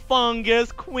Primal,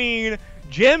 Fungus, Queen,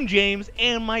 Jim James,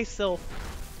 and myself.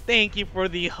 Thank you for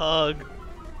the hug.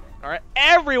 Alright,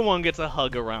 everyone gets a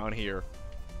hug around here.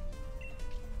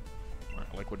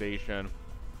 Alright, liquidation.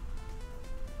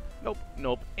 Nope,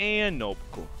 nope, and nope.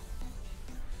 Cool.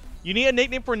 You need a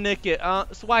nickname for Nickit.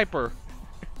 Swiper.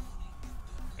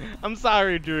 I'm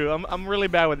sorry, Drew. I'm really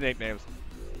bad with nicknames.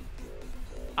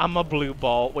 I'm a blue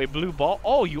ball. Wait, blue ball?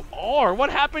 Oh, you are? What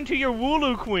happened to your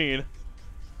Wooloo Queen?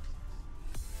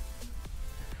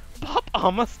 Pop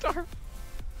Amistar?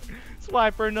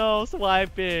 Swiper, no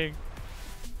swiping.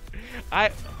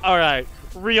 Alright,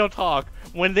 real talk.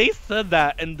 When they said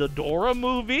that in the Dora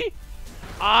movie,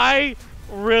 I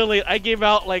gave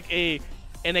out like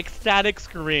an ecstatic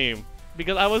scream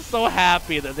because I was so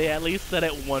happy that they at least said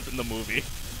it once in the movie.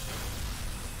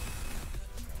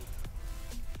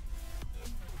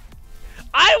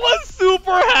 I was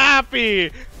super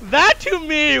happy. That to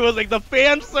me was like the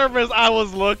fan service I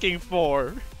was looking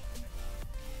for.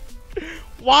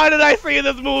 Why did I see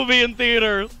this movie in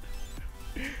theaters?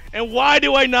 And why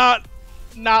do I not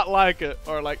like it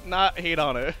or like not hate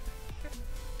on it?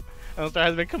 Amistar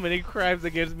has been committing crimes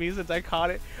against me since I caught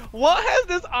it. What has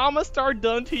this Amistar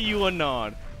done to you,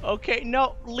 Anon? Okay,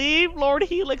 no, leave Lord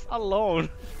Helix alone.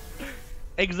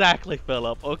 Exactly,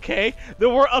 Philip, okay? There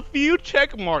were a few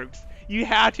check marks you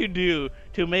had to do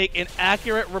to make an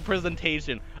accurate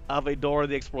representation of a Dora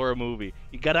the Explorer movie.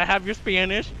 You gotta have your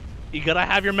Spanish, you gotta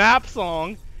have your map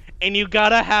song, and you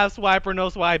gotta have swiper no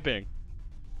swiping.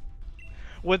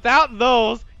 Without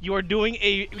those, you are doing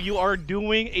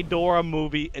a Dora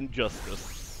movie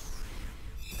injustice.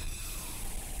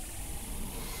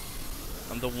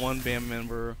 I'm the one band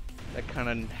member that kind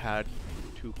of had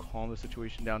to calm the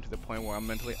situation down to the point where I'm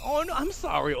mentally. Oh no, I'm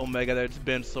sorry, Omega, that it's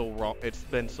been so wrong. It's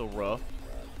been so rough.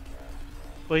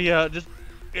 But yeah, just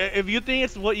if you think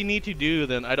it's what you need to do,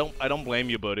 then I don't blame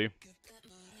you, buddy.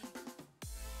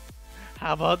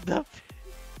 How about the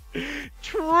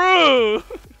true?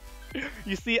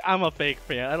 You see, I'm a fake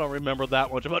fan. I don't remember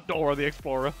that much about Dora the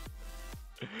Explorer.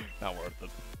 Not worth it.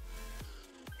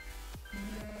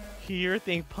 Here,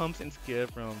 think pumps and skid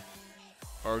from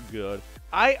are good.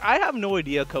 I have no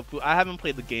idea, Kufu. I haven't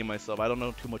played the game myself. I don't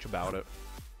know too much about it.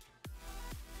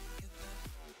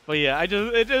 But yeah,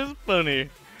 it's just funny.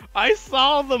 I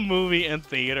saw the movie in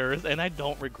theaters and I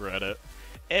don't regret it.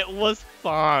 It was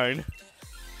fine.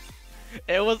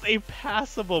 It was a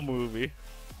passable movie.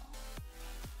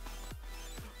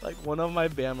 Like, one of my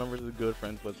band members is good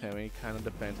friends with him and he kind of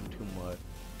defends him too much.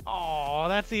 Oh,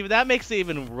 that makes it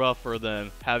even rougher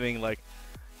than having like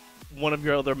one of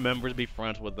your other members be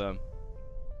friends with them.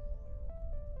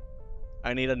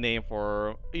 I need a name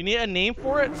for. You need a name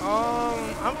for it?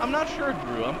 I'm not sure,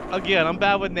 Drew. I'm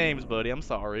bad with names, buddy. I'm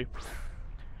sorry.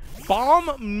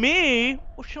 Bomb me,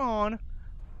 oh, Sean.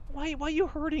 Why are you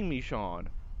hurting me, Sean?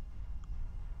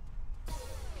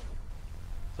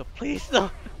 So please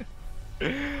don't.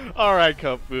 All right,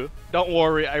 Kufu. Don't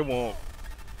worry, I won't.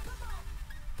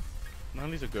 None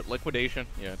of these are good. Liquidation.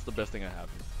 Yeah, it's the best thing I have.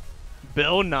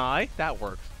 Bill Nye. That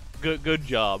works. Good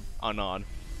job, Anon.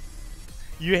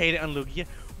 You hate it on Lugia.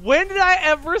 When did I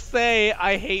ever say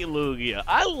I hate Lugia?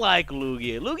 I like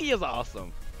Lugia. Lugia is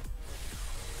awesome.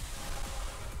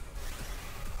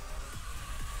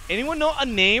 Anyone know a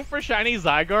name for shiny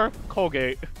Zygarde?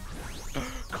 Colgate.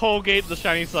 Colgate the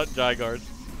shiny Zygarde.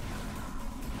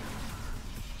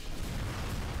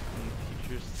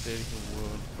 Teacher said he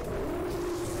would.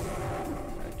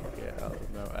 Get out.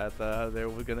 No, at the there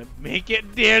we're gonna make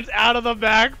it dance out of the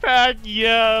backpack.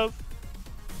 Yes.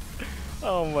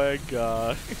 Oh my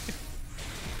god.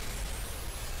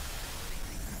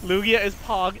 Lugia is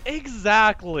Pog.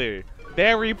 Exactly.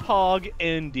 Very Pog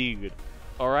indeed.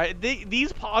 Alright,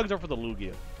 these Pogs are for the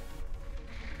Lugia.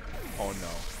 Oh no.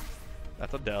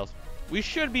 That's a death. We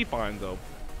should be fine though.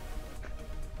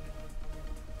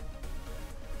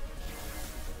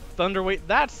 Thunderweight,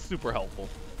 that's super helpful.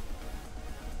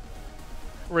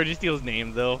 Registeel's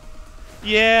name though.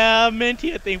 Yeah,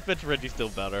 Minty I think fits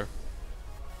Registeel better.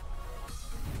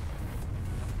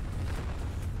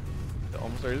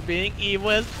 Omastar is being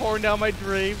evil, has torn down my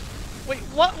dream. Wait,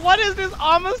 what is this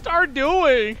Omastar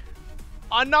doing?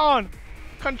 Anon,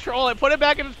 control it, put it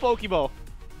back in its Pokeball.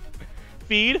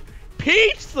 Feed?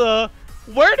 Pizza?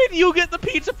 Where did you get the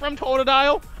pizza from,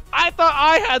 Totodile? I thought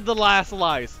I had the last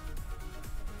slice.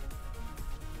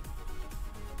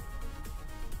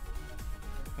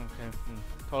 Okay,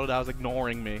 Totodile's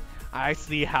ignoring me. I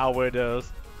see how it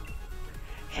is.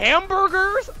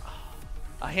 Hamburgers?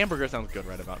 A hamburger sounds good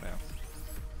right about now.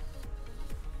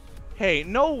 Hey,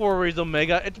 no worries,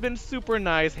 Omega. It's been super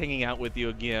nice hanging out with you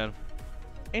again.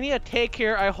 And yeah, take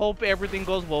care. I hope everything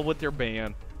goes well with your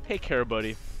band. Take care,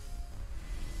 buddy.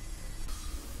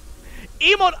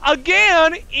 Emote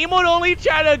again? Emote only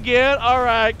chat again?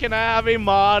 Alright, can I have a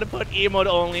mod? Put emote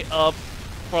only up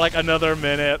for like another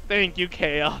minute. Thank you,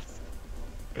 Chaos.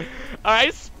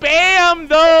 Alright, spam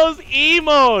those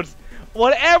emotes.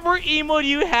 Whatever emote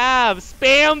you have,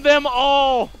 spam them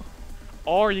all.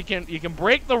 Or you can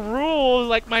break the rules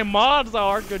like my mods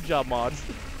are. Good job, mods.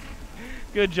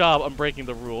 Good job, I'm breaking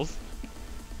the rules.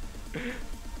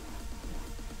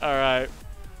 Alright.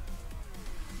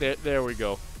 There we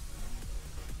go.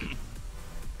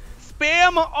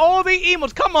 Spam all the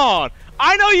emotes. Come on.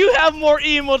 I know you have more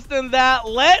emotes than that.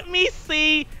 Let me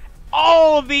see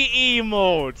all the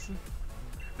emotes.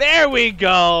 There we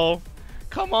go.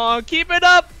 Come on, keep it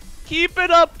up. Keep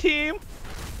it up, team.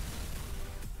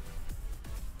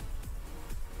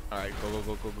 Alright,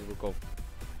 go.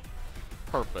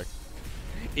 Perfect.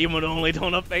 Emote only,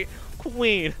 don't affect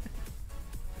Queen.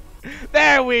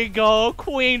 There we go.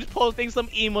 Queen's posting some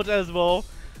emotes as well.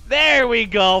 There we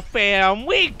go, fam.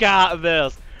 We got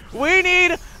this. We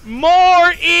need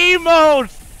more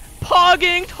emotes.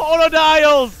 Pogging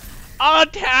Totodiles.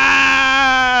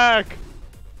 Attack.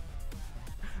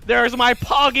 There's my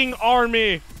pogging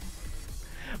army.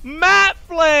 Matt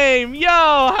Flame. Yo,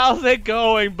 how's it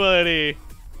going, buddy?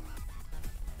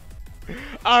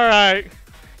 Alright.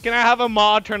 Can I have a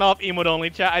mod turn off emote only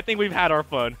chat? I think we've had our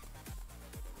fun.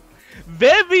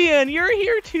 Vivian, you're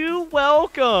here too.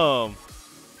 Welcome.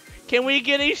 Can we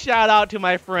get a shout out to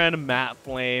my friend Matt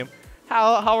Flame?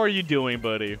 How are you doing,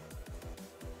 buddy?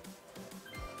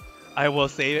 I will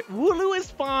say it. Wooloo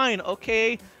is fine,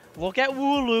 okay? Look at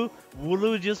Wooloo.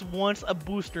 Wooloo just wants a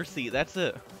booster seat. That's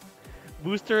it.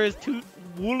 Booster is too...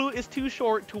 Wooloo is too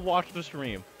short to watch the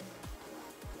stream.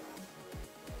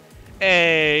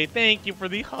 Hey, thank you for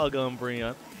the hug,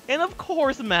 Umbreon. And of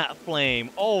course, Matt Flame,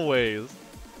 always.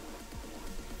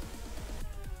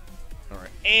 Alright,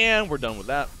 and we're done with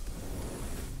that.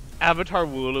 Avatar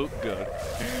Wooloo, good.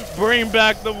 Bring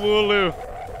back the Wooloo.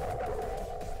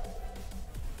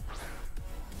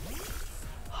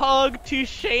 Hug to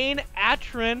Shane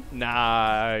Atron.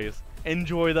 Nice.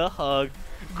 Enjoy the hug.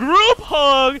 Group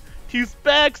hug to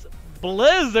Specs,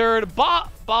 Blizzard, Bot,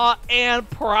 and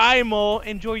Primal.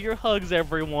 Enjoy your hugs,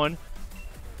 everyone.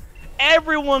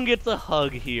 Everyone gets a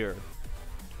hug here.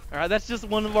 Alright, that's just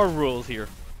one of our rules here.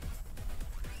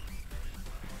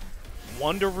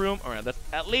 Wonder Room. Alright, that's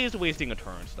at least wasting a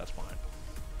turn, so that's fine.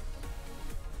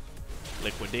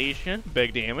 Liquidation.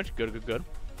 Big damage. Good, good, good.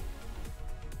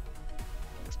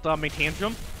 Stop me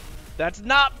tantrum. That's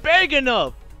not big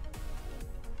enough!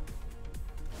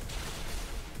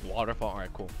 Waterfall.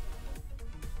 Alright, cool.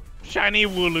 Shiny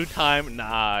Wooloo time.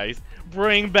 Nice.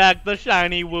 Bring back the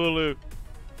shiny Wooloo.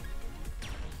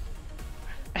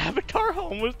 Avatar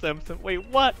Homer Simpson. Wait,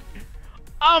 what?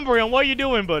 Umbreon, what are you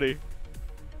doing, buddy?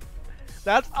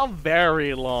 That's a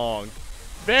very long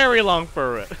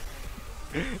ferret.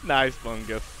 Nice,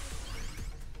 Fungus.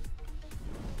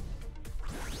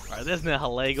 Alright, this is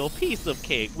Nihilego. Piece of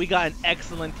cake. We got an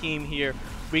excellent team here.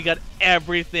 We got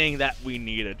everything that we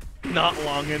needed. Not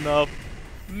long enough.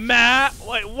 Matt,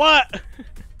 wait, what?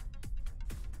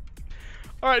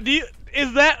 Alright,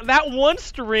 is that one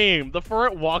stream, the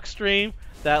ferret walk stream,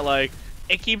 that like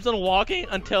it keeps on walking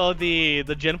until the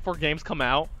Gen 4 games come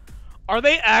out? Are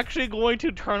they actually going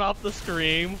to turn off the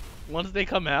stream once they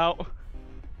come out?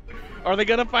 Are they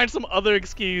gonna find some other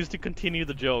excuse to continue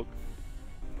the joke?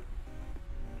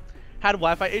 Had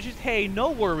Wi-Fi issues? Hey,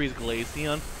 no worries,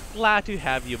 Glaceon. Glad to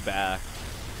have you back.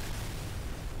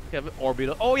 You have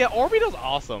Orbeetle. Oh yeah, Orbeetle's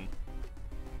awesome.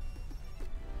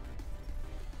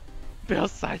 Bill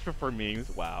Cypher for memes.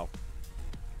 Wow.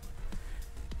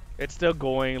 It's still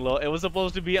going low. It was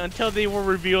supposed to be until they were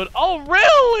revealed. Oh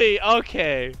really?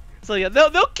 Okay. So yeah,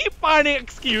 they'll keep finding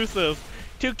excuses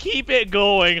to keep it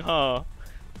going, huh?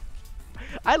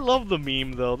 I love the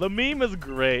meme though. The meme is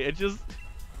great. It's just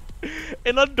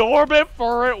an adorable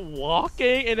ferret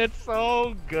walking, and it's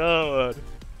so good.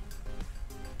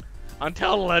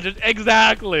 Until Legend,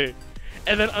 exactly.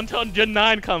 And then until Gen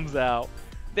 9 comes out,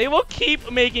 they will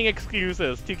keep making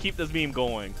excuses to keep this meme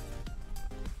going.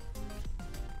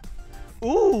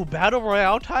 Ooh, Battle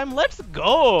Royale time. Let's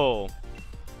go.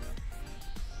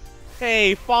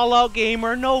 Hey, Fallout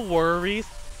Gamer, no worries.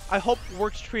 I hope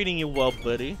work's treating you well,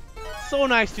 buddy. So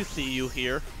nice to see you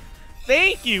here.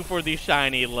 Thank you for the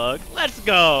shiny lug. Let's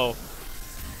go.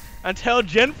 Until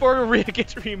Gen 4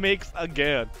 gets remakes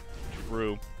again.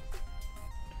 True.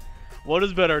 What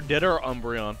is better, Ditto or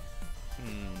Umbreon?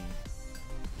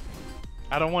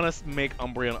 I don't want to make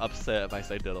Umbreon upset if I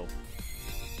say Ditto.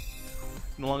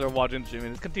 No longer watching Jimmy.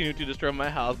 It's continued to destroy my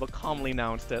house, but calmly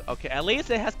now instead. Okay, at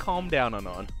least it has calmed down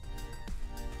on.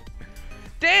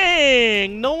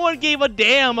 Dang! No one gave a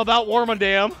damn about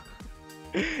Wormadam.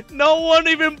 No one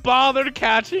even bothered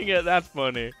catching it. That's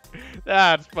funny.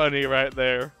 That's funny right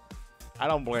there. I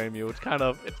don't blame you. It's kind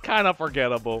of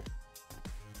forgettable.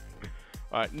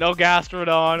 All right, no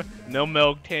Gastrodon, no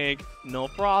Milk Tank, no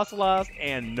Frostlass,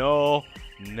 and no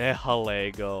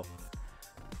Nihilego.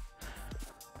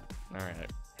 All right,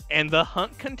 and the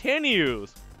hunt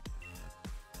continues.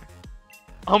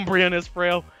 Umbreon is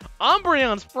frail.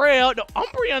 Umbreon's frail. No,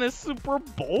 Umbreon is super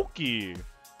bulky.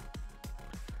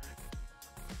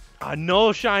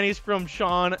 No shinies from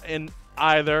Sean and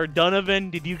either. Donovan,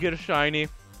 did you get a shiny?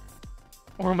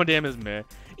 Wormadam is meh.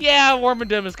 Yeah,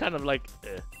 Wormadam is kind of like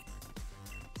eh.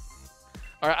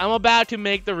 Alright, I'm about to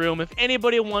make the room. If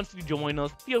anybody wants to join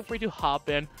us, feel free to hop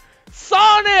in.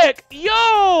 Sonic!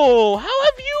 Yo! How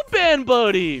have you been,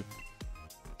 buddy?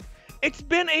 It's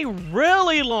been a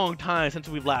really long time since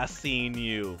we've last seen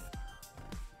you.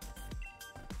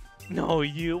 No,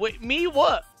 you. Wait, me?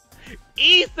 What?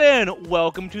 Ethan!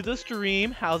 Welcome to the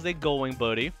stream. How's it going,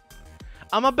 buddy?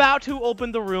 I'm about to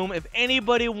open the room. If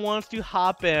anybody wants to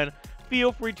hop in,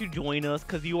 feel free to join us,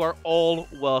 because you are all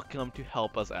welcome to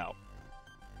help us out.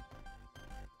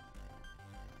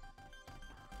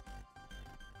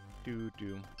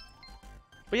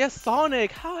 But yeah,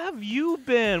 Sonic, how have you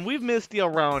been? We've missed you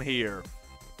around here.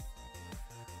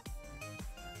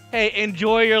 Hey,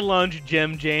 enjoy your lunch,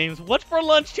 Jim James. What's for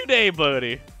lunch today,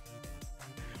 buddy?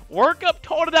 Work up,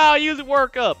 told I'll use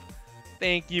work up.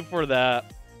 Thank you for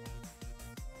that.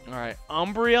 Alright,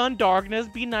 Umbreon, Darkness,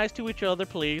 be nice to each other,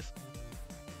 please.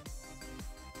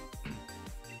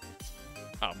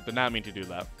 Oh, Did not mean to do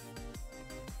that.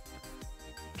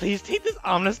 Please take this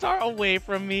Omnistar away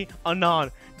from me.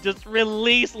 Anon, just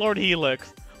release Lord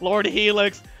Helix. Lord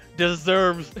Helix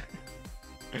deserves...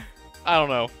 I don't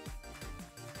know.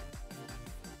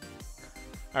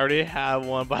 I already have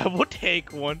one, but I will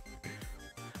take one.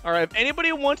 Alright, if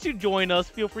anybody wants to join us,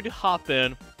 feel free to hop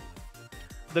in.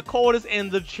 The code is in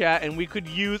the chat, and we could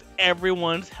use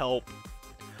everyone's help.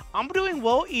 I'm doing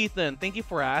well, Ethan. Thank you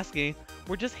for asking.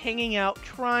 We're just hanging out,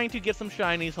 trying to get some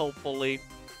shinies, hopefully.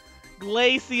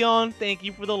 Glaceon, thank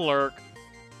you for the lurk.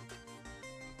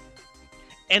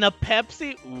 And a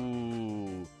Pepsi.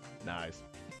 Ooh, nice.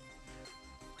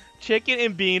 Chicken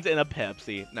and beans and a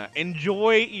Pepsi. Now,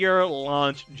 enjoy your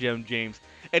lunch, Jim James.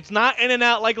 It's not in and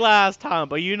out like last time,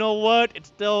 but you know what? It's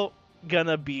still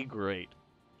gonna be great.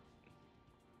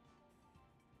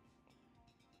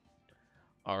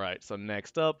 Alright, so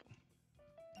next up.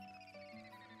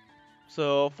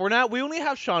 So, for now, we only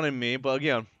have Sean and me, but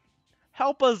again,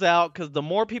 help us out, because the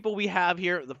more people we have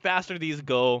here, the faster these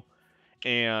go,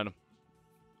 and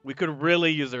we could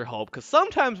really use their help, because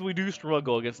sometimes we do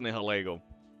struggle against Nihilego.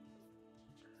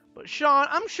 But Sean,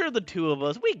 I'm sure the two of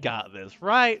us, we got this,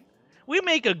 right? We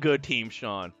make a good team,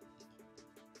 Sean.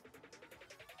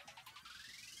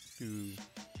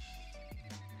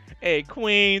 Hey,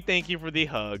 Queen, thank you for the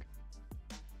hug.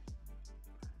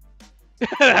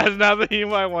 That's not the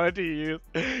team I wanted to use.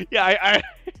 Yeah,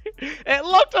 it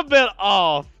looked a bit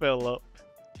off, Philip.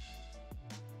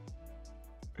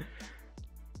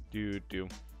 Dude.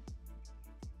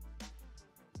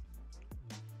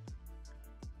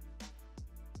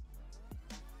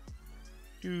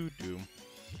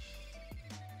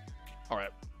 Alright.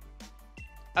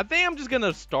 I think I'm just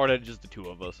gonna start at just the two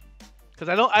of us. Cause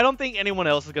I don't think anyone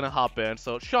else is gonna hop in.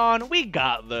 So Sean, we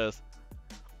got this.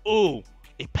 Ooh,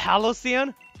 a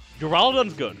Palocean?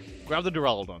 Duraludon's good. Grab the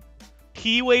Duraludon.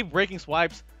 T-Wave breaking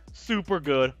swipes, super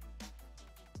good.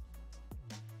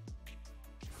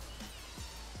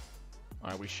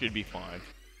 Alright, we should be fine.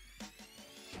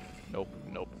 Nope,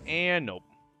 and nope.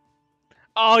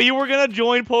 Oh, you were gonna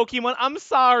join Pokemon? I'm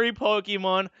sorry,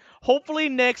 Pokemon. Hopefully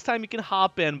next time you can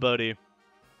hop in, buddy.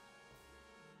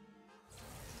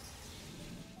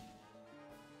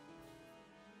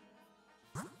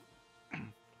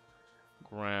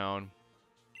 Ground.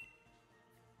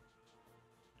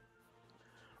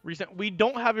 Recent. We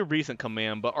don't have a recent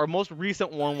command, but our most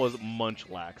recent one was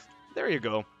Munchlax. There you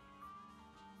go.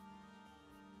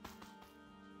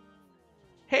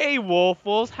 Hey,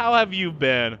 Wolfles, how have you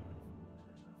been?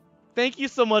 Thank you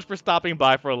so much for stopping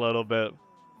by for a little bit.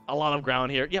 A lot of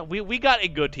ground here. Yeah, we got a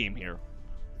good team here.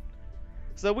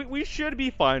 So we should be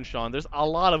fine, Sean. There's a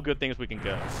lot of good things we can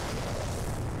get.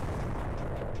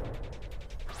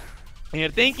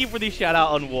 And thank you for the shout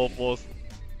out on Wolfles.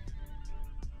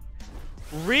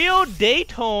 Rio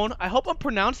Daytone, I hope I'm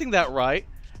pronouncing that right.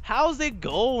 How's it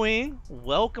going?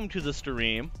 Welcome to the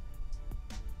stream.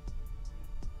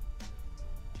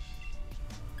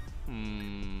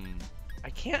 I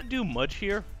can't do much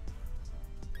here.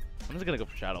 I'm just gonna go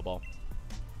for Shadow Ball.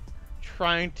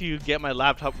 Trying to get my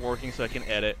laptop working so I can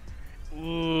edit.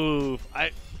 Oof.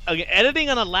 Again, editing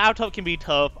on a laptop can be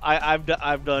tough. I've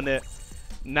done it.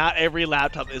 Not every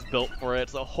laptop is built for it,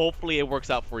 so hopefully it works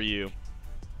out for you.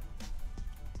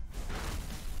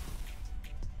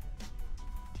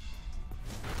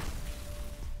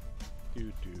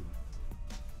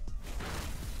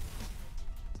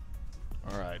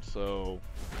 Alright, so...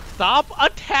 Stop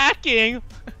attacking!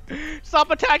 Stop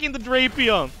attacking the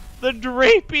Drapion! The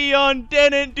Drapion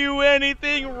didn't do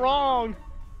anything wrong!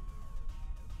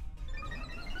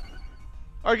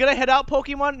 Are you gonna head out,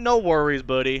 Pokemon? No worries,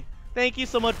 buddy. Thank you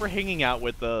so much for hanging out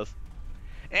with us.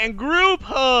 And group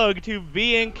hug to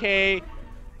VNK,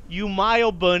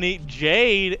 Umayo Bunny,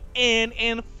 Jade,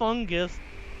 and Fungus.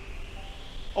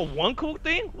 Oh, one cool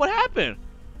thing? What happened?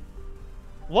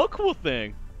 What cool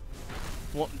thing?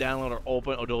 Won't download or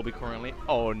open Adobe currently.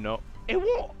 Oh no. It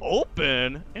won't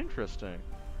open? Interesting.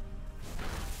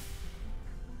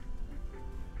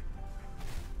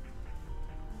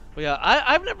 But yeah,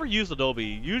 I've never used Adobe.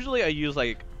 Usually I use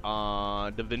like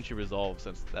DaVinci Resolve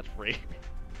since that's free.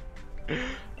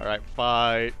 Alright,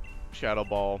 fight. Shadow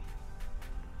Ball.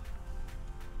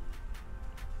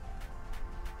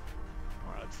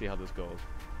 Alright, let's see how this goes.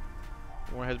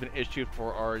 Warrant has been issued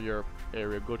for your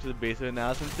area. Go to the basement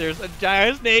now since there's a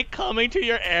giant snake coming to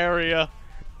your area.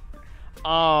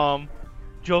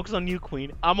 Joke's on you,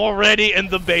 Queen. I'm already in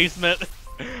the basement.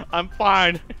 I'm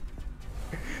fine.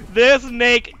 This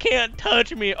snake can't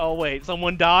touch me. Oh wait,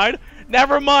 someone died?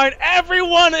 Never mind,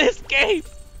 everyone escaped!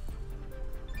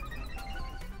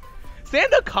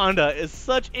 Sandaconda is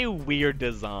such a weird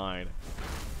design.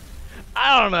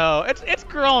 I don't know. It's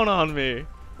grown on me,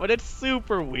 but it's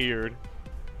super weird.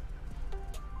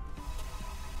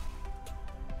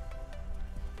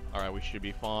 All right, we should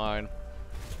be fine.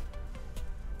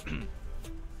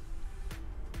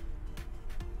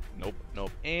 Nope,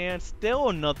 nope. And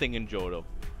still nothing in Johto.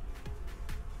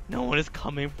 No one is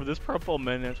coming for this purple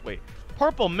menace. Wait,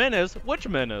 purple menace? Which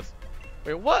menace?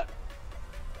 Wait, what?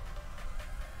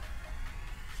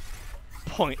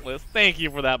 Pointless. Thank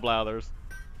you for that, Blathers.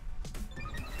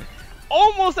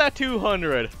 Almost at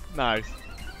 200. Nice.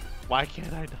 Why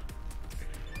can't I die?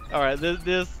 All right,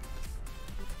 this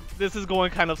is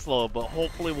going kind of slow, but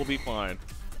hopefully we'll be fine.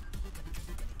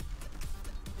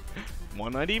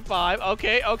 195.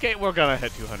 Okay, okay, we're gonna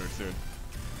hit 200 soon.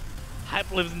 Hype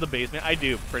lives in the basement. I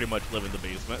do pretty much live in the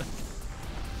basement.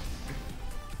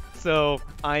 So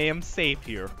I am safe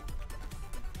here.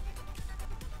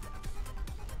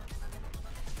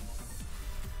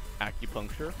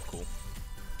 Acupuncture, cool.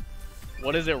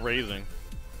 What is it raising?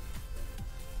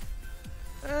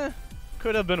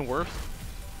 Could have been worse.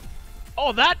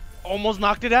 Oh, that almost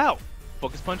knocked it out.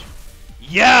 Focus punch.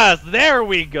 Yes, there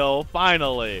we go.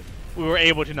 Finally, we were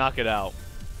able to knock it out.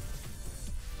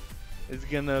 It's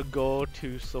gonna go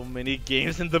to so many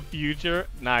games in the future.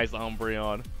 Nice,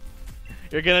 Umbreon.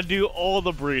 You're gonna do all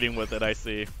the breeding with it, I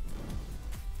see.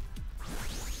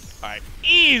 Alright,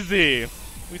 easy!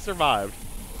 We survived.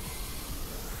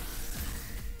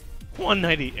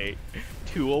 198.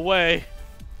 2 away.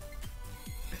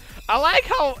 I like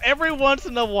how every once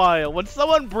in a while, when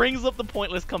someone brings up the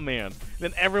pointless command,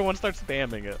 then everyone starts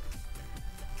spamming it.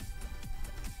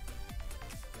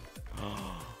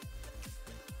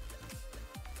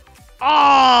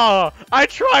 Ah! I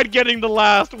tried getting the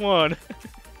last one.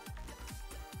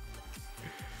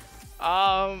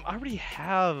 I already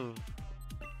have.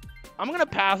 I'm gonna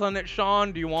pass on it,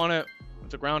 Sean. Do you want it?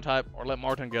 It's a ground type, or let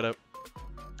Martin get it.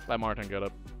 Let Martin get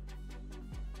it.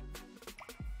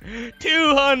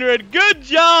 200. Good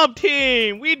job,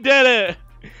 team. We did it.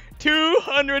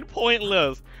 200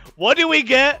 pointless. What do we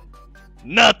get?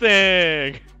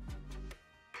 Nothing.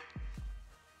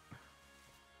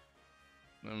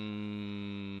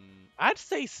 I'd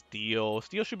say Steel.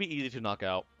 Steel should be easy to knock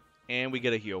out. And we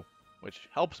get a heal, which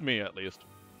helps me at least.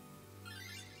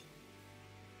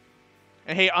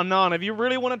 And hey, Anon, if you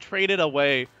really want to trade it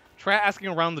away, try asking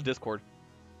around the Discord.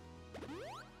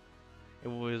 It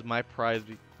was my prize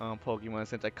Pokemon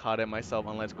since I caught it myself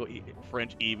on Let's Go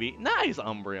French Eevee. Nice,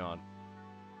 Umbreon.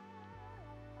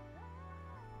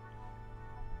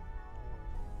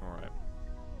 Alright.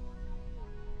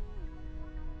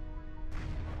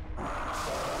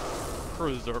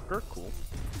 Berserker, cool.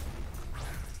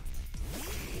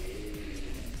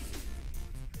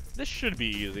 This should be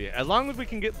easy. As long as we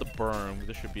can get the burn,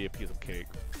 this should be a piece of cake.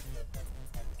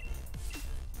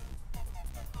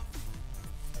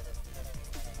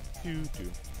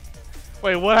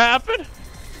 Wait, what happened?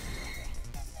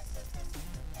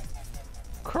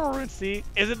 Currency?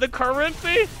 Is it the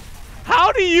currency?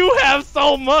 How do you have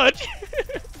so much?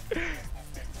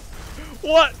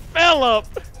 What, Philip?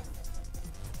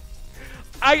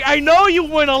 I know you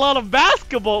win a lot of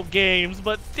basketball games,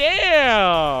 but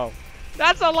damn!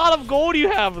 That's a lot of gold you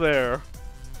have there.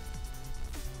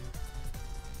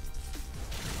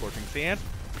 Scorching Sands.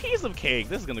 Piece of cake.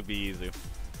 This is gonna be easy.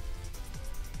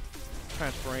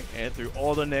 Transferring it through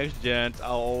all the next gens.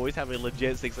 I'll always have a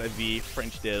legit 6 IV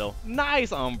French Ditto.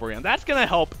 Nice, Umbreon. That's gonna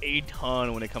help a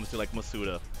ton when it comes to like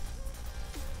Masuda.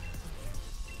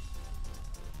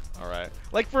 Alright.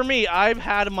 Like for me, I've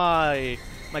had my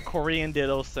Korean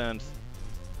Ditto since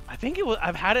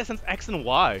I've had it since X and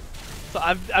Y. So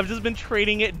I've just been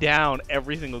trading it down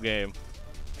every single game.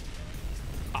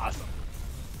 Awesome.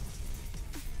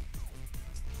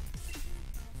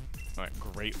 Alright,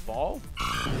 great ball.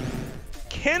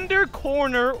 Kinder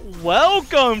Corner,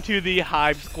 welcome to the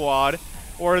Hype Squad,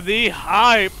 where the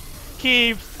hype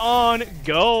keeps on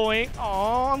going.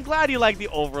 Oh, I'm glad you like the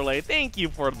overlay. Thank you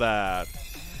for that.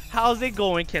 How's it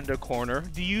going, Kinder Corner?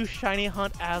 Do you shiny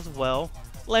hunt as well?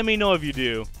 Let me know if you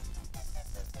do.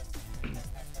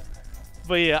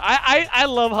 But yeah, I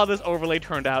love how this overlay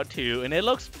turned out too, and it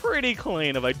looks pretty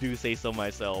clean if I do say so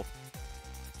myself.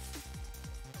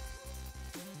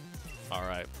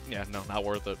 Alright, yeah, no, not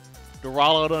worth it.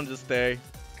 Duraludon to stay.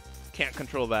 Can't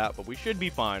control that, but we should be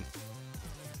fine.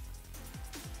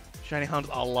 Shiny Hunt's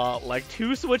a lot, like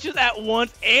 2 switches at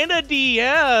once and a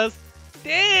DS.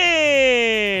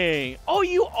 Dang! Oh,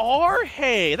 you are?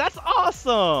 Hey, that's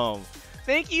awesome.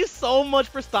 Thank you so much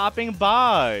for stopping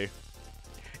by.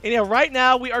 And yeah, right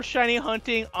now we are shiny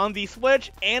hunting on the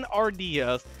Switch and our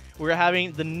DS we're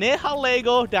having the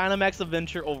Nihilego Dynamax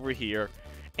Adventure over here,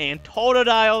 and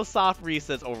Totodile Soft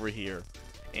Resets over here.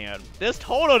 And this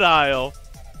Totodile,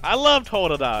 I love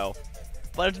Totodile,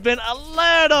 but it's been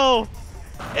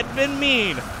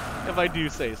mean, if I do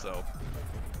say so.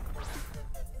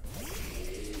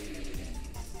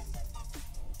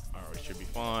 Alright, should be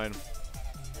fine.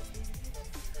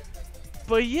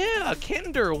 But yeah,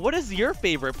 Kinder, what is your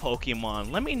favorite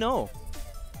Pokemon? Let me know.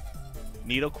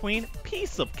 Nidoqueen,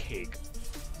 piece of cake.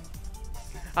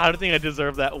 I don't think I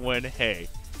deserve that win. Hey,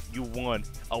 you won.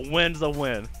 A win's a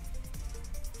win.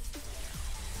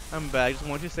 I'm back. Just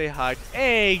wanted to say hi.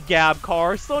 Hey,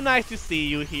 Gabcar. So nice to see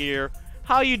you here.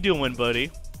 How you doing,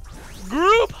 buddy?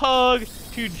 Group hug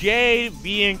to Jade,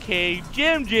 B&K,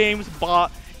 Jim James,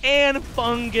 Bot, and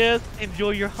Fungus.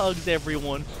 Enjoy your hugs,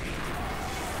 everyone.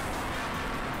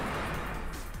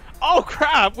 Oh,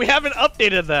 crap. We haven't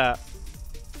updated that.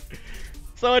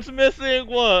 So it's missing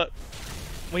what?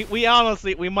 We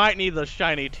honestly, we might need the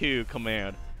Shiny 2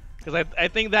 command. Because I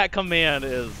think that command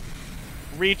is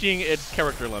reaching its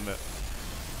character limit.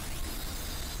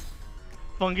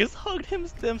 Fungus hugged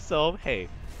himself. Hey,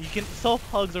 you can,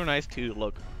 self-hugs are nice too,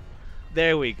 look.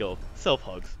 There we go,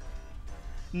 self-hugs.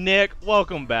 Nick,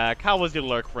 welcome back. How was your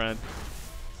lurk, friend?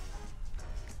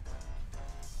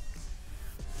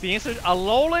 The answer, a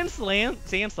lowland sand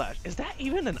slash. Is that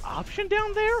even an option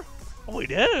down there? Oh,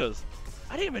 it is.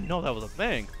 I didn't even know that was a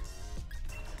thing.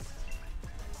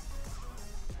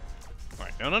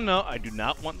 Alright, no. I do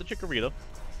not want the Chikorita.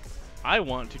 I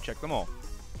want to check them all.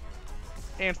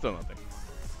 And still nothing.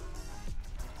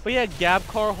 But yeah,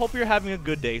 Gabcar, hope you're having a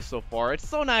good day so far. It's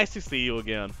so nice to see you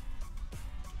again.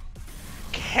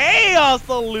 Chaos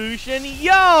Solution!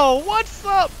 Yo, what's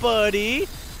up, buddy?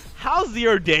 How's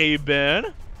your day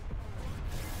been?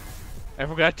 I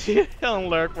forgot to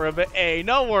lurk for a bit. Hey,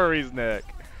 no worries, Nick.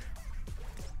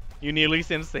 You nearly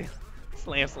sent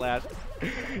slam slash.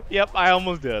 Yep, I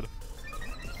almost did.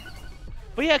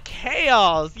 But yeah,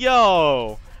 Chaos,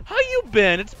 yo, how you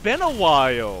been? It's been a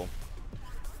while.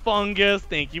 Fungus,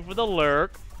 thank you for the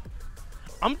lurk.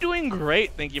 I'm doing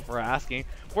great, thank you for asking.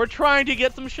 We're trying to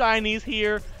get some shinies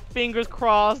here. Fingers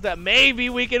crossed that maybe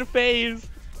we can phase.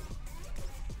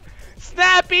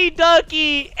 Snappy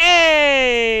Ducky,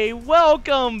 hey,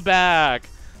 welcome back.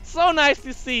 So nice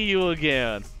to see you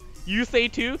again. You say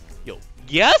too? Yo,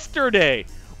 yesterday,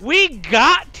 we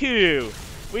got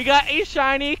a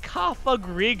shiny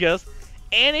Cofagrigus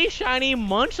and a shiny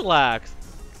Munchlax.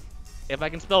 If I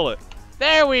can spell it.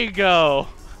 There we go.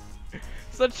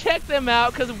 So check them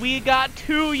out, because we got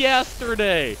 2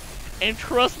 yesterday. And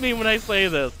trust me when I say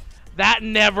this, that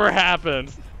never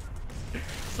happens.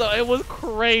 So it was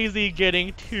crazy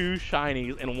getting 2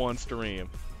 shinies in one stream.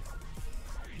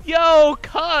 Yo,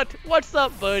 Cut! What's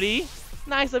up, buddy?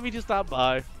 Nice of you to stop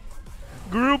by.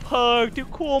 Group hug to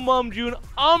Cool Mom June,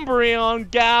 Umbreon,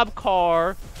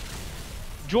 Gabcar,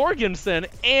 Jorgensen,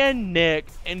 and Nick.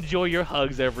 Enjoy your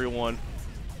hugs, everyone.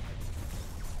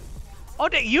 Oh,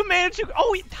 dang, you managed to...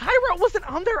 Oh, Tyra wasn't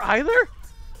on there either?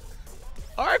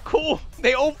 Alright, cool.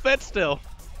 They all fit still.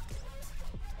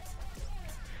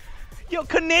 Yo,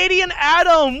 Canadian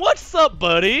Adam, what's up,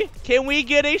 buddy? Can we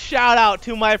get a shout out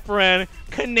to my friend,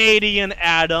 Canadian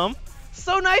Adam?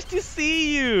 So nice to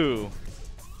see you.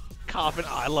 Coffin,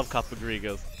 oh, I love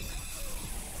Cofagrigus.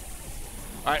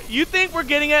 Alright, you think we're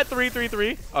getting at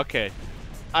 333? Okay.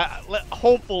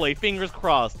 Hopefully, fingers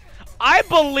crossed. I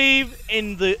believe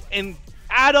in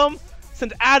Adam,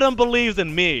 since Adam believes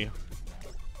in me.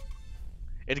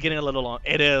 It's getting a little long.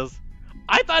 It is.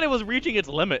 I thought it was reaching its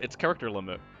limit, its character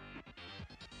limit.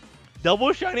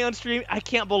 Double shiny on stream? I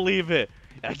can't believe it.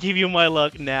 I give you my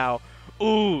luck now.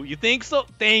 Ooh, you think so?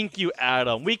 Thank you,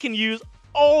 Adam. We can use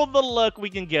all the luck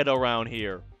we can get around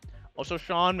here. Also,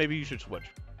 Sean, maybe you should switch.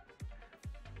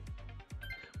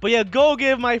 But yeah, go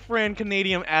give my friend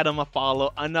Canadian Adam a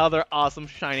follow. Another awesome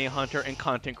shiny hunter and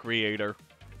content creator.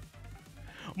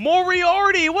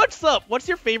 Moriarty, what's up? What's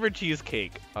your favorite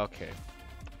cheesecake? Okay.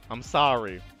 I'm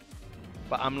sorry,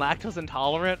 but I'm lactose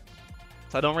intolerant,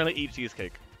 so I don't really eat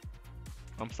cheesecake.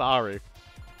 I'm sorry.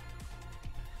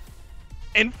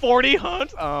 And 40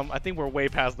 hunts? I think we're way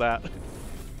past that.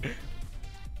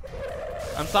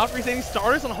 I'm soft resetting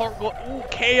starters on Heart Gold. Ooh,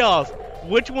 Chaos.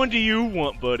 Which one do you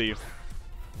want, buddy?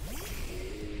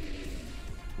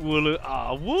 Wooloo.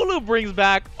 Wooloo brings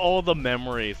back all the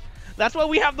memories. That's why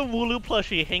we have the Wooloo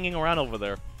plushie hanging around over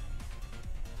there.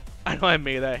 I know I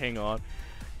made that hang on.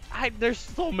 There's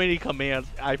so many commands,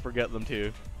 I forget them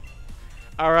too.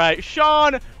 Alright,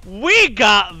 Sean, we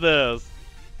got this!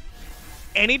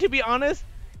 And to be honest,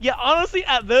 yeah, honestly,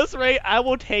 at this rate, I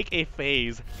will take a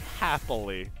phase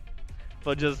happily.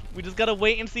 But we just gotta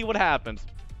wait and see what happens.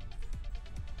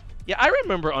 Yeah, I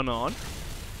remember Anon.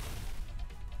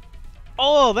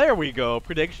 Oh, there we go.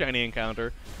 Predict shiny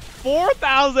encounter.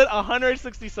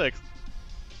 4,166.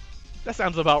 That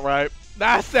sounds about right.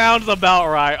 That sounds about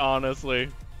right, honestly.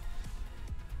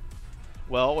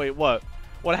 Well, wait, what?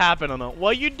 What happened, Anon?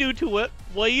 What you do to it?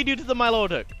 What you do to the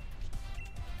Milotic?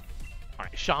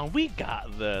 Alright, Sean, we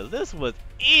got this. This was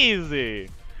easy.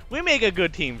 We make a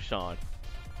good team, Sean.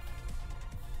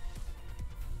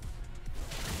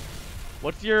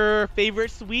 What's your favorite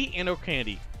sweet and or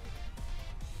candy?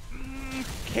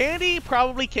 Candy,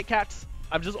 probably Kit Kats.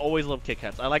 I've just always loved Kit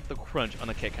Kats. I like the crunch on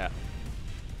a Kit Kat.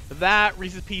 That,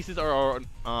 Reese's Pieces are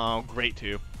great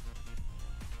too.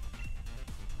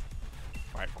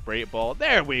 Alright, great ball.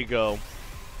 There we go.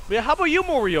 But yeah, how about you,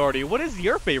 Moriarty? What is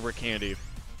your favorite candy?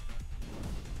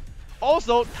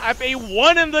 Also, type a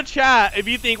 1 in the chat if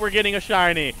you think we're getting a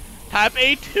shiny. Type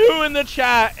a 2 in the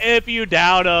chat if you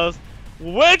doubt us.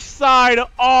 Which side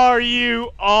are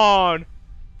you on?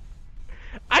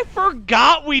 I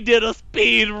forgot we did a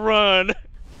speed run.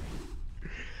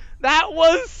 That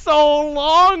was so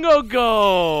long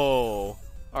ago.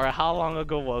 Alright, how long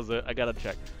ago was it? I gotta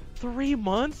check. 3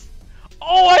 months?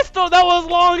 Oh, that was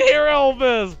long hair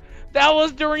Elvis. That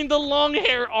was during the long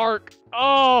hair arc.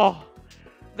 Oh,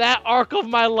 that arc of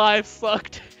my life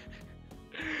sucked.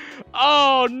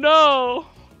 Oh no.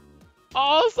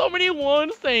 Oh, so many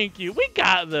ones. Thank you. We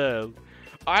got this.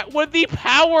 Alright, with the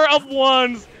power of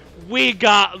ones, we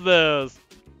got this.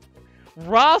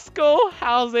 Roscoe,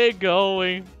 how's it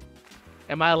going?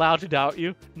 Am I allowed to doubt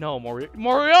you? No,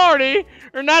 Moriarty,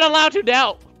 you're not allowed to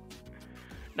doubt.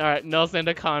 Alright, no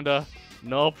Sandaconda,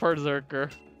 no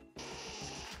Berserker,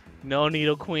 no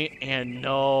Needle Queen, and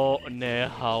no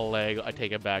Nihilego. I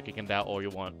take it back. You can doubt all you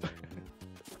want.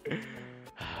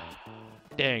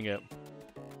 Dang it.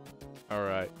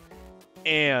 Alright.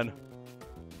 And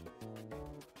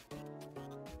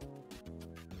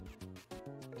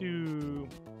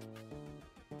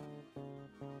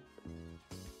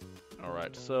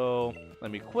alright, so let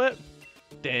me quit.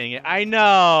 Dang it. I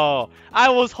know. I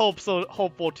was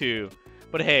hopeful too.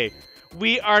 But hey,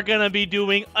 we are gonna be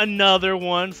doing another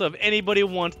one, so if anybody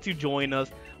wants to join us,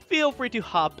 feel free to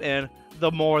hop in.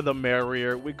 The more the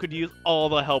merrier. We could use all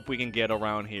the help we can get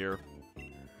around here.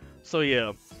 So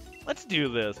yeah, let's do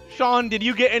this. Sean, did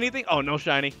you get anything? Oh, no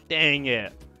shiny. Dang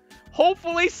it.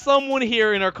 Hopefully someone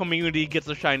here in our community gets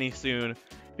a shiny soon.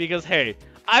 Because hey,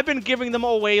 I've been giving them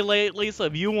away lately, so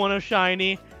if you want a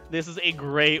shiny, this is a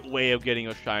great way of getting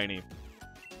a shiny.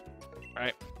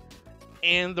 Alright.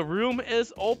 And the room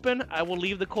is open. I will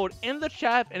leave the code in the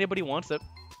chat if anybody wants it.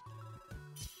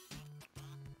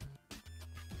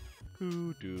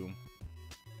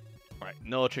 Alright,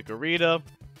 no Chikorita.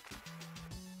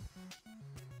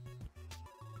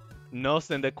 No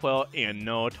Cyndaquil, and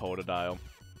no Totodile.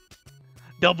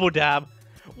 Double dab.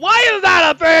 Why is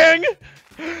that a thing?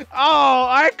 Oh,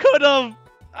 I could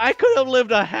have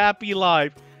lived a happy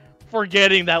life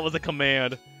forgetting that was a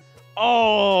command.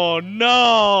 Oh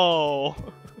no.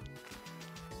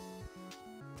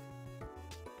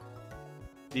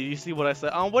 Did you see what I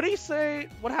said? What did you say?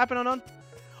 What happened on?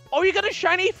 Oh, you got a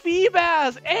shiny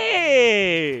Feebas.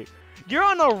 Hey, you're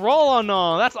on a roll on.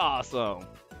 That's awesome.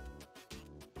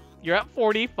 You're at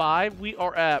 45. We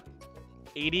are at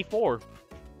 84.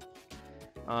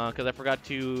 Because I forgot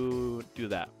to do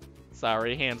that.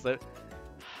 Sorry, Handset.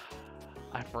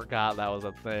 I forgot that was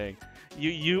a thing.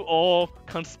 You all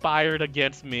conspired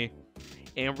against me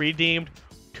and redeemed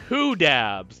 2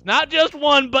 dabs. Not just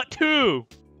 1, but 2.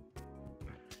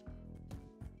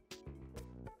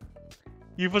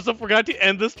 You also forgot to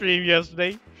end the stream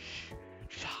yesterday.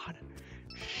 Sean.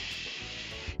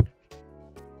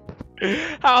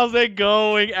 How's it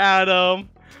going, Adam?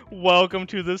 Welcome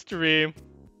to the stream.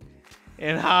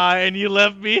 And hi, and you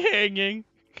left me hanging.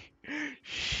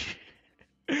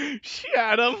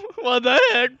 Adam, what the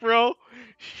heck, bro?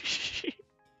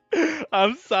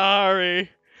 I'm sorry.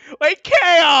 Wait,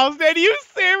 Chaos, did you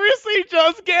seriously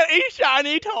just get a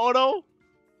shiny Toto?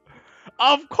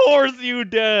 Of course you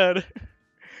did.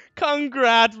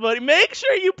 Congrats, buddy. Make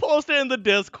sure you post it in the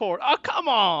Discord. Oh, come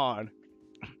on.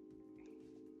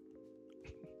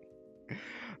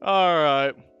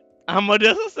 Alright. I'm gonna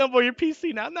disassemble your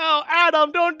PC now. No,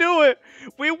 Adam, don't do it.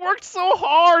 We worked so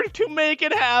hard to make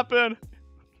it happen.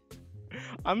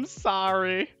 I'm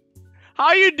sorry.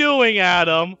 How you doing,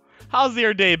 Adam? How's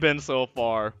your day been so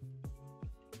far?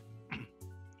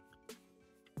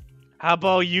 How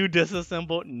about you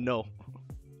disassemble? No.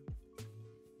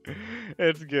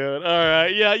 It's good.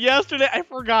 Alright, yeah, yesterday I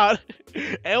forgot.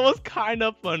 It was kind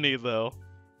of funny, though.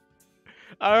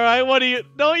 All right,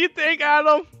 don't you think,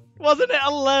 Adam? Wasn't it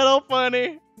a little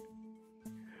funny?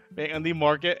 Back on the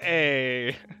market,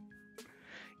 hey.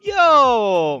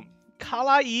 Yo,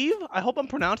 Kala Eve? I hope I'm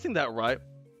pronouncing that right.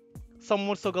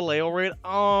 Someone Sogaleo raid.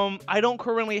 I don't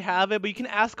currently have it, but you can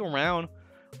ask around.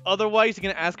 Otherwise, you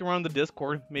can ask around the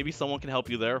Discord. Maybe someone can help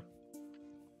you there.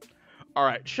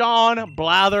 Alright, Sean,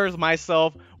 Blathers,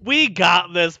 myself. We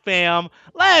got this, fam.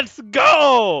 Let's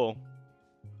go!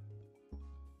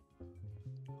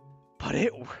 But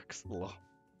it works.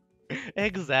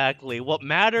 Exactly. What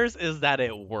matters is that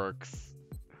it works.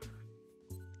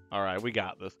 Alright, we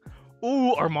got this.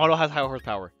 Ooh, our model has high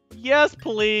horsepower. Yes,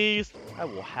 please. I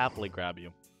will happily grab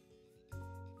you.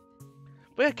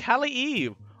 But yeah, Kali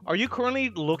Eve, are you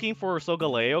currently looking for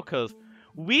Sogaleo? Because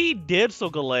we did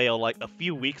Sogaleo like a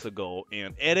few weeks ago,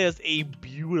 and it is a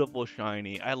beautiful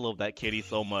shiny. I love that kitty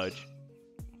so much.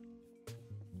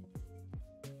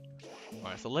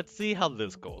 Alright, so let's see how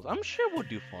this goes. I'm sure we'll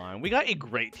do fine. We got a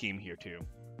great team here, too.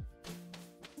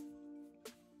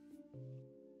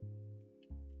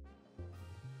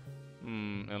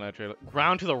 And I trade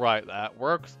ground to the right. That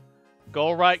works.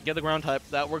 Go right, get the ground type.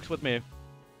 That works with me.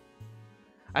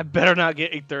 I better not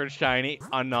get a third shiny.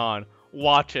 Anon.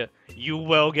 Watch it. You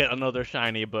will get another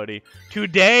shiny, buddy.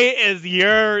 Today is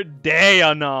your day,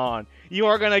 Anon. You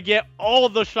are going to get all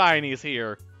the shinies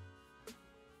here.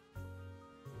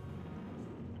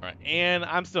 Alright, and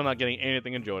I'm still not getting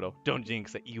anything in Johto. Don't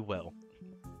jinx it. You will.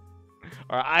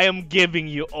 Alright, I am giving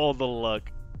you all the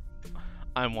luck.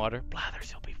 I'm water.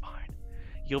 Blathers, you'll be fine.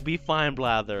 You'll be fine,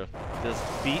 Blather.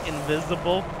 Just be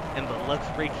invisible, and the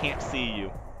Luxray can't see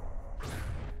you.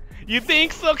 You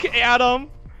think so, Adam?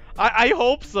 I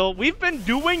hope so. We've been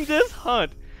doing this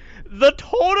hunt. The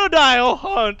Totodile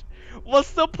hunt was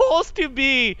supposed to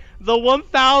be the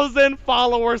 1,000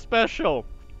 follower special.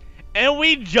 And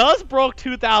we just broke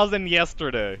 2,000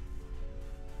 yesterday.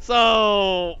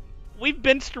 So, we've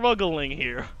been struggling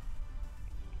here.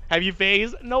 Have you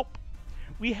phased? Nope.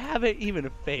 We haven't even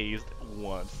phased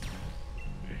once.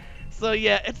 So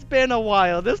yeah, it's been a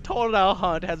while. This Totodile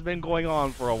hunt has been going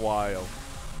on for a while.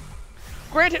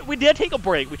 Granted, we did take a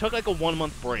break. We took like a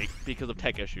 1-month break because of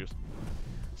tech issues.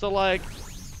 So like,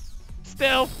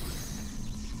 still,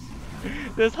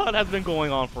 this hunt has been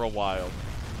going on for a while.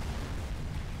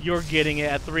 You're getting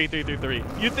it at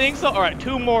 3-3-3-3. You think so? Alright,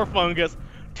 2 more fungus.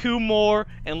 2 more,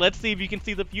 and let's see if you can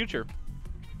see the future.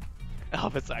 Oh,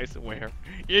 it's Icewear.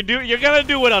 You're gonna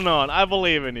do it, Anon. I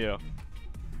believe in you.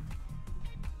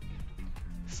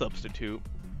 Substitute.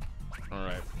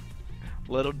 Alright.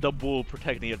 Little double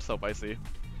protecting itself, I see.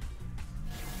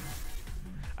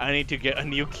 I need to get a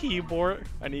new keyboard.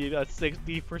 I need a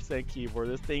 60% keyboard.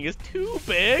 This thing is too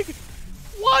big.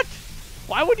 What?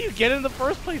 Why would you get it in the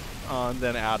first place?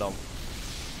 Then Adam.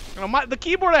 You know, the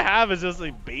keyboard I have is just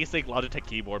a basic Logitech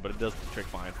keyboard, but it does the trick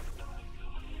fine.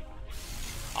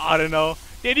 I don't know.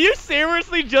 Did you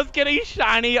seriously just get a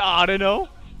shiny Audino?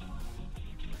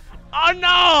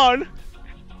 Anon!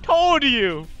 Told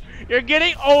you! You're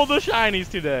getting all the shinies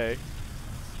today.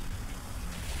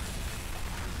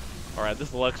 Alright,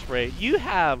 this Luxray. You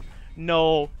have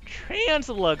no chance,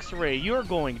 Luxray. You're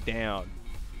going down.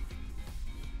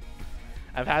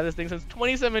 I've had this thing since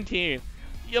 2017.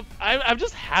 Yep, I've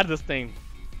just had this thing.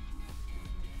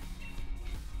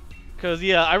 Cause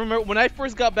yeah, I remember when I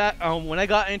first got back, when I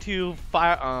got into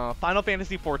Final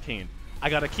Fantasy 14, I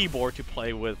got a keyboard to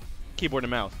play with, keyboard and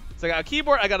mouse. So I got a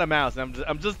keyboard, I got a mouse, and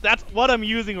I'm just that's what I'm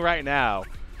using right now.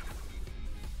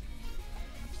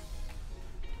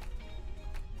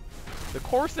 The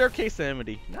Corsair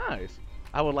K70, nice.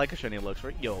 I would like a shiny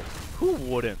Luxray. Yo, who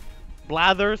wouldn't?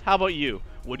 Blathers, how about you?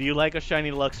 Would you like a shiny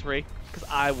Luxray? Cause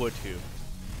I would too.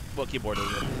 What keyboard is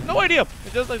it? No idea.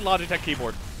 It's just like Logitech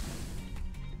keyboard.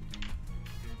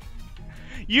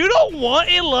 You don't want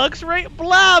a Luxray?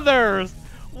 Blathers!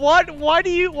 What? Why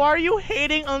are you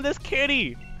hating on this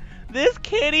kitty? This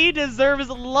kitty deserves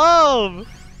love.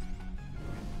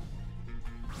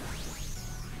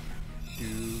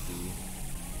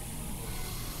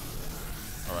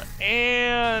 Alright,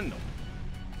 and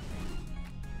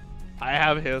I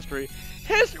have history.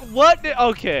 What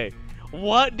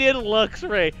did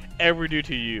Luxray ever do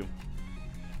to you?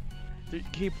 3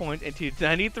 key points into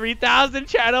 93,000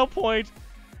 channel points.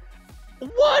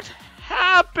 What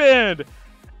happened?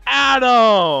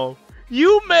 Adam,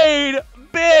 you made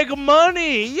big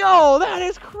money. Yo, that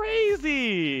is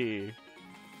crazy.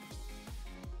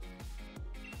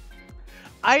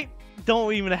 I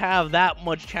don't even have that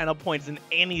much channel points in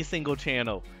any single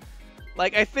channel.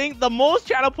 Like, I think the most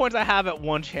channel points I have at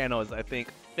one channel is, I think,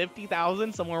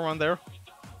 50,000, somewhere around there.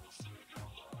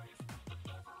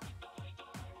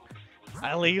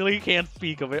 I legally can't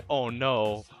speak of it. Oh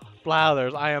no.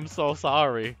 Blathers, I am so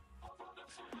sorry.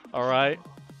 Alright?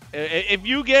 If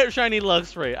you get shiny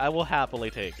Luxray, I will happily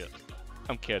take it.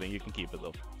 I'm kidding, you can keep it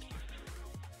though.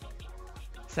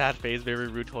 Sad face, very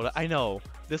rude Totodile. I know.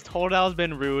 This Totodile's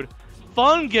been rude.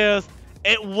 Fungus,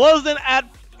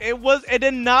 it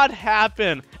did not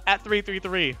happen at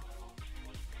 333.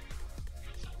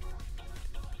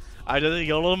 I just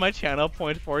YOLO'd my channel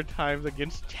points 4 times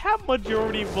against chat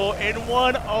majority vote and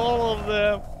won all of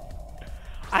them.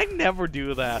 I never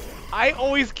do that. I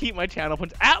always keep my channel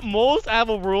points. At most, I have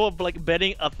a rule of like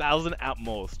betting 1,000 at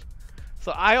most.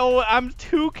 So I'm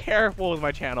too careful with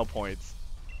my channel points.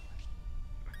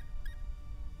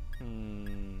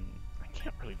 I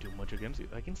can't really do much against you.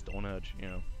 I can Stone Edge, you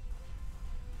know.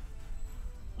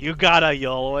 You gotta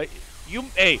YOLO it.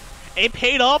 Hey, it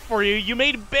paid off for you. You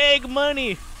made big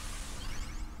money.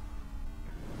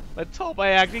 Let's hope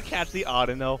I actually catch the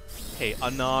Audino. Hey,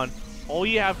 Anon, all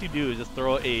you have to do is just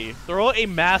throw a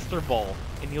Master Ball,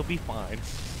 and you'll be fine.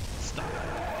 Stop.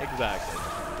 Exactly.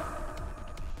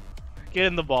 Get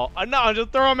in the ball. Anon,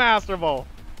 just throw a Master Ball.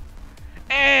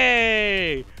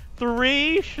 Hey!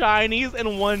 3 shinies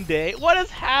in one day. What is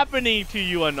happening to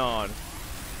you, Anon?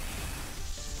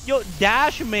 Yo,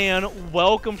 Dash Man,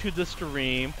 welcome to the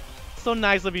stream. So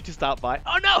nice of you to stop by.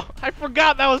 Oh no! I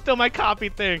forgot that was still my copy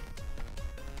thing.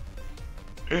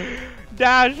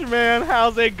 Dash Man,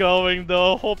 how's it going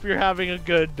though? Hope you're having a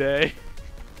good day.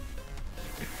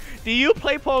 Do you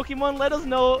play Pokemon? Let us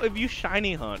know if you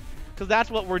shiny hunt. Because that's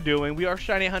what we're doing. We are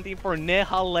shiny hunting for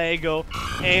Nihilego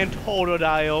and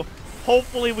Totodile.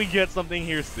 Hopefully we get something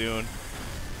here soon.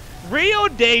 Rio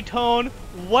Dayton,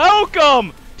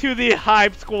 welcome to the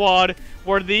Hype Squad,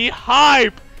 where the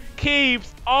hype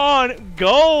keeps on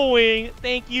going.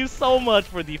 Thank you so much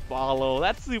for the follow.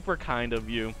 That's super kind of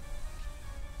you.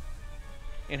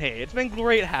 And hey, it's been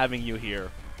great having you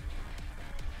here.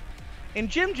 And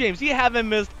Jim James, you haven't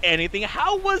missed anything.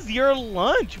 How was your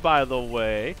lunch, by the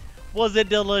way? Was it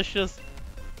delicious?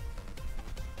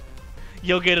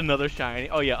 You'll get another shiny.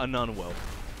 Oh yeah, Anon will.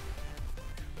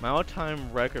 My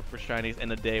all-time record for shinies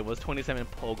in a day was 27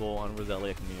 Pogo on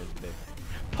Roselia Community Day.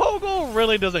 Pogo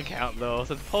really doesn't count though,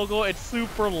 since Pogo, it's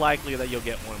super likely that you'll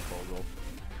get one Pogo.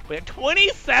 But yeah,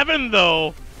 27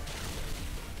 though!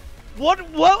 What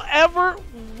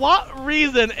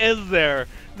reason is there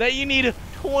that you need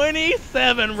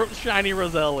 27 shiny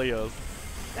Roselias?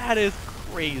 That is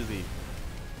crazy.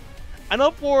 I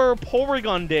know for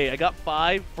Porygon Day, I got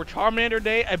 5. For Charmander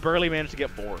Day, I barely managed to get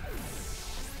 4.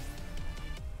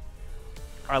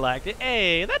 I liked it.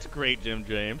 Hey, that's great, Jim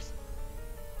James.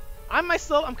 I'm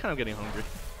kind of getting hungry.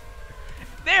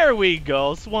 There we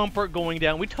go. Swampert going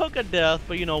down. We took a death,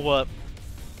 but you know what?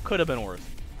 Could have been worse.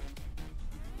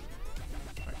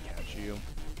 You.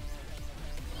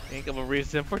 Think of a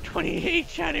reason for 28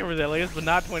 shiny Roselias, but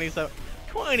not 27.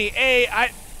 28.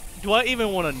 Do I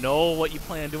even want to know what you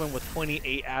plan on doing with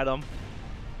 28, Adam?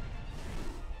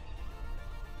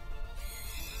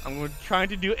 I'm trying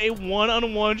to do a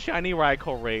one-on-one shiny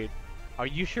Raikou raid. Are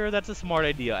you sure that's a smart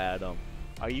idea, Adam?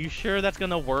 Are you sure that's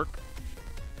gonna work?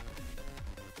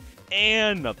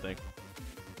 And nothing.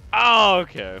 Oh,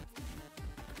 okay.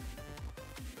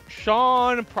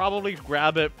 Sean, probably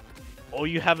grab it. All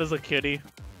you have is a kitty.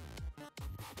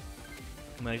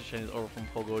 Nice change over from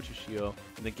Pogo to Shio,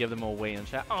 and then give them away in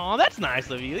chat. Oh, that's nice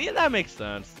of you. Yeah, that makes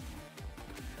sense.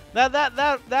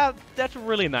 That's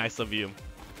really nice of you.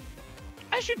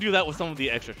 I should do that with some of the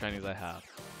extra shinies I have.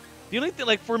 The only thing,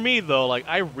 like for me though, like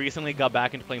I recently got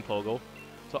back into playing Pogo,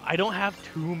 so I don't have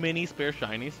too many spare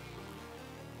shinies.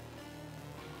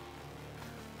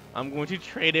 I'm going to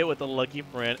trade it with a lucky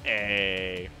friend.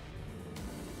 Hey.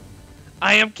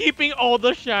 I am keeping all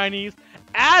the shinies.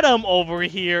 Adam over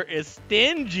here is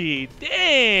stingy.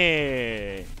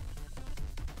 Dang.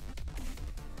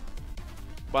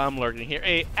 But I'm lurking here.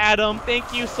 Hey, Adam,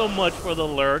 thank you so much for the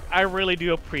lurk. I really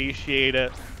do appreciate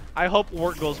it. I hope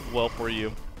work goes well for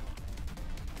you.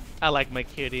 I like my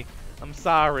kitty. I'm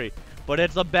sorry, but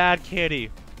it's a bad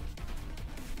kitty.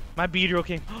 My Beedrill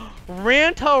King.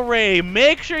 Ranta Ray,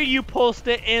 make sure you post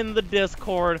it in the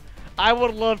Discord. I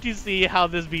would love to see how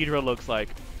this Beedrill looks like.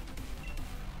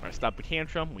 Alright, stop the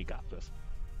tantrum. We got this.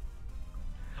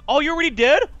 Oh, you already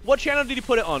did? What channel did you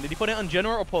put it on? Did you put it on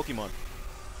General or Pokemon?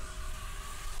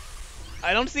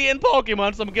 I don't see it in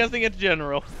Pokemon, so I'm guessing it's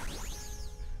General.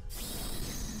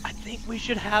 I think we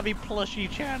should have a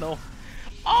plushie channel.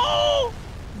 Oh!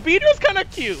 Beedrill's kind of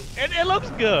cute. It looks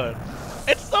good.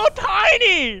 It's so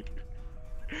tiny!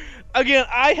 Again,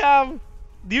 I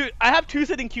have 2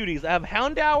 sitting cuties. I have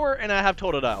Houndour and I have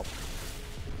Totodile.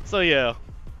 So yeah.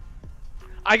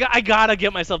 I gotta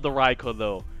get myself the Raikou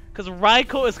though, because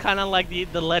Raikou is kind of like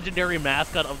the legendary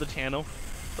mascot of the channel.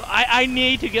 So I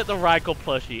need to get the Raikou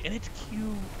plushie, and it's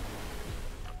cute.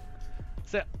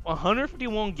 Set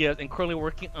 151 gifts and currently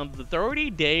working on the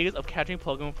 30 days of catching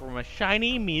Pokemon for my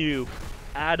shiny Mew.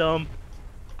 Adam,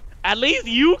 at least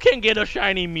you can get a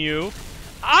shiny Mew.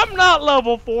 I'm not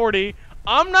level 40.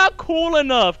 I'm not cool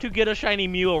enough to get a shiny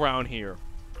Mew around here.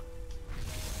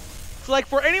 So like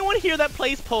for anyone here that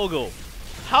plays Pogo,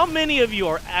 how many of you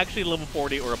are actually level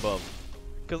 40 or above?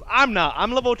 Because I'm not.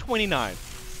 I'm level 29.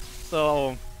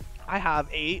 So I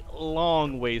have a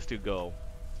long ways to go.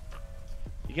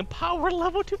 You can power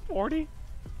level to 40.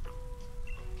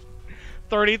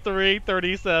 33,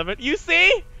 37. You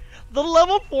see? The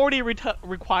level 40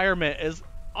 requirement is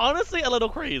honestly a little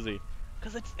crazy.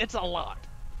 Because it's a lot.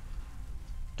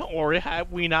 Don't worry,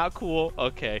 we not cool.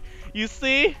 Okay. You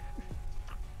see?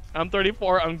 I'm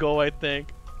 34, I'm go, I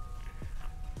think.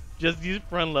 Just use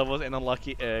friend levels and a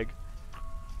lucky egg.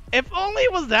 If only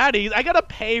it was that easy. I gotta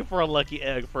pay for a lucky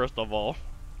egg, first of all.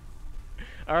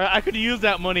 Alright, I could use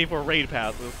that money for raid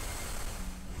passes.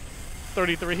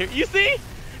 33 here. You see?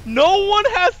 No one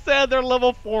has said they're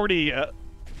level 40 yet.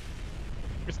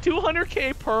 It's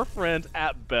 200k per friend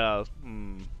at best.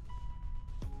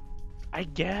 I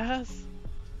guess.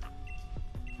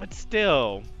 But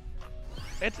still.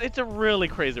 It's a really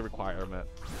crazy requirement.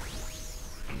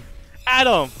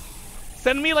 Adam,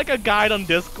 send me like a guide on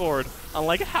Discord on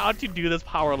like how to do this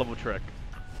power level trick.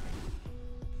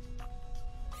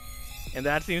 And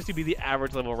that seems to be the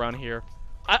average level around here.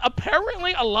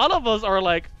 Apparently, a lot of us are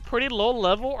like pretty low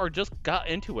level or just got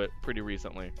into it pretty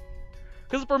recently.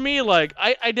 Because for me, like,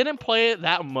 I didn't play it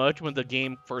that much when the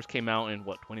game first came out in,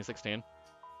 what, 2016?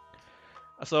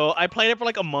 So I played it for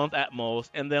like a month at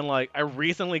most, and then like I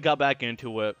recently got back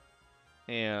into it.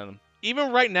 And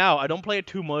even right now, I don't play it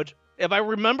too much. If I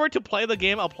remember to play the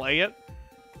game, I'll play it.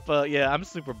 But yeah, I'm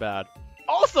super bad.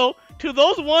 Also, to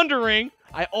those wondering,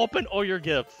 I opened all your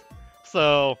gifts.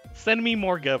 So send me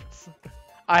more gifts.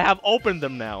 I have opened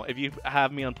them now if you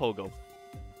have me on Pogo.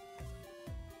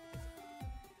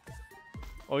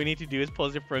 All you need to do is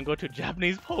post your friend, go to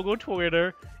Japanese Pogo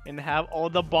Twitter, and have all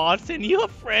the bots send you a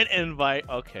friend invite.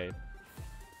 Okay.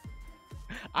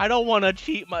 I don't want to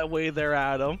cheat my way there,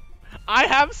 Adam. I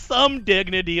have some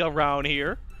dignity around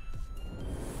here.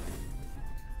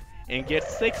 And get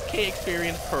 6k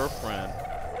experience per friend.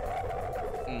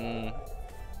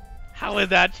 How is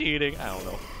that cheating? I don't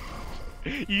know.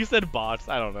 You said bots.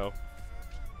 I don't know.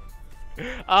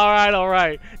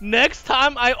 Alright. Next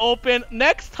time I'm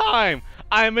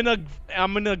in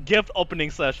a gift opening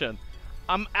session.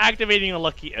 I'm activating a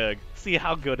lucky egg. See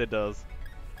how good it does.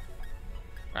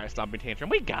 Alright, Stomping Tantrum.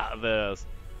 We got this.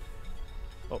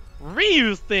 Oh,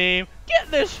 Ryu's theme. Get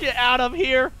this shit out of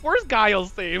here. Where's Guile's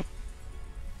theme?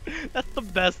 That's the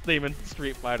best theme in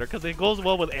Street Fighter because it goes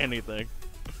well with anything.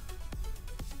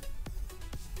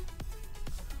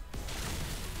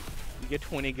 You get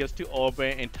 20 gifts to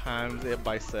open and times it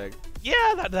by 6.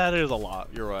 Yeah, that is a lot.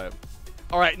 You're right.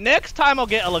 Alright, next time I'll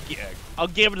get a lucky egg. I'll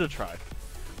give it a try.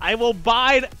 I will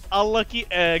buy a lucky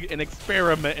egg and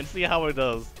experiment and see how it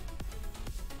does.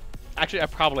 Actually, I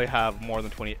probably have more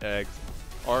than 20 eggs.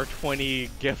 Or 20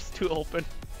 gifts to open.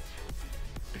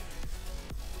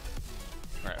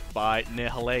 Alright, buy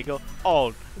Nihilego.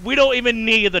 Oh, we don't even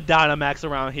need the Dynamax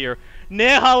around here.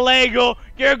 Nihilego,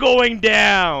 you're going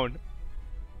down!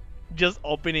 Just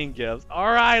opening gifts.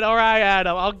 Alright,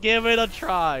 Adam. I'll give it a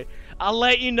try. I'll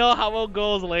let you know how it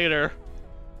goes later.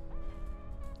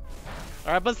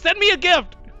 Alright, but send me a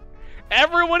gift!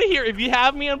 Everyone here, if you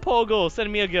have me on Pogo,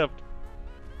 send me a gift.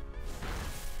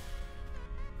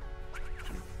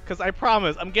 Because I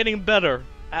promise, I'm getting better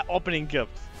at opening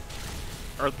gifts.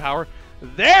 Earth Power.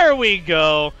 There we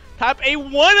go! Type a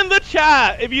 1 in the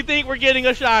chat if you think we're getting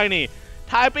a shiny.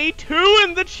 Type a 2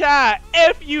 in the chat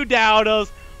if you doubt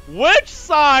us. Which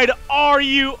side are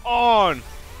you on?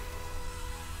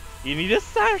 You need a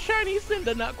shiny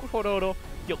Cinda, not Kororo.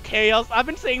 Yo, Chaos, I've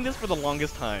been saying this for the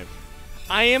longest time.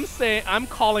 I'm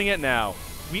calling it now.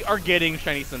 We are getting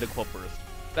shiny Cyndaquil first.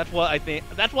 That's what I think.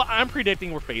 That's what I'm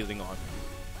predicting we're phasing on.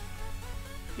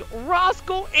 Yo,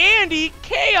 Roscoe, Andy,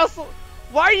 Chaos,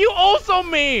 why are you all so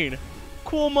mean?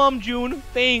 Cool Mom June,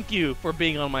 thank you for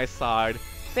being on my side.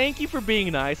 Thank you for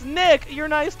being nice. Nick, you're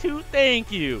nice too.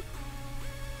 Thank you.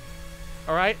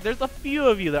 Alright, there's a few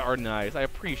of you that are nice. I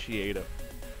appreciate it.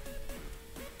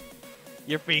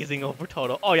 You're phasing over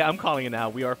total. Oh yeah, I'm calling it now.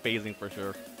 We are phasing for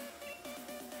sure.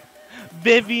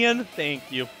 Vivian,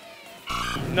 thank you.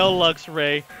 No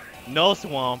Luxray, no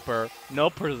Swampert, no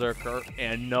Berserker,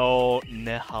 and no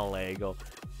Nihilego.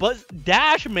 But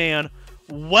Dashman,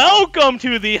 Welcome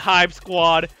to the Hype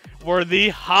Squad, where the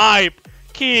hype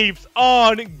keeps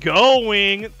on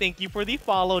going. Thank you for the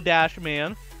follow,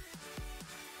 Dashman.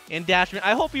 And Dashman,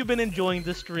 I hope you've been enjoying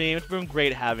the stream. It's been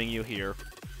great having you here.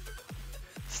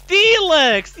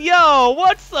 Steelix! Yo,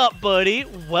 what's up, buddy?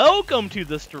 Welcome to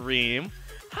the stream.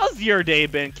 How's your day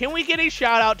been? Can we get a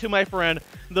shout out to my friend,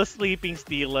 the Sleeping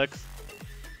Steelix?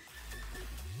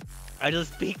 I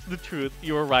just speak the truth.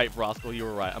 You were right, Roscoe. You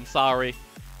were right. I'm sorry.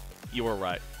 You were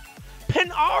right.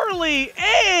 Penarly!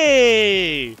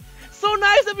 Hey! So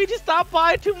nice of you to stop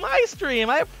by to my stream.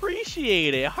 I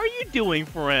appreciate it. How are you doing,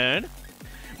 friend?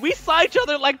 We saw each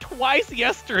other like twice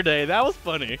yesterday. That was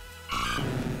funny.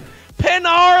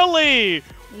 Penarly!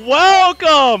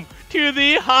 Welcome to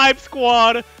the Hype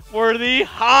Squad, where the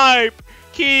hype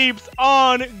keeps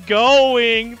on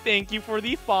going. Thank you for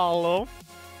the follow.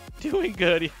 Doing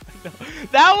good.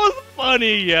 That was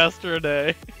funny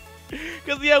yesterday.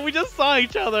 Because, yeah, we just saw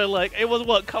each other, like, it was,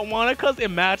 what, Kawanika's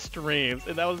and match streams,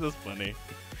 and that was just funny.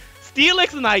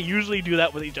 Steelix and I usually do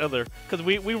that with each other, because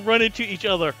we run into each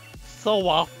other so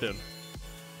often.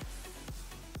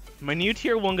 My new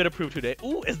tier 1 got approved today.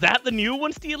 Ooh, is that the new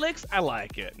one, Steelix? I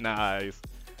like it. Nice.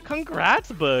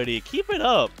 Congrats, buddy. Keep it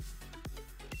up.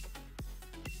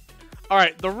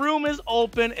 Alright, the room is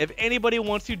open. If anybody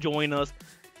wants to join us,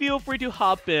 feel free to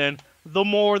hop in. The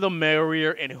more the merrier,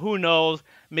 and who knows,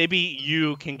 maybe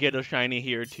you can get a shiny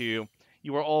here too.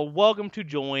 You are all welcome to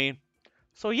join.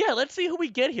 So yeah, let's see who we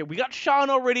get here. We got Sean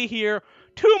already here.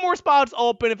 2 more spots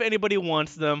open if anybody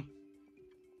wants them.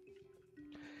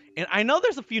 And I know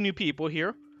there's a few new people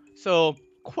here. So,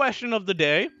 question of the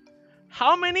day.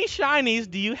 How many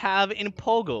shinies do you have in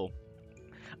Pogo?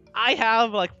 I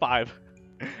have like 5.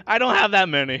 I don't have that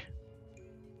many.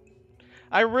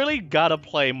 I really gotta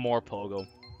play more Pogo.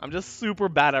 I'm just super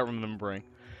bad at remembering.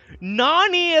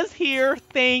 Nani is here.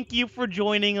 Thank you for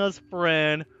joining us,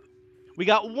 friend. We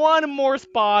got 1 more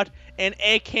spot, and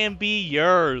it can be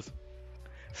yours.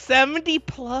 70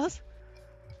 plus?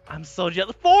 I'm so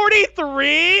jealous.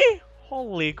 43?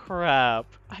 Holy crap.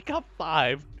 I got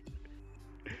 5.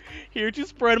 Here to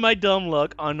spread my dumb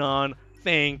luck. Anon,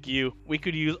 thank you. We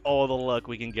could use all the luck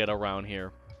we can get around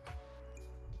here.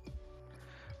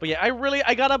 But yeah,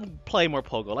 I gotta play more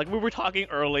Pogo. Like we were talking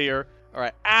earlier.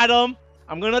 Alright, Adam,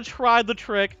 I'm gonna try the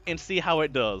trick and see how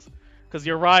it does. Because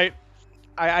you're right,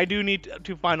 I do need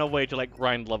to find a way to like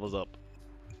grind levels up.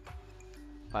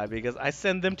 Because I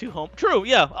send them to home. True,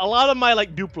 yeah, a lot of my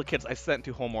like duplicates I sent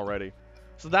to home already.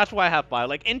 So that's why I have 5.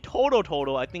 Like in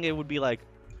total, I think it would be like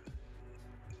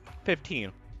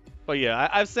 15. But yeah,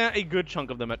 I've sent a good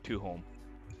chunk of them to home.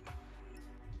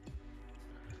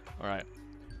 Alright.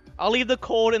 I'll leave the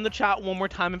code in the chat one more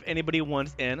time if anybody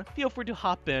wants in. Feel free to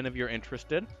hop in if you're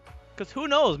interested. Because who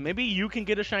knows, maybe you can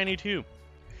get a shiny too.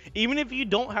 Even if you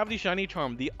don't have the shiny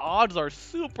charm, the odds are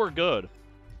super good.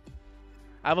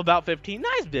 I have about 15.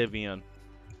 Nice, Vivian.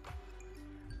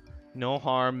 No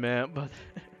harm meant, but...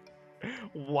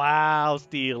 Wow,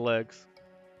 Steelix.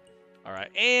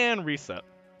 Alright, and reset.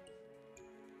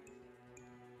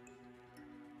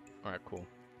 Alright, cool.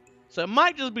 So it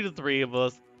might just be the 3 of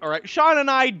us. Alright, Sean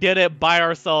and I did it by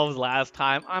ourselves last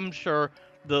time. I'm sure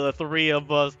the 3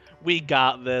 of us, we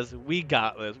got this. We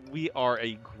got this. We are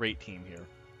a great team here.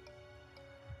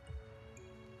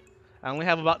 I only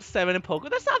have about 7 in Pogo.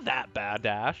 That's not that bad,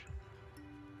 Dash.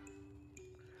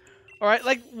 Alright,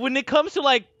 like, when it comes to,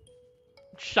 like,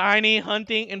 shiny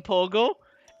hunting in Pogo,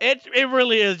 it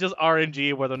really is just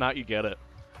RNG whether or not you get it.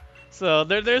 So,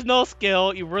 there's no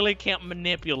skill. You really can't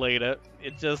manipulate it.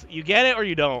 It's just, you get it or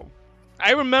you don't.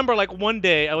 I remember like one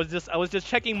day I was just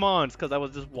checking Mons because I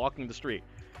was just walking the street,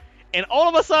 and all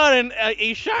of a sudden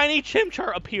a shiny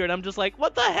Chimchar appeared. I'm just like,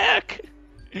 what the heck?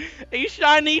 A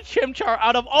shiny Chimchar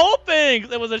out of all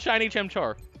things! It was a shiny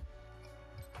Chimchar.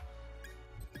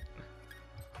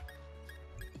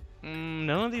 None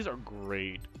of these are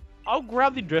great. I'll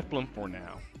grab the Drifblim for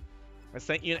now. I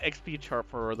sent you an XP chart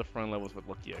for the front levels with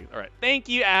Lucky Eggs. Alright, thank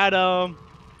you, Adam.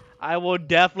 I will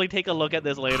definitely take a look at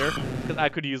this later, because I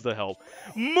could use the help.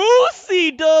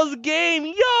 Moosey does game!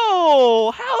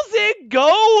 Yo! How's it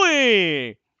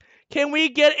going? Can we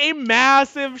get a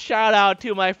massive shout out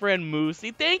to my friend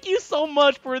Moosey? Thank you so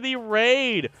much for the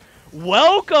raid.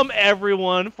 Welcome,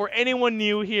 everyone. For anyone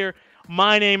new here,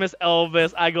 my name is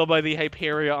Elvis. I go by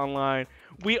TheHyperier online.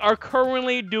 We are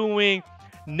currently doing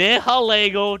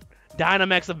Nihilego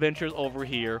Dynamax Adventures over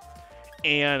here,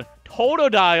 and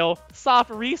Totodile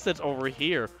soft resets over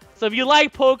here. So if you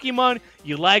like Pokemon,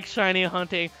 you like shiny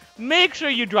hunting, make sure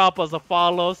you drop us a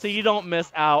follow so you don't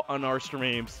miss out on our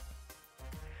streams.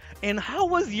 And how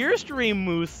was your stream,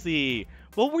 Moosey?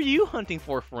 What were you hunting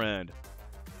for, friend?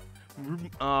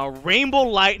 Rainbow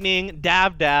Lightning,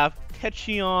 Dav,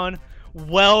 Techion,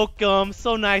 welcome.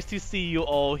 So nice to see you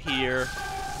all here.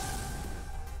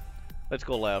 Let's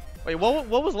go left. Wait, what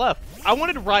was left? I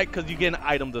wanted right because you get an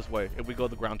item this way if we go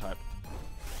the ground type.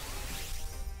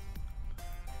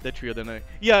 The trio, then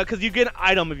yeah, because you get an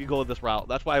item if you go this route.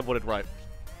 That's why I voted right.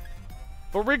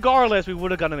 But regardless, we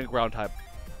would have gotten a ground type.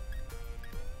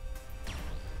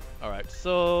 Alright,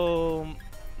 so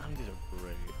these are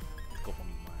great. Let's go for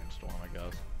Mindstorm, I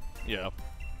guess. Yeah.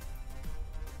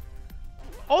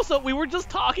 Also, we were just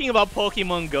talking about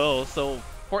Pokemon Go, so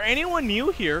for anyone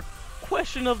new here,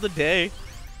 question of the day: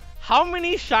 how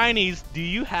many shinies do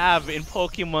you have in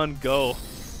Pokemon Go?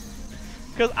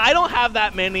 Because I don't have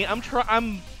that many.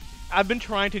 I've been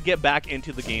trying to get back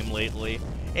into the game lately,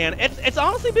 and it's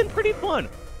honestly been pretty fun.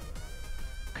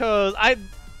 Cause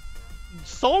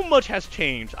so much has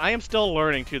changed. I am still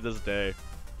learning to this day.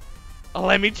 Oh,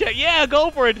 let me check. Yeah, go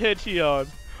for it, Hitchion.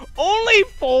 Only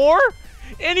 4?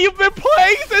 And you've been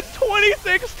playing since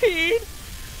 2016?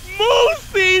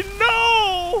 Moosey,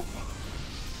 no!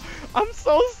 I'm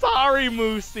so sorry,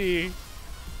 Moosey.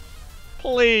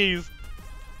 Please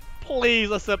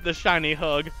accept the shiny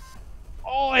hug.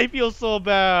 Oh, I feel so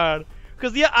bad.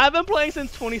 Because, yeah, I've been playing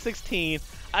since 2016.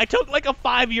 I took like a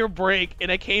 5-year break, and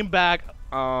I came back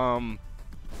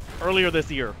earlier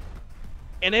this year.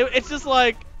 And it's just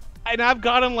like, and I've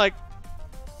gotten like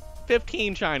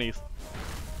 15 shinies.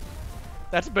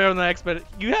 That's better than I expected.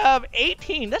 You have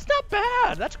 18. That's not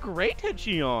bad. That's great,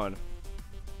 Hitchion.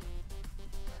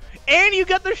 And you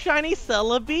got the shiny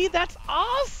Celebi. That's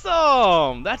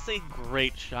awesome. That's a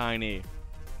great shiny.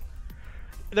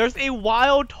 There's a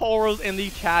Wild Tauros in the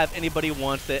chat if anybody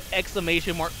wants it.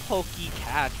 Exclamation mark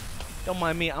PokeCatch. Don't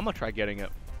mind me. I'm gonna try getting it.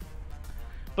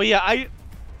 But yeah,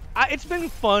 it's been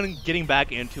fun getting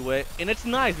back into it, and it's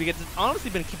nice because it's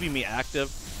honestly been keeping me active.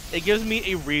 It gives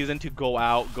me a reason to go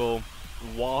out, go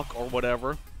walk or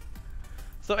whatever.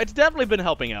 So it's definitely been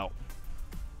helping out.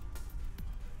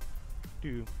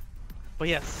 But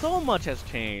yeah, so much has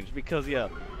changed because yeah,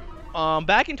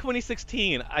 back in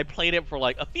 2016, I played it for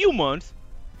like a few months,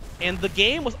 and the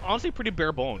game was honestly pretty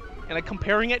bare bone. And like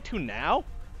comparing it to now,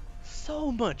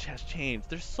 so much has changed.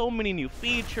 There's so many new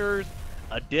features,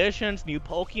 additions, new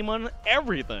Pokemon,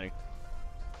 everything.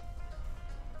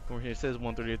 Over here it says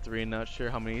 133. Not sure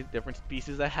how many different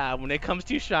species I have when it comes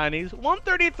to shinies.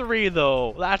 133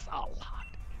 though, that's a lot.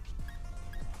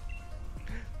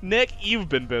 Nick, you've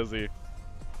been busy.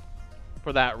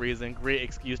 For that reason, great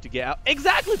excuse to get out.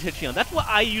 Exactly, Tichion. That's what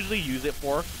I usually use it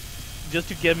for. Just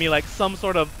to give me like some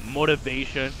sort of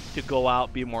motivation to go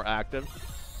out, be more active.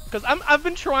 Because I've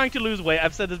been trying to lose weight.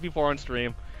 I've said this before on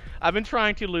stream. I've been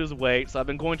trying to lose weight, so I've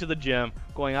been going to the gym,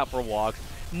 going out for walks.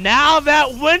 Now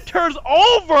that winter's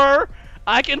over,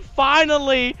 I can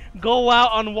finally go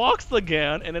out on walks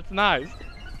again, and it's nice.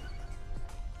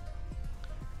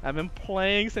 I've been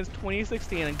playing since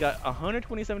 2016 and got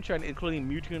 127 shiny, including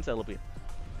Mewtwo and Celebi.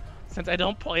 Since I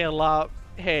don't play a lot,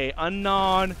 hey,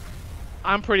 Unknown,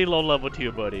 I'm pretty low level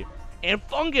too, buddy. And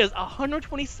Fungus,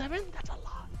 127? That's a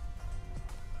lot.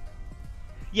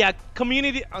 Yeah,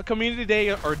 community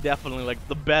day are definitely like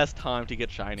the best time to get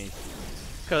shinies.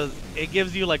 Because it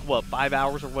gives you like, what, 5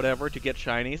 hours or whatever to get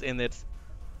shinies, and it's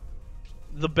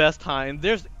the best time.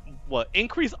 There's, what,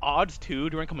 increased odds too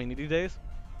during community days?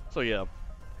 So yeah.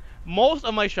 Most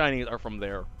of my shinies are from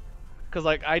there. Because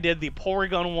like I did the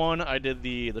Porygon one, I did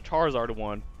the Charizard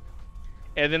one,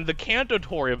 and then the Kanto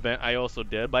Tour event I also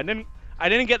did, but I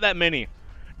didn't get that many.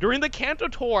 During the Kanto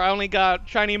Tour, I only got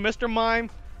shiny Mr. Mime,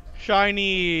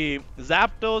 shiny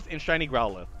Zapdos, and shiny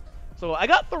Growlithe. So I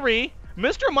got 3.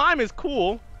 Mr. Mime is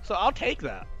cool, so I'll take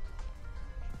that.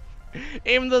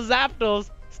 Even the Zapdos,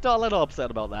 still a little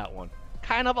upset about that one.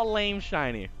 Kind of a lame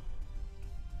shiny.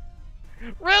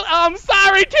 Really? I'm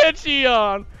sorry,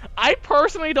 Tichion. I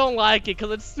personally don't like it because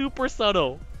it's super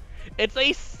subtle. It's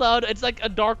like a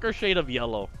darker shade of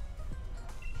yellow.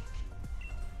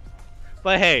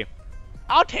 But hey,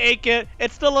 I'll take it.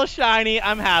 It's still a shiny.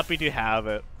 I'm happy to have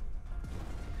it.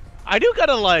 I do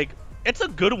gotta like, it's a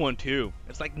good one too.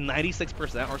 It's like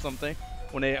 96% or something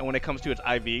when it comes to its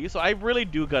IV. So I really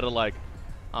do gotta like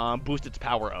boost its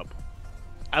power up.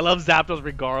 I love Zapdos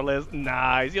regardless.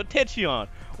 Nice. Yo, Tichion,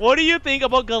 what do you think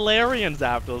about Galarian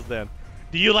Zapdos then?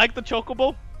 Do you like the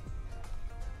Chocobo?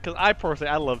 Because I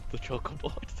personally, I love the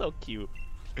Chocobo. It's so cute.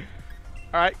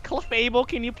 Alright, Clefable,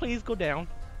 can you please go down?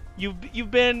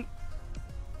 You've been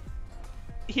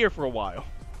here for a while.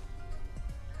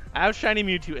 I have shiny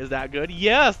Mewtwo. Is that good?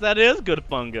 Yes, that is good,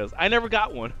 Fungus. I never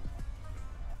got one.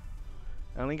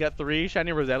 I only got 3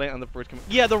 shiny Roselia on the first.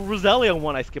 Yeah, the Roselia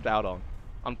one I skipped out on,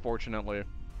 unfortunately.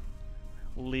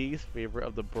 Least favorite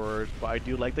of the birds, but I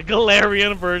do like the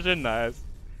Galarian version. Nice.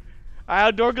 I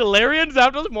adore Galarian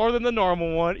Zapdos more than the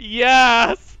normal one.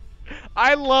 Yes!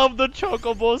 I love the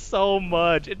Chocobo so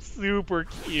much. It's super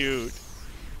cute.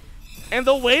 And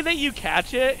the way that you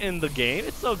catch it in the game,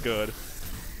 it's so good.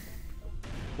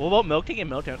 What about Miltank and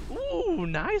Miltank? Ooh,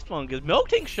 nice Fungus.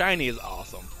 Miltank Shiny is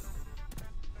awesome.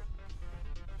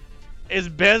 Is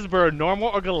Bezbird normal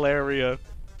or Galarian?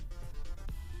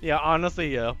 Yeah,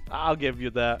 honestly, yeah. I'll give you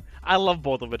that. I love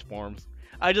both of its forms.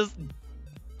 I just...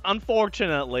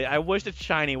 Unfortunately, I wish its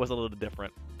shiny was a little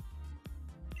different.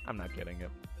 I'm not getting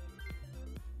it.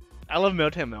 I love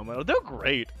Miltank and Melmetal. They're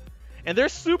great. And they're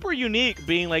super unique,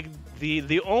 being like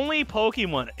the only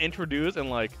Pokemon introduced in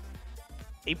like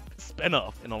a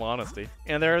spin-off, in all honesty.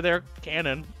 And they're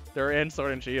canon. They're in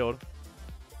Sword and Shield.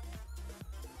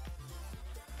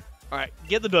 Alright,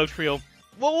 get the Dug Trio.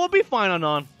 Well, we'll be fine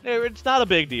on. It's not a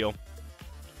big deal.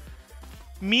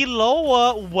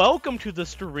 Miloa, welcome to the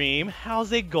stream.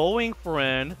 How's it going,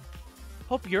 friend?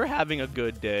 Hope you're having a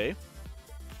good day.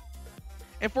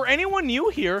 And for anyone new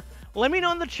here, let me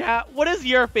know in the chat, what is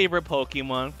your favorite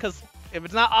Pokemon? Because if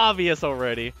it's not obvious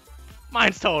already,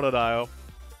 mine's Totodile.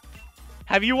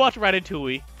 Have you watched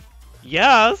Ratatouille?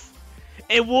 Yes!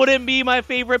 It wouldn't be my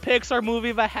favorite Pixar movie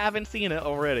if I haven't seen it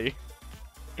already.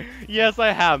 Yes,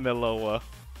 I have, Miloa.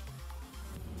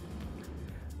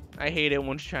 I hate it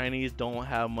when shinies don't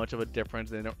have much of a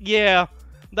difference in it. Yeah,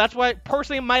 that's why,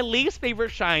 personally, my least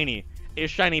favorite shiny is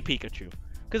Shiny Pikachu.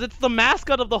 Because it's the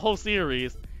mascot of the whole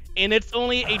series, and it's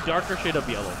only a darker shade of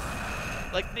yellow.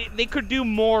 Like, they could do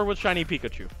more with Shiny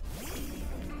Pikachu.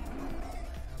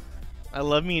 I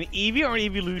love me an Eevee or an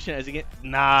Evolution as you get...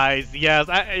 Nice, yes,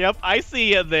 yep, I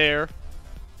see it there.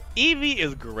 Eevee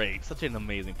is great, such an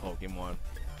amazing Pokemon.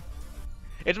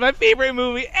 It's my favorite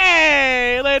movie.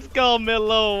 Hey, let's go,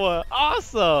 Miloa.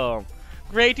 Awesome.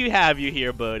 Great to have you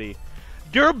here, buddy.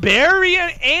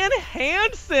 Durbarian and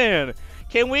Hansen.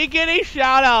 Can we get a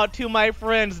shout out to my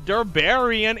friends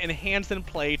Durbarian and Hansen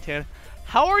Playton?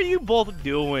 How are you both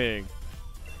doing?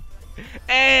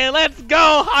 Hey, let's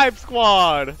go, Hype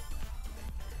Squad.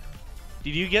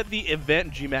 Did you get the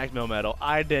event G-Max Melmetal?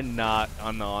 I did not,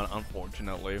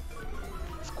 unfortunately.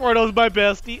 Squirtle's my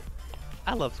bestie.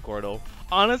 I love Squirtle.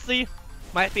 Honestly,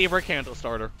 my favorite Kanto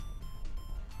starter.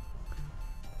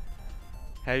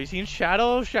 Have you seen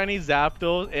Shadow Shiny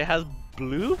Zapdos? It has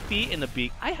blue feet and a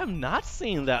beak. I have not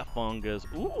seen that Fungus.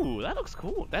 Ooh, that looks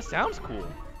cool. That sounds cool.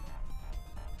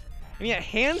 And yeah,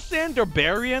 Hansen,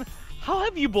 Durbarian, how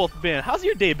have you both been? How's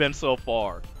your day been so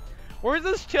far? We're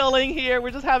just chilling here.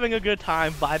 We're just having a good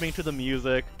time, vibing to the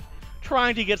music,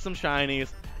 trying to get some shinies.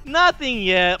 Nothing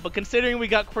yet, but considering we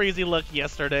got crazy luck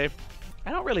yesterday,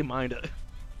 I don't really mind it.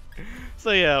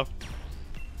 So yeah.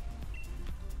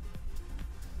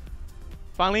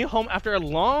 Finally home after a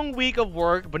long week of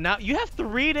work, but now you have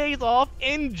 3 days off.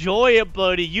 Enjoy it,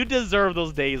 buddy. You deserve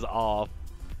those days off.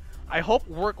 I hope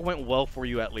work went well for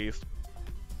you at least.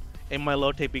 And my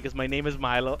Lotake, because my name is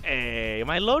Milo. Hey,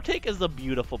 my Lotake is a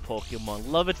beautiful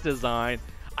Pokemon. Love its design.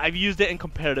 I've used it in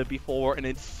competitive before, and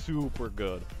it's super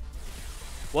good.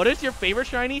 What is your favorite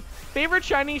shiny? Favorite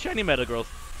shiny, Shiny Metagross.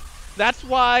 That's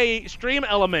why Stream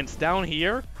Elements down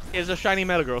here is a Shiny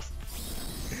Metagross.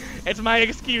 It's my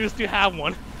excuse to have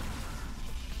one.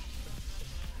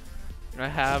 I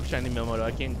have Shiny Milmodo.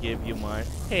 I can't give you mine.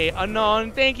 Hey,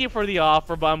 Anon, thank you for the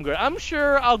offer, but I'm good. I'm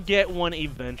sure I'll get one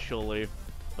eventually.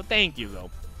 But thank you, though.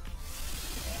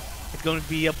 It's going to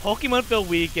be a Pokemon-filled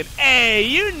weekend. Hey,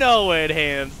 you know it,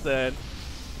 Hansen.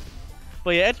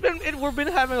 But yeah, we've been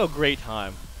having a great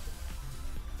time.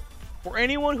 For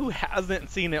anyone who hasn't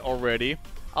seen it already,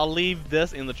 I'll leave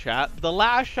this in the chat. The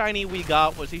last shiny we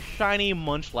got was the shiny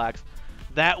Munchlax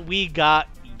that we got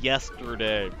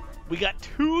yesterday. We got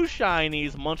 2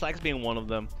 shinies, Munchlax being one of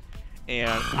them. And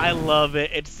I love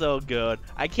it. It's so good.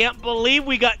 I can't believe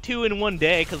we got 2 in one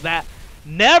day, because that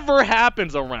never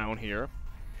happens around here.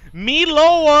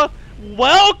 Miloa,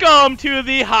 welcome to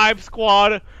the Hype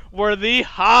Squad, where the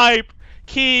hype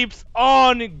keeps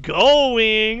on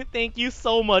going. Thank you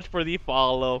so much for the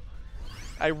follow.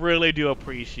 I really do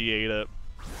appreciate it.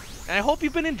 And I hope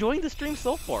you've been enjoying the stream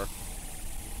so far.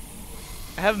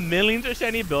 I have millions of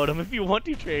shiny build them if you want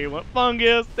to trade one.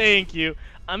 Fungus, thank you.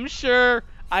 I'm sure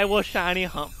I will shiny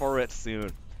hunt for it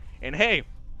soon. And hey,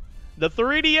 the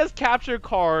 3DS capture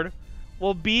card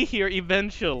will be here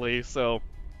eventually, so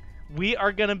we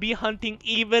are gonna be hunting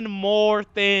even more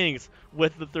things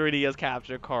with the 3DS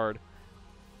capture card.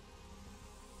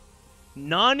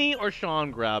 Nani or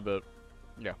Sean grab it?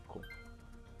 Yeah, cool.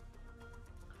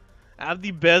 I have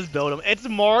the best build 'em. It's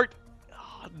marked.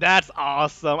 That's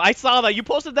awesome. I saw that. You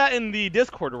posted that in the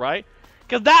Discord, right?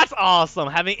 Because that's awesome,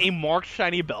 having a marked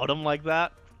shiny Beldum like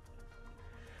that.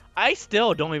 I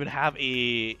still don't even have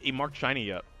a marked shiny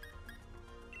yet.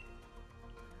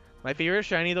 My favorite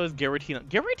shiny, though, is Giratina.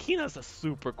 Giratina is a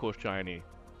super cool shiny.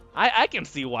 I can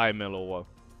see why Milowa.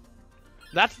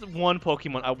 That's one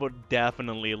Pokemon I would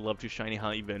definitely love to shiny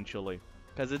hunt eventually.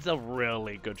 Because it's a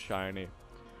really good shiny.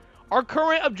 Our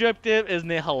current objective is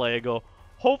Nihilego.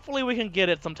 Hopefully we can get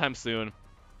it sometime soon.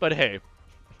 But hey,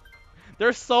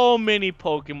 there's so many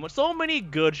Pokemon, so many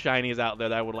good shinies out there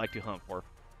that I would like to hunt for.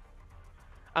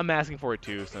 I'm asking for it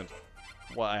too, since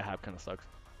what I have kind of sucks.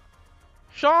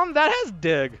 Sean, that has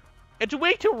Dig. It's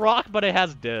weak to Rock, but it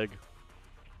has Dig.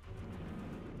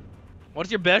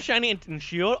 What's your best shiny in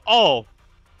Shield? Oh,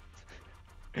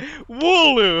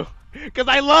 Wooloo, because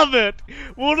I love it.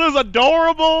 Wooloo's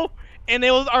adorable, and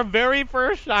it was our very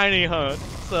first shiny hunt.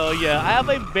 So yeah, I have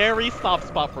a very soft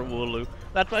spot for Wooloo.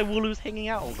 That's why Wooloo's hanging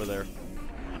out over there.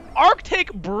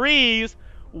 Arctic Breeze,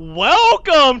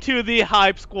 welcome to the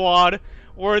Hype Squad,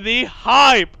 where the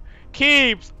hype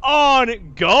keeps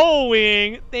on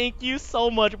going. Thank you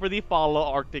so much for the follow,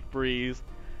 Arctic Breeze.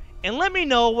 And let me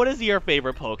know, what is your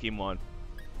favorite Pokemon?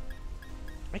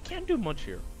 I can't do much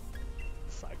here.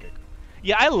 Psychic.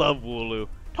 Yeah, I love Wooloo.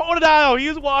 Totodile,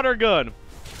 use Water Gun.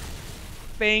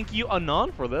 Thank you,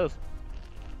 Anon, for this.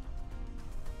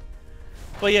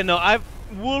 But yeah, no,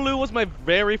 Wooloo was my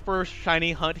very first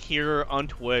shiny hunt here on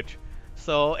Twitch.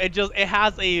 So it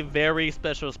has a very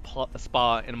special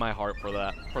spot in my heart for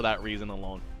that reason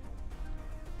alone.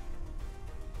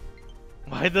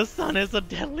 Why the sun is a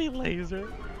deadly laser?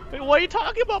 Wait, what are you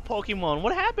talking about, Pokemon?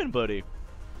 What happened, buddy?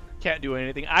 Can't do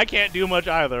anything. I can't do much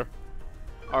either.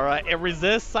 Alright, it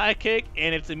resists Psychic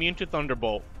and it's immune to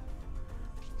Thunderbolt.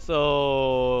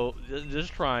 So,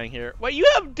 just trying here. Wait, you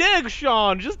have Dig,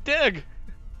 Sean! Just Dig!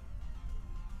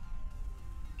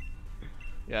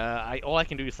 Yeah, all I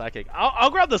can do is Psychic. I'll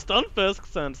grab the Stunfisk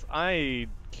since I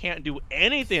can't do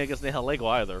anything against Nihilego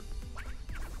either.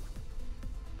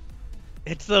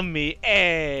 It's a me.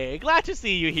 Hey, glad to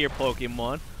see you here,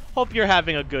 Pokemon. Hope you're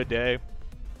having a good day.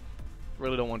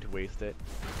 Really don't want to waste it.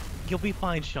 You'll be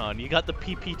fine, Sean. You got the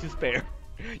PP to spare.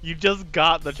 You just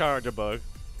got the Charger Bug.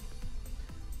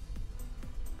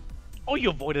 Oh,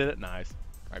 you avoided it. Nice.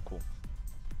 Alright, cool.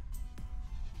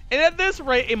 And at this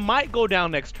rate, it might go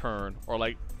down next turn. Or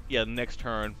like, yeah, next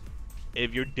turn.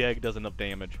 If your Dig does enough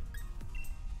damage.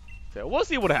 So we'll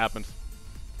see what happens.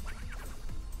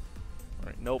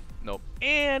 Alright, nope, nope.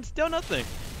 And still nothing.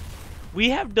 We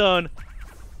have done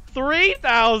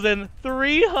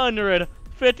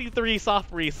 3,353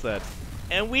 soft resets.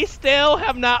 And we still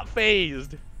have not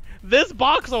phased. This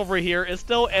box over here is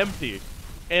still empty.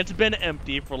 And it's been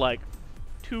empty for like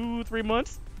 2-3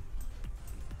 months.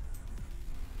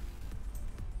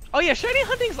 Oh yeah, shiny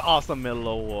hunting's awesome,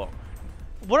 Milo.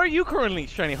 What are you currently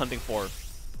shiny hunting for?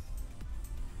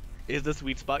 Is the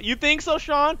sweet spot? You think so,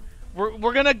 Sean?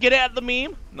 We're gonna get it at the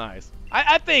meme? Nice.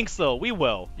 I think so. We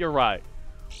will. You're right.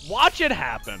 Watch it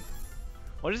happen.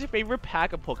 What is your favorite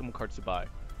pack of Pokemon cards to buy?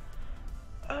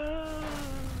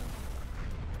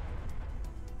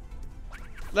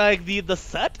 Like the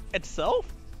set itself?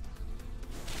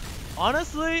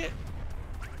 Honestly,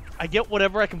 I get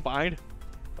whatever I can find.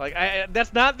 Like,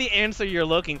 that's not the answer you're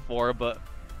looking for, but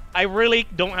I really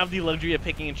don't have the luxury of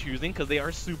picking and choosing because they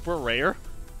are super rare.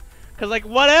 Because, like,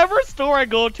 whatever store I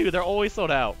go to, they're always sold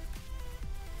out.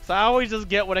 So I always just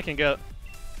get what I can get.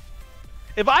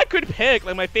 If I could pick,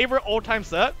 like, my favorite old-time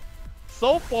set,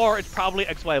 so far, it's probably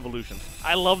XY Evolution.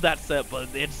 I love that set, but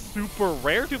it's super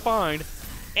rare to find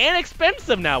and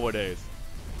expensive nowadays.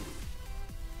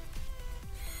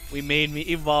 We made me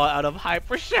evolve out of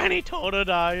Hyper Shiny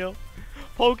Totodile.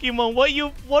 Pokemon, what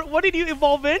did you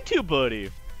evolve into, buddy?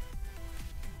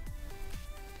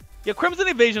 Yeah, Crimson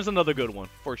Invasion is another good one,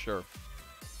 for sure.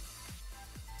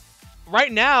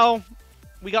 Right now,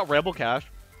 we got Rebel Cash,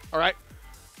 alright?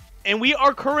 And we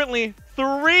are currently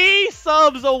 3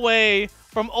 subs away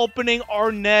from opening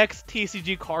our next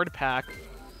TCG card pack.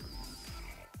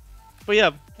 But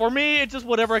yeah, for me, it's just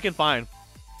whatever I can find.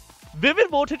 Vivid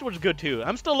Voltage was good too.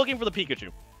 I'm still looking for the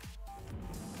Pikachu.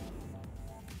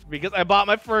 Because I bought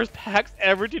my first packs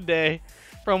ever today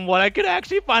from what I could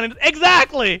actually find.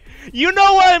 Exactly! You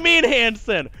know what I mean,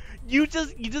 Hanson. You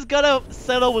just gotta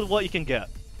settle with what you can get.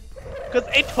 Because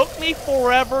it took me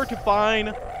forever to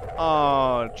find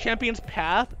Champion's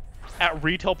Path at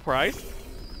retail price.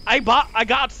 I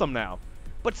got some now.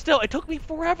 But still, it took me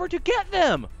forever to get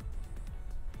them.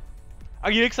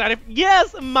 Are you excited?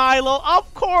 Yes, Milo,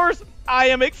 of course I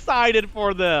am excited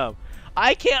for them.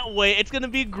 I can't wait. It's gonna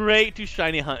be great to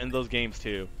shiny hunt in those games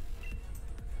too.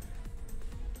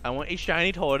 I want a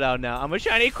shiny Totodile now. I'm a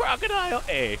shiny Crocodile.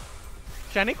 Hey,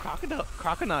 shiny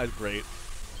Crocodile is great.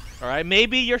 All right,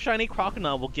 maybe your shiny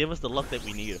Crocodile will give us the luck that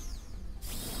we need.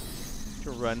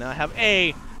 To run now. Have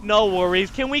a no worries.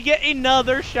 Can we get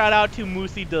another shout out to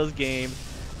Moosey Does Games?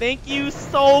 Thank you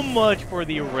so much for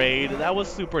the raid. That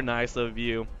was super nice of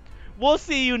you. We'll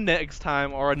see you next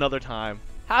time or another time.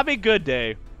 Have a good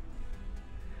day.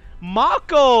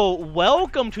 Mako,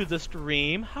 welcome to the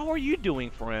stream. How are you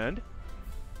doing, friend?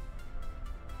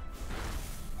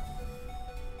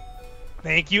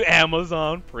 Thank you,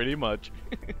 Amazon. Pretty much.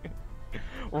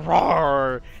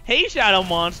 Roar. Hey, Shadow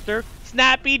Monster.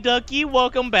 Snappy Ducky,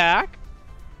 welcome back.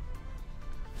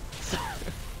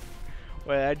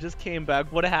 Wait, I just came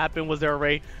back. What happened? Was there a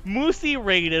raid? Moosey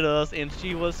raided us, and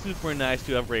she was super nice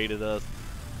to have raided us.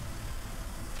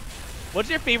 What's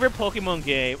your favorite Pokemon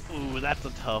game? Ooh, that's a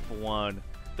tough one.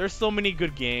 There's so many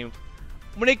good games.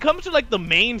 When it comes to like the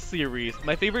main series,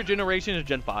 my favorite generation is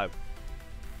Gen 5.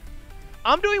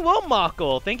 I'm doing well,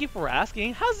 Mako. Thank you for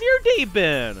asking. How's your day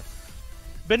been?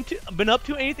 Been up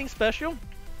to anything special?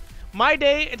 My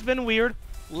day, it's been weird.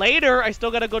 Later, I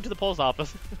still gotta go to the post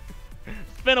office.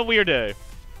 It's been a weird day.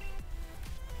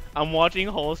 I'm watching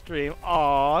whole stream.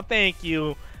 Aw, thank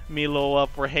you, Miloa,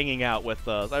 for hanging out with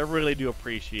us. I really do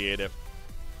appreciate it.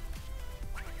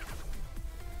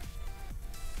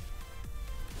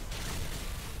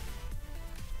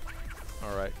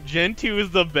 Alright, Gen 2 is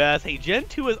the best. Hey, Gen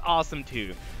 2 is awesome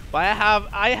too. But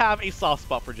I have a soft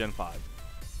spot for Gen 5.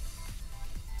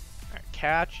 Alright,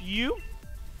 catch you.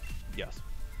 Yes.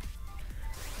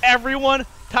 Everyone,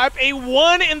 type a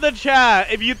 1 in the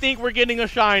chat if you think we're getting a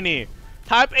shiny.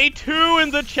 Type a 2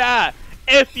 in the chat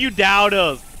if you doubt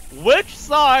us. Which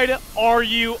side are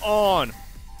you on?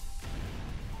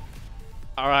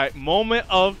 Alright, moment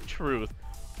of truth.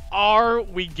 Are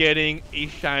we getting a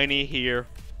shiny here?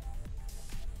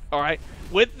 Alright,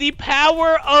 with the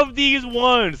power of these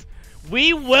ones,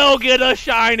 we will get a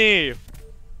shiny.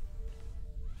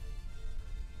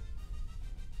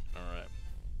 Alright.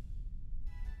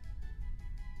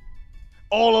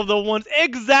 All of the ones,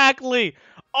 exactly!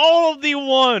 All of the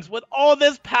ones with all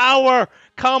this power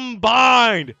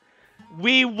combined,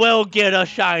 we will get a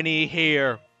shiny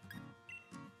here.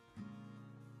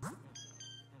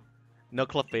 No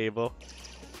Clefable.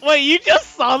 Wait, you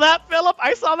just saw that, Philip?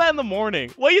 I saw that in the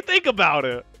morning. What do you think about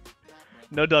it?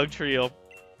 No Dug Trio.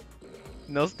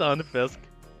 No Stunfisk.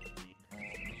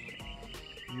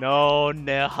 No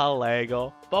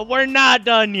Nihilego. But we're not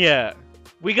done yet.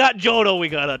 We got Johto we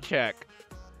gotta check.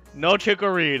 No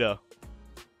Chikorita.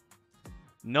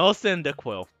 No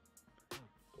Cyndaquil.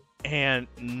 And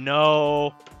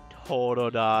no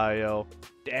Totodile.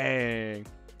 Dang.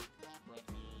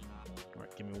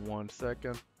 Alright, give me 1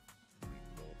 second.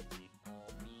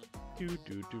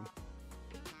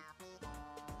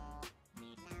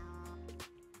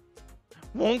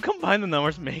 Won't combine the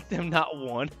numbers make them not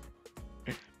 1?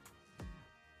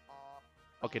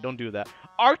 Okay, don't do that.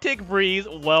 Arctic Breeze,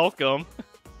 welcome.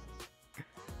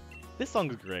 This song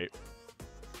is great.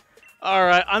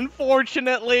 Alright,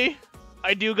 unfortunately,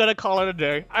 I do gotta call it a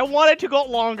day. I wanted to go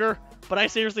longer, but I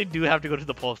seriously do have to go to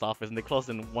the post office and they close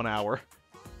in 1 hour.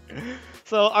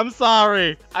 So, I'm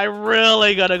sorry. I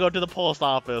really gotta go to the post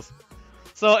office.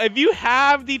 So, if you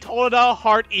have the Totodile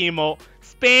heart emote,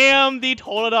 spam the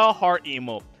Totodile heart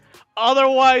emote.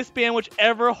 Otherwise, spam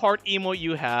whichever heart emote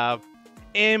you have.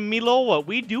 And Miloa,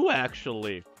 we do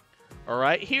actually.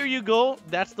 Alright, here you go.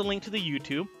 That's the link to the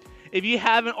YouTube. If you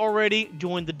haven't already,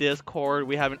 join the Discord.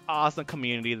 We have an awesome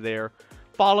community there.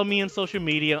 Follow me on social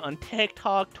media on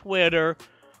TikTok, Twitter,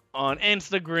 on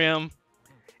Instagram.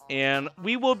 And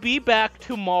we will be back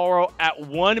tomorrow at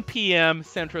 1 p.m.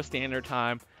 Central Standard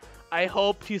Time. I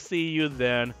hope to see you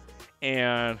then.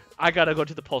 And I gotta go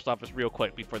to the post office real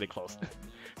quick before they close.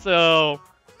 So,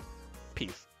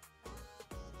 peace.